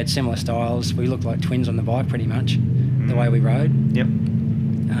had similar styles. We looked like twins on the bike pretty much, the way we rode. Yep.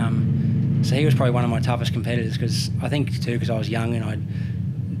 So he was probably one of my toughest competitors because I was young and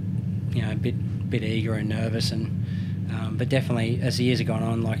a bit eager and nervous, and but definitely as the years have gone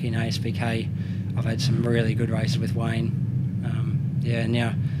on, like in ASBK, I've had some really good races with Wayne.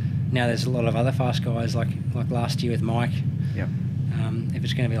 Now there's a lot of other fast guys like last year with Mike. Yep. If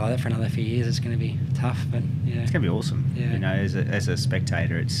it's going to be like that for another few years, it's going to be tough. But yeah, it's going to be awesome. Yeah. You know, as a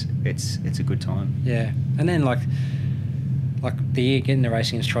spectator, it's a good time. Yeah, and then like the year getting the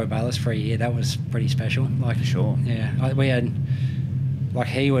racing as Troy Bayliss for a year, that was pretty special. Like for sure. Yeah, we had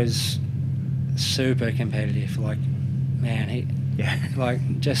he was super competitive. Like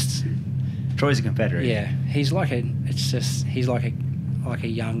just. Troy's a competitor. Yeah, he's like a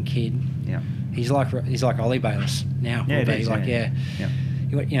young kid. Yeah. He's like Ollie Bayliss now. Yeah,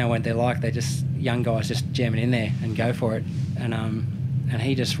 when they're just young guys just jamming in there and go for it, and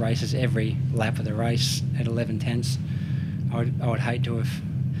he just races every lap of the race at 11/10. I would hate to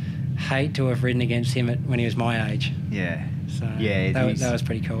have ridden against him when he was my age. Yeah. So yeah, that was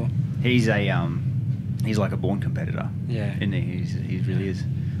pretty cool. He's like a born competitor. Yeah. Isn't he? He really is.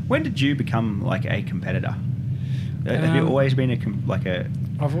 When did you become like a competitor? Have you always been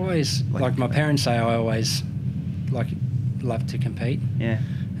I've always my parents say I always loved to compete. Yeah.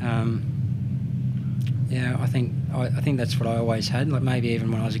 I think that's what I always had. Like maybe even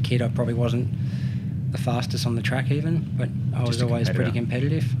when I was a kid, I probably wasn't the fastest on the track even, but I was always pretty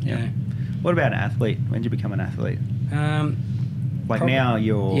competitive. Yeah. What about an athlete? When did you become an athlete? Now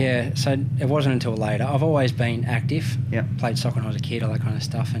you're... Yeah, so it wasn't until later. I've always been active. Yeah. Played soccer when I was a kid, all that kind of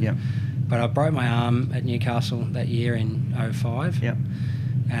stuff. Yep. But I broke my arm at Newcastle that year in 2005. Yep.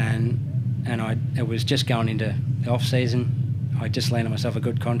 And it was just going into the off season. I just landed myself a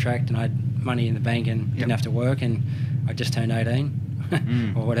good contract and I had money in the bank and didn't have to work, and I just turned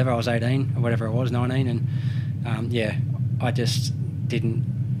 18 or whatever. I was 18 or whatever it was, 19, and I just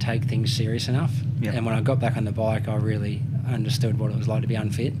didn't take things serious enough. Yep. And when I got back on the bike, I really understood what it was like to be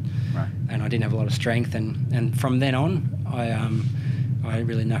unfit. Right. And I didn't have a lot of strength, and from then on I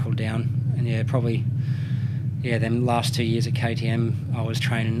really knuckled down. And probably them last 2 years at KTM I was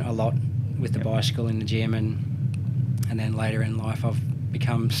training a lot with the bicycle in the gym, and then later in life I've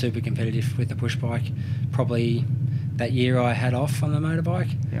become super competitive with the push bike. Probably that year I had off on the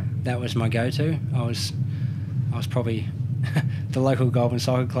motorbike, that was my go-to. I was probably the local Goulburn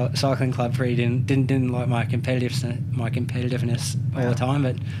cycling club really didn't like my competitiveness all the time,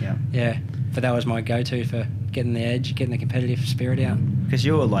 but but that was my go-to for getting the edge, getting the competitive spirit out. Because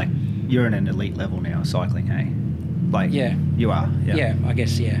you're in an elite level now, cycling, hey? You are. Yeah, I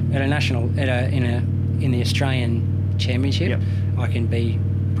guess at a national, in the Australian Championship, I can be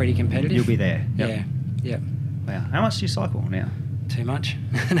pretty competitive. You'll be there. Yeah. Wow. How much do you cycle now? Too much.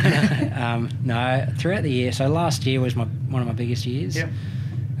 No, throughout the year. So last year was one of my biggest years. Yeah.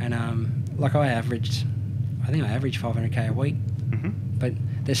 And I averaged 500k a week. Mm-hmm. But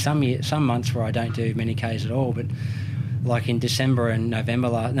there's some months where I don't do many Ks at all. But like in December and November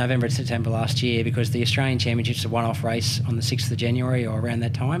and September last year, because the Australian Championships are one-off race on the 6th of January or around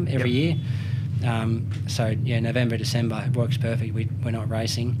that time every year. November, December, it works perfect. We're not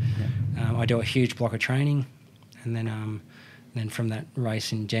racing. Yeah. I do a huge block of training, and then from that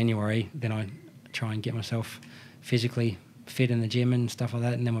race in January, then I try and get myself physically fit in the gym and stuff like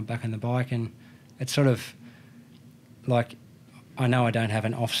that, and then we're back on the bike, and it's sort of like, I know I don't have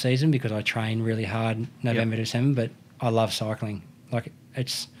an off season because I train really hard November to December, but I love cycling. Like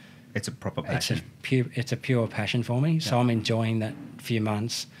it's a proper passion. It's a pure passion for me. So I'm enjoying that few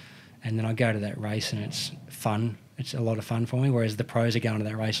months, and then I go to that race and it's fun. It's a lot of fun for me. Whereas the pros are going to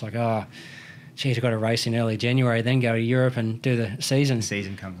that race like, oh, geez, I've got a race in early January, then go to Europe and do the season. The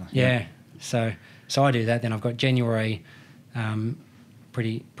season comes on. Yeah. So I do that. Then I've got January,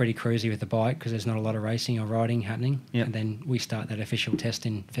 pretty cruisy with the bike because there's not a lot of racing or riding happening. Yep. And then we start that official test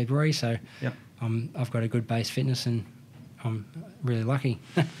in February. So I've got a good base fitness and I'm really lucky.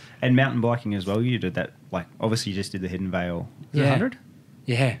 And mountain biking as well. You did that, like, obviously you just did the Hidden Vale. Is it 100?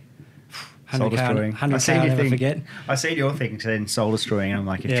 Yeah. Soul destroying. 100K, I'll never forget. I see your thing saying soul destroying, and I'm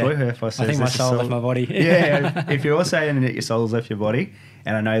like, if Troy Herfoss says I think my soul left my body. Yeah, if you're saying that your soul's left your body,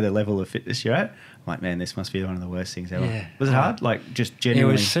 and I know the level of fitness you're at, I'm like, man, this must be one of the worst things ever. Yeah. Was it hard? Like, just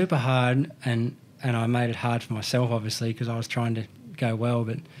genuinely? It was super hard, and I made it hard for myself, obviously, because I was trying to go well.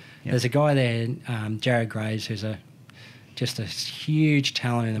 But there's a guy there, Jared Graves, who's just a huge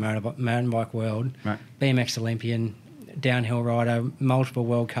talent in the mountain bike world, right. BMX Olympian, downhill rider, multiple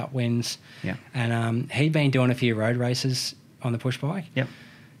World Cup wins. Yeah. And he'd been doing a few road races on the push bike. Yep.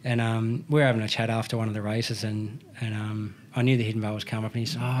 And we were having a chat after one of the races, and I knew the Hidden Vale was coming up, and he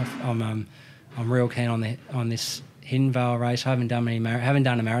said, "Oh, I'm real keen on this Hidden Vale race. I haven't done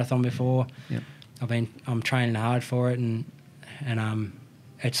a marathon before. Yep. I'm training hard for it, and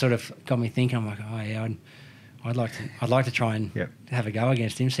it sort of got me thinking. I'm like, oh yeah, I'd like to try and have a go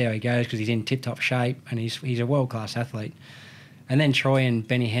against him, see how he goes, because he's in tip-top shape and he's a world-class athlete. And then Troy and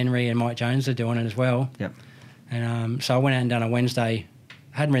Benny Henry and Mike Jones are doing it as well. Yep. And so I went out and done a Wednesday.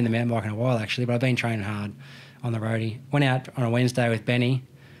 Hadn't ridden the mountain bike in a while, actually, but I've been training hard on the roadie. Went out on a Wednesday with Benny,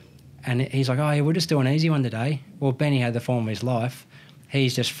 and he's like, oh, yeah, we'll just do an easy one today. Well, Benny had the form of his life.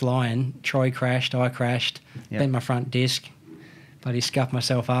 He's just flying. Troy crashed, I crashed, bent my front disc, but he scuffed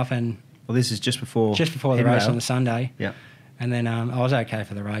myself up, and... Well, this is just before the race on the Sunday. Yeah. And then I was okay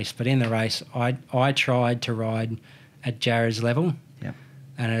for the race. But in the race, I tried to ride at Jared's level. Yeah.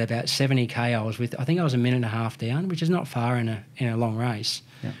 And at about 70K, I think I was a minute and a half down, which is not far in a long race.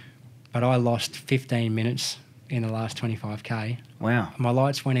 Yeah. But I lost 15 minutes in the last 25K. Wow. My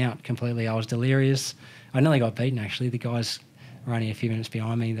lights went out completely. I was delirious. I nearly got beaten, actually. The guys were only a few minutes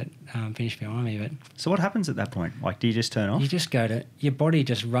behind me that finished behind me. But so what happens at that point? Like, do you just turn off? You just go to... Your body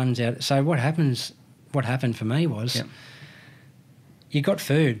just runs out. So what happened for me was you got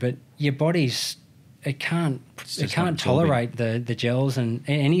food, but your body's... It can't tolerate the gels and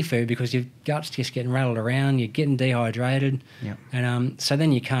any food because your gut's just getting rattled around. You're getting dehydrated. Yeah. And so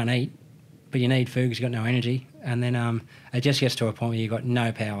then you can't eat, but you need food because you've got no energy. And then it just gets to a point where you've got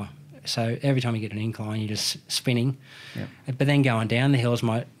no power. So every time you get an incline, you're just spinning. Yep. But then going down the hills,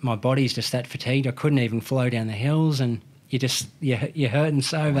 my body's just that fatigued. I couldn't even flow down the hills, and you're hurting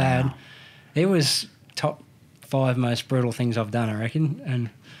so bad. It was top 5 most brutal things I've done, I reckon. And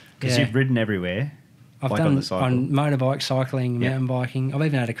because you've ridden everywhere. I've like done on the cycle. On motorbike, cycling, mountain biking. I've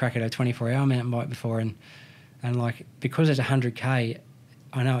even had a crack at a 24-hour mountain bike before, and like because it's 100K,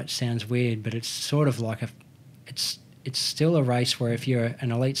 I know it sounds weird, but it's sort of like it's still a race where if you're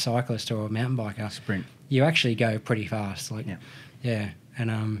an elite cyclist or a mountain biker, sprint, you actually go pretty fast. Like, yeah.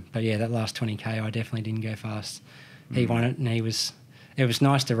 And but that last 20K, I definitely didn't go fast. He won it, and it was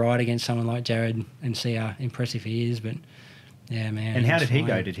nice to ride against someone like Jared and see how impressive he is. But yeah, man. And how did he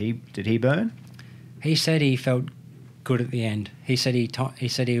go? Did he burn? He said he felt good at the end. He said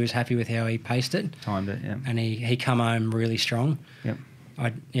he was happy with how he paced it. Timed it, yeah. And he come home really strong. Yep.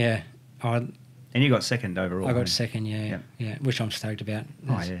 And you got second overall. I got second, yeah, which I'm stoked about.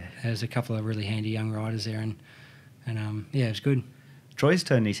 There's a couple of really handy young riders there, and it was good. Troy's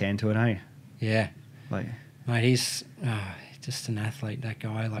turned his hand to it, hey? Yeah. Like, mate, he's just an athlete, that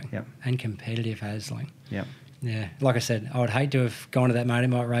guy, and competitive Yeah, like I said, I would hate to have gone to that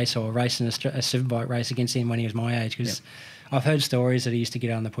motorbike race or racing a superbike race against him when he was my age, because I've heard stories that he used to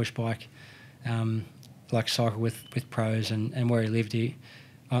get on the push bike, cycle with pros, and where he lived.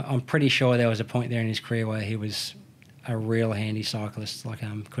 I'm pretty sure there was a point there in his career where he was a real handy cyclist.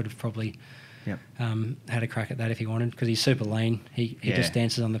 Could have probably had a crack at that if he wanted, because he's super lean. He just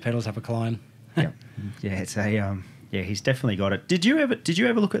dances on the pedals up a climb. Yeah, it's he's definitely got it. Did you ever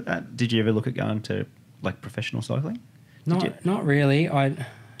look at that? Did you ever look at going to professional cycling? Not really.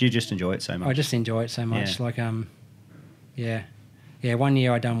 Do you just enjoy it so much? I just enjoy it so much. One year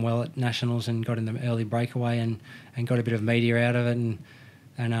I done well at nationals and got in the early breakaway and got a bit of media out of it,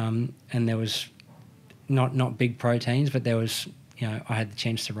 and there was not big pro teams, but there was I had the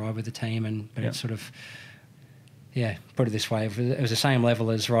chance to ride with the team, but it sort of yeah, put it this way, if it was the same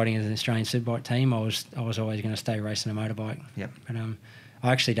level as riding as an Australian Superbike team, I was always going to stay racing a motorbike. Yep. But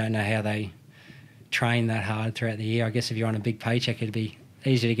I actually don't know how they train that hard throughout the year. I guess if you're on a big paycheck, it'd be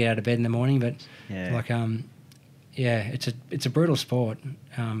easy to get out of bed in the morning. But it's a brutal sport,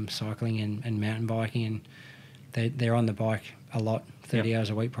 cycling and mountain biking, and they're on the bike a lot, 30 hours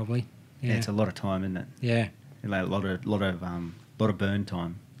a week probably. Yeah, it's a lot of time, isn't it? Yeah, Yeah. a lot of burn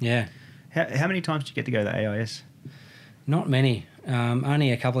time. Yeah. How many times do you get to go to the AIS? Not many.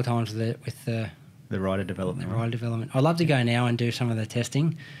 Only a couple of times with the rider development. The rider development. I'd love to go now and do some of the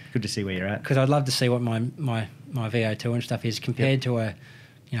testing. Good to see where you're at. Because I'd love to see what my VO2 and stuff is compared to an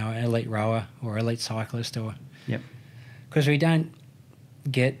elite rower or elite cyclist or. Yep. Because we don't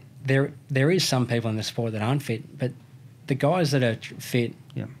get there. There is some people in the sport that aren't fit, but the guys that are fit,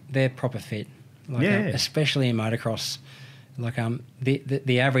 they're proper fit. Like, especially in motocross. Like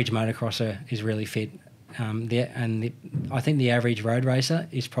the average motocrosser is really fit. I think the average road racer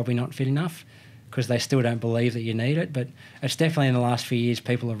is probably not fit enough because they still don't believe that you need it. But it's definitely in the last few years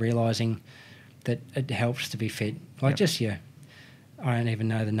people are realising that it helps to be fit. Like just I don't even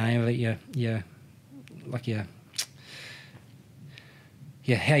know the name of it.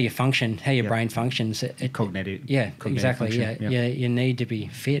 How you function, how your brain functions. Cognitive. Yeah, exactly. Function. Yeah, you need to be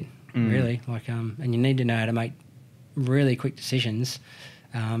fit, really. Like and you need to know how to make really quick decisions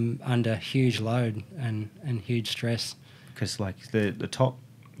under huge load and huge stress. Because like the top,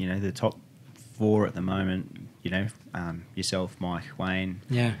 the top four at the moment, yourself, Mike, Wayne,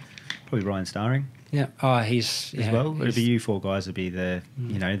 probably Ryan Starring, he's as well. It'd be you four guys would be the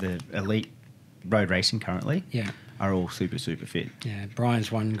the elite road racing currently. Yeah, are all super fit. Yeah,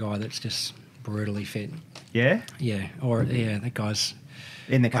 Brian's one guy that's just brutally fit. Yeah, that guy's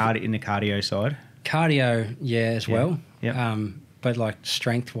in the cardio side. Cardio, as well. Yeah. But like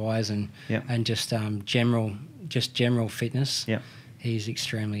strength wise and just general fitness. Yeah. He's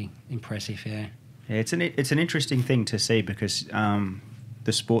extremely impressive. Yeah. Yeah, it's an interesting thing to see because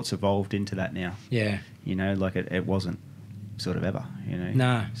the sport's evolved into that now. Yeah. Like it wasn't sort of ever.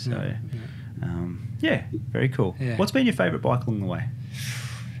 No. So, very cool. Yeah. What's been your favourite bike along the way?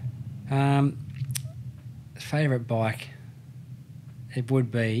 Favourite bike, it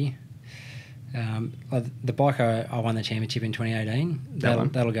would be. The bike I won the championship in 2018,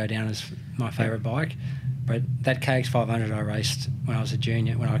 that'll go down as my favourite bike. But that KX500 I raced when I was a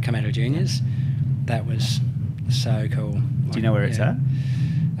junior, when I come out of juniors, that was so cool. Do you know where it's at?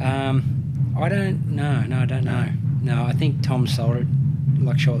 I don't know. No, I don't know. No, I think Tom sold it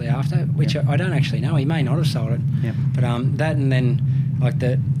like shortly after, which I don't actually know. He may not have sold it. Yeah. But that and then like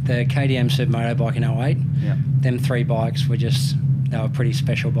the KTM Supermoto bike in 08, them three bikes were just. They were pretty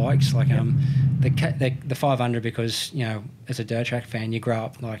special bikes. Like the 500 because as a dirt track fan you grow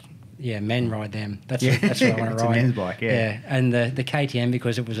up like men ride them. That's what I want to ride. It's a men's bike. Yeah. And the KTM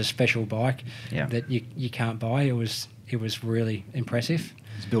because it was a special bike that you can't buy. It was really impressive.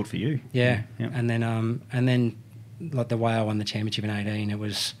 It's built for you. Yeah. And then like the way I won the championship in 18, it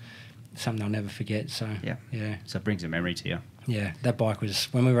was something I'll never forget. So yeah. So it brings a memory to you. Yeah, that bike was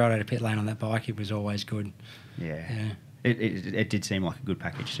when we rode out of pit lane on that bike. It was always good. Yeah. It did seem like a good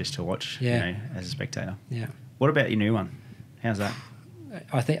package just to watch, as a spectator. Yeah. What about your new one? How's that?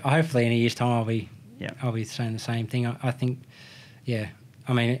 I think hopefully in a year's time I'll be saying the same thing. I think,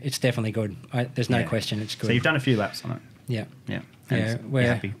 I mean it's definitely good. There's no question it's good. So you've done a few laps on it. Yeah. Yeah.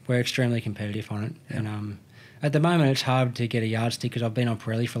 We're extremely competitive on it, and at the moment it's hard to get a yardstick because I've been on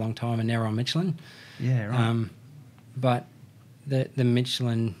Pirelli for a long time and now we're on Michelin. Yeah. Right. But the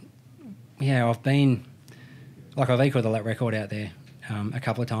Michelin, I've been. Like I've equalled the lap record out there a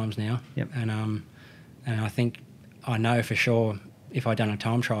couple of times now, and I think I know for sure if I'd done a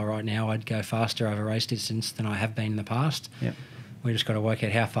time trial right now, I'd go faster over race distance than I have been in the past. Yep. We just got to work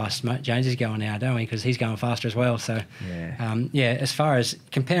out how fast James is going now, don't we? Because he's going faster as well. So as far as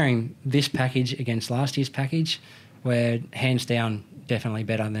comparing this package against last year's package, we're hands down definitely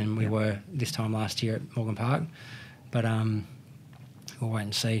better than we were this time last year at Morgan Park, but. We'll wait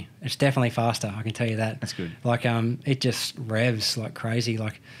and see. It's definitely faster, I can tell you that. That's good. Like, it just revs like crazy.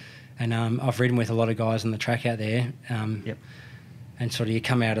 Like, and I've ridden with a lot of guys on the track out there. And sort of you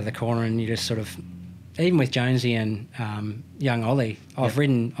come out of the corner and you just sort of, even with Jonesy and young Ollie,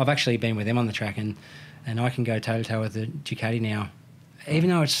 I've actually been with them on the track and I can go toe to toe with the Ducati now.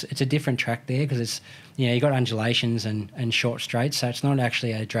 Even though it's a different track there because it's, you got undulations and short straights, so it's not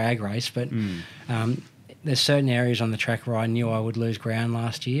actually a drag race, but. There's certain areas on the track where I knew I would lose ground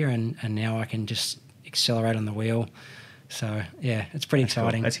last year and now I can just accelerate on the wheel. So, it's pretty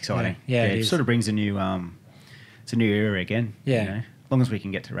exciting. Cool. That's exciting. Yeah, it sort of brings a new it's a new era again. Yeah. As long as we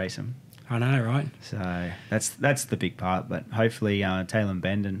can get to race them. I know, right? So that's the big part. But hopefully, Tailem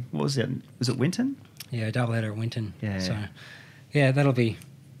Bend and what was it? Was it Winton? Yeah, double header at Winton. Yeah. So, yeah, that'll be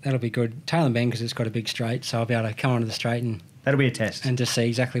good. Tailem Bend because it's got a big straight, so I'll be able to come onto the straight and that'll be a test and just see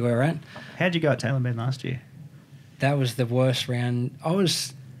exactly where we're at. How'd you go at Tailem Bend last year? That was the worst round. I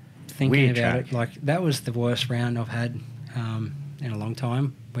was thinking Weird about track. it. Like that was the worst round I've had in a long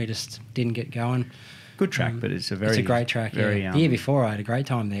time. We just didn't get going. Good track, but it's a great track. Very, the year before I had a great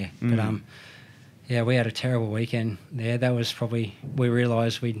time there, but yeah, we had a terrible weekend there. That was probably we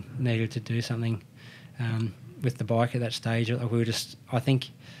realised we needed to do something with the bike at that stage. Like we were just, I think.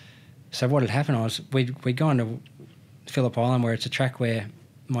 So what had happened was we'd gone to Phillip Island where it's a track where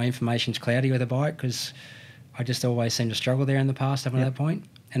my information's cloudy with a bike because I just always seemed to struggle there in the past up to that point.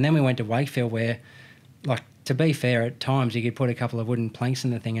 And then we went to Wakefield where, like, to be fair, at times you could put a couple of wooden planks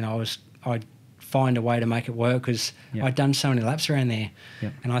in the thing and I'd find a way to make it work because I'd done so many laps around there.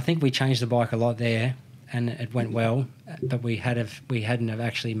 Yep. And I think we changed the bike a lot there and it went well, but we hadn't have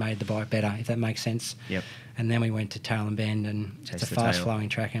actually made the bike better, if that makes sense. Yep. And then we went to Tailem Bend and it's a fast-flowing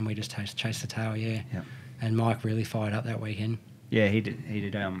track and we just chased the tail, Yep. And Mike really fired up that weekend. Yeah, he did. He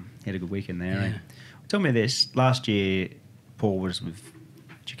had a good weekend there. Yeah. Tell me this. Last year, Paul was with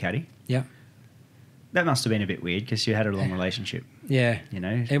Ducati. Yeah. That must have been a bit weird because you had a long relationship. Yeah. You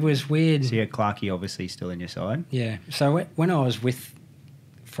know? It was weird. So you had Clarkey obviously still in your side. Yeah. So when I was with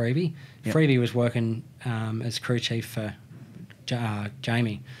Freebie, Freebie was working as crew chief for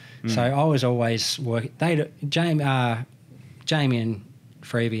Jamie. So I was always working. Jamie and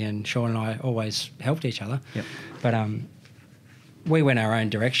Freebie and Sean and I always helped each other. Yep. But we went our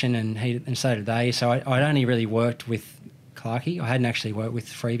own direction and so did they. So I'd only really worked with Clarkey. I hadn't actually worked with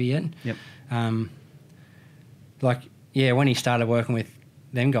Freebie yet. Yep. When he started working with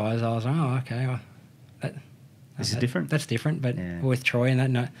them guys, I was like, oh, okay. This is different. That's different, but with Troy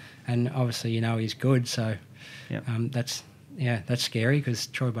and that, and obviously he's good. So that's scary because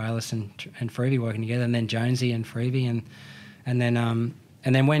Troy Bayliss and Freebie working together, and then Jonesy and Freebie, and then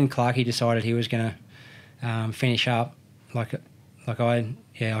when Clarkey decided he was going to finish up, I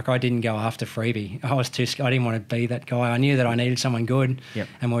didn't go after Freebie. I was too scared. I didn't want to be that guy. I knew that I needed someone good,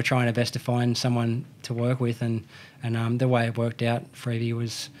 and we were trying our best to find someone to work with, and the way it worked out, Freebie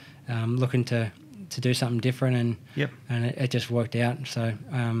was looking to do something different, and it just worked out. So,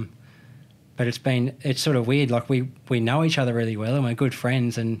 but it's sort of weird. Like we know each other really well, and we're good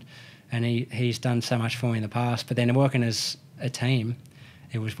friends, and he's done so much for me in the past. But then working as a team,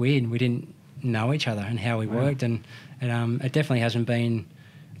 it was weird. We didn't know each other and how we worked, and it definitely hasn't been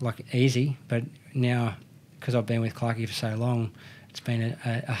easy. But now, because I've been with Clarkey for so long, it's been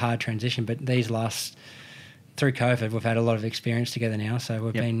a hard transition. But through COVID, we've had a lot of experience together now. So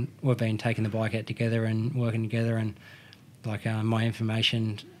we've been taking the bike out together and working together, and my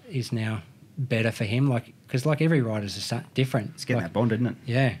information is now better for him. Because every rider's different. It's getting that bond, isn't it?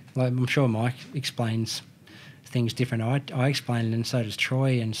 Yeah, I'm sure Mike explains things different. I explain it, and so does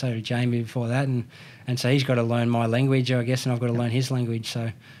Troy, and so did Jamie before that, and so he's got to learn my language, I guess, and I've got to learn his language.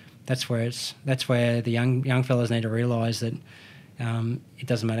 So that's where the young fellas need to realise that it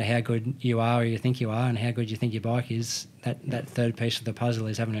doesn't matter how good you are or you think you are, and how good you think your bike is. That third piece of the puzzle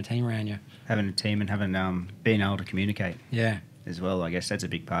is having a team around you. Having a team and having being able to communicate. Yeah. As well, I guess that's a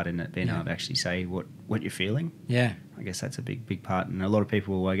big part in it. Being able to actually say what you're feeling. Yeah. I guess that's a big part, and a lot of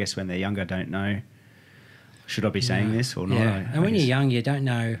people, I guess, when they're younger, don't know. Should I be saying this or not? Yeah. And when you're young, you don't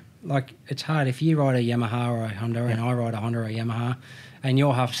know. It's hard if you ride a Yamaha or a Honda, and I ride a Honda or a Yamaha, and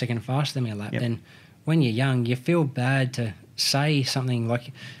you're half a second faster than me a lap. Then, when you're young, you feel bad to say something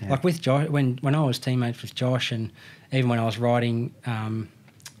like with Josh. When I was teammates with Josh, and even when I was riding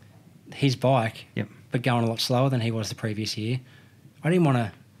his bike, but going a lot slower than he was the previous year, I didn't want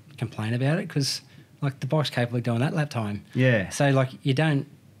to complain about it because the bike's capable of doing that lap time. Yeah. So you don't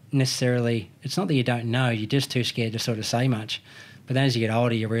necessarily, it's not that you don't know, you're just too scared to sort of say much. But then as you get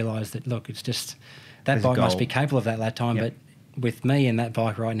older, you realise that, look, it's just, that bike must be capable of that lap time, but with me and that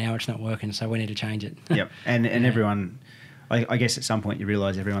bike right now, it's not working, so we need to change it. And everyone, I guess at some point you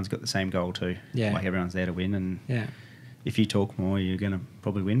realise everyone's got the same goal too. Yeah. Everyone's there to win, and if you talk more, you're going to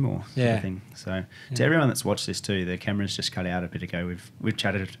probably win more. Sort of thing. So to everyone that's watched this too, the camera's just cut out a bit ago. We've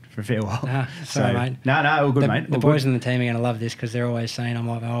chatted for a fair while. Sorry, mate. No, all good, mate. The boys in the team are going to love this because they're always saying I'm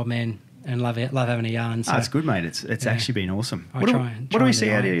like an old man and love having a yarn. So. It's good, mate. It's actually been awesome. What do we see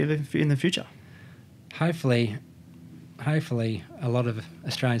out of you in the future? Hopefully a lot of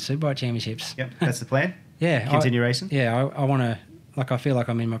Australian Superbike championships. Yep, that's the plan. Continue racing. Yeah, I want to. I feel like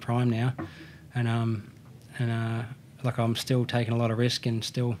I'm in my prime now, and I'm still taking a lot of risk and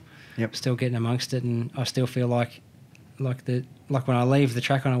still getting amongst it, and I still feel like like when I leave the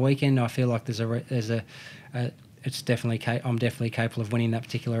track on a weekend, I feel like it's definitely I'm definitely capable of winning that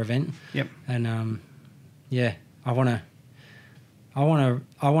particular event. Yep. And I want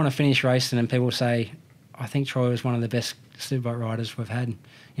to finish racing, and people say, I think Troy was one of the best superbike riders we've had.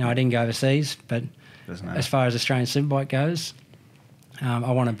 I didn't go overseas, but as far as Australian superbike goes,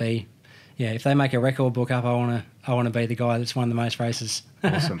 I want to be. Yeah, if they make a record book up, I want to be the guy that's won the most races.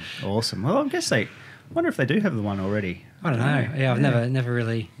 Awesome. Well, I wonder if they do have the one already. I don't know. Yeah, I've never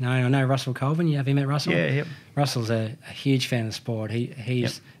really known. I know Russell Colvin. Have you met Russell? Yeah, yep. Russell's a huge fan of the sport.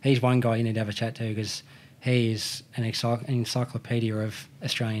 He's one guy you need to have a chat to, because he is an encyclopedia of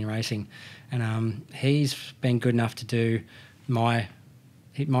Australian racing, and he's been good enough to do my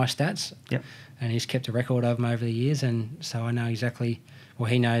stats. Yep. And he's kept a record of them over the years, and so I know exactly. Well,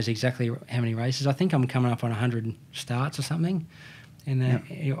 he knows exactly how many races. I think I'm coming up on 100 starts or something. I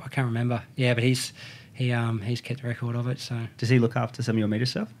can't remember. Yeah, but he's kept a record of it. So does he look after some of your meter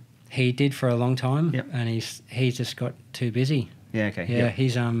stuff? He did for a long time. Yep. And he's just got too busy. Yeah. Okay. Yeah.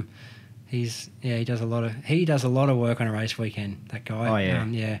 Yep. He does a lot of work on a race weekend. That guy. Oh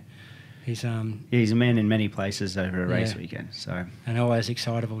yeah. He's a man in many places over a race weekend. So and always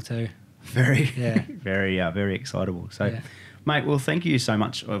excitable too. Very. Yeah. very excitable. So. Yeah. Mate, well, thank you so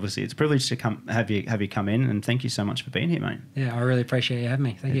much. Obviously, it's a privilege to have you come in, and thank you so much for being here, mate. Yeah, I really appreciate you having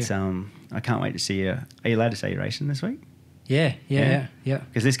me. Thank you. I can't wait to see you. Are you allowed to say you're racing this week? Yeah.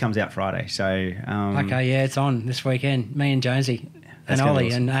 Because this comes out Friday, so okay, yeah, it's on this weekend. Me and Jonesy and Ollie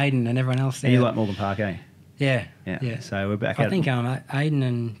awesome. And Aiden and everyone else. And you like Morgan Park, eh? Yeah. So we're back. I think Aiden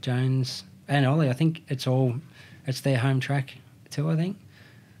and Jones and Ollie. I think it's their home track too. I think,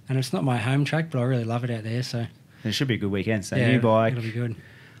 and it's not my home track, but I really love it out there. So. It should be a good weekend. So new bike. It'll be good.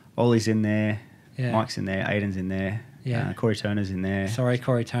 Ollie's in there. Yeah. Mike's in there. Aiden's in there. Yeah. Corey Turner's in there. Sorry,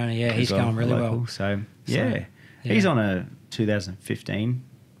 Corey Turner. Yeah, he's going really well. So he's on a 2015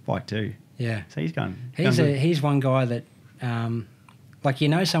 bike too. Yeah. So he's going. He's one guy that,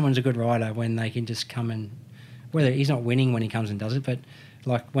 someone's a good rider when they can just come and, whether he's not winning when he comes and does it, but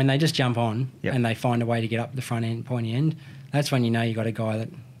like when they just jump on and they find a way to get up the front end, pointy end, that's when you know you got a guy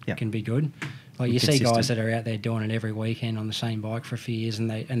that can be good. Like you see guys that are out there doing it every weekend on the same bike for a few years,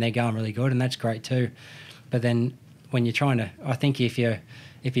 and they're going really good, and that's great too. But then when you're trying to, I think if you're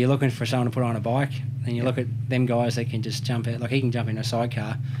looking for someone to put on a bike, then you look at them guys that can just jump out. Like he can jump in a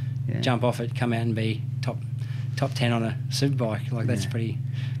sidecar, jump off it, come out and be top 10 on a superbike. Like that's pretty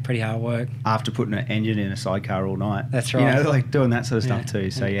hard work. After putting an engine in a sidecar all night. That's right. Like doing that sort of stuff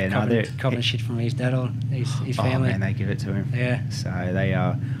too. So they're copping shit from his dad or his family. Oh man, they give it to him. Yeah. So they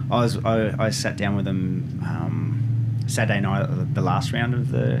I sat down with them Saturday night at the last round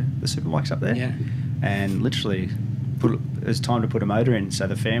of the Superbikes up there. Yeah. And literally it was time to put a motor in, so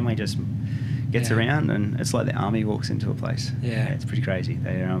the family just gets around, and it's like the army walks into a place. Yeah, it's pretty crazy.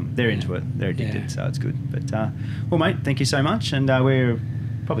 They're into it. They're addicted, so it's good. But well, mate, thank you so much, and we're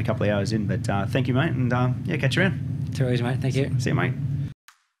probably a couple of hours in, but thank you, mate, and catch you around. Too easy, mate. Thank you. See you, mate.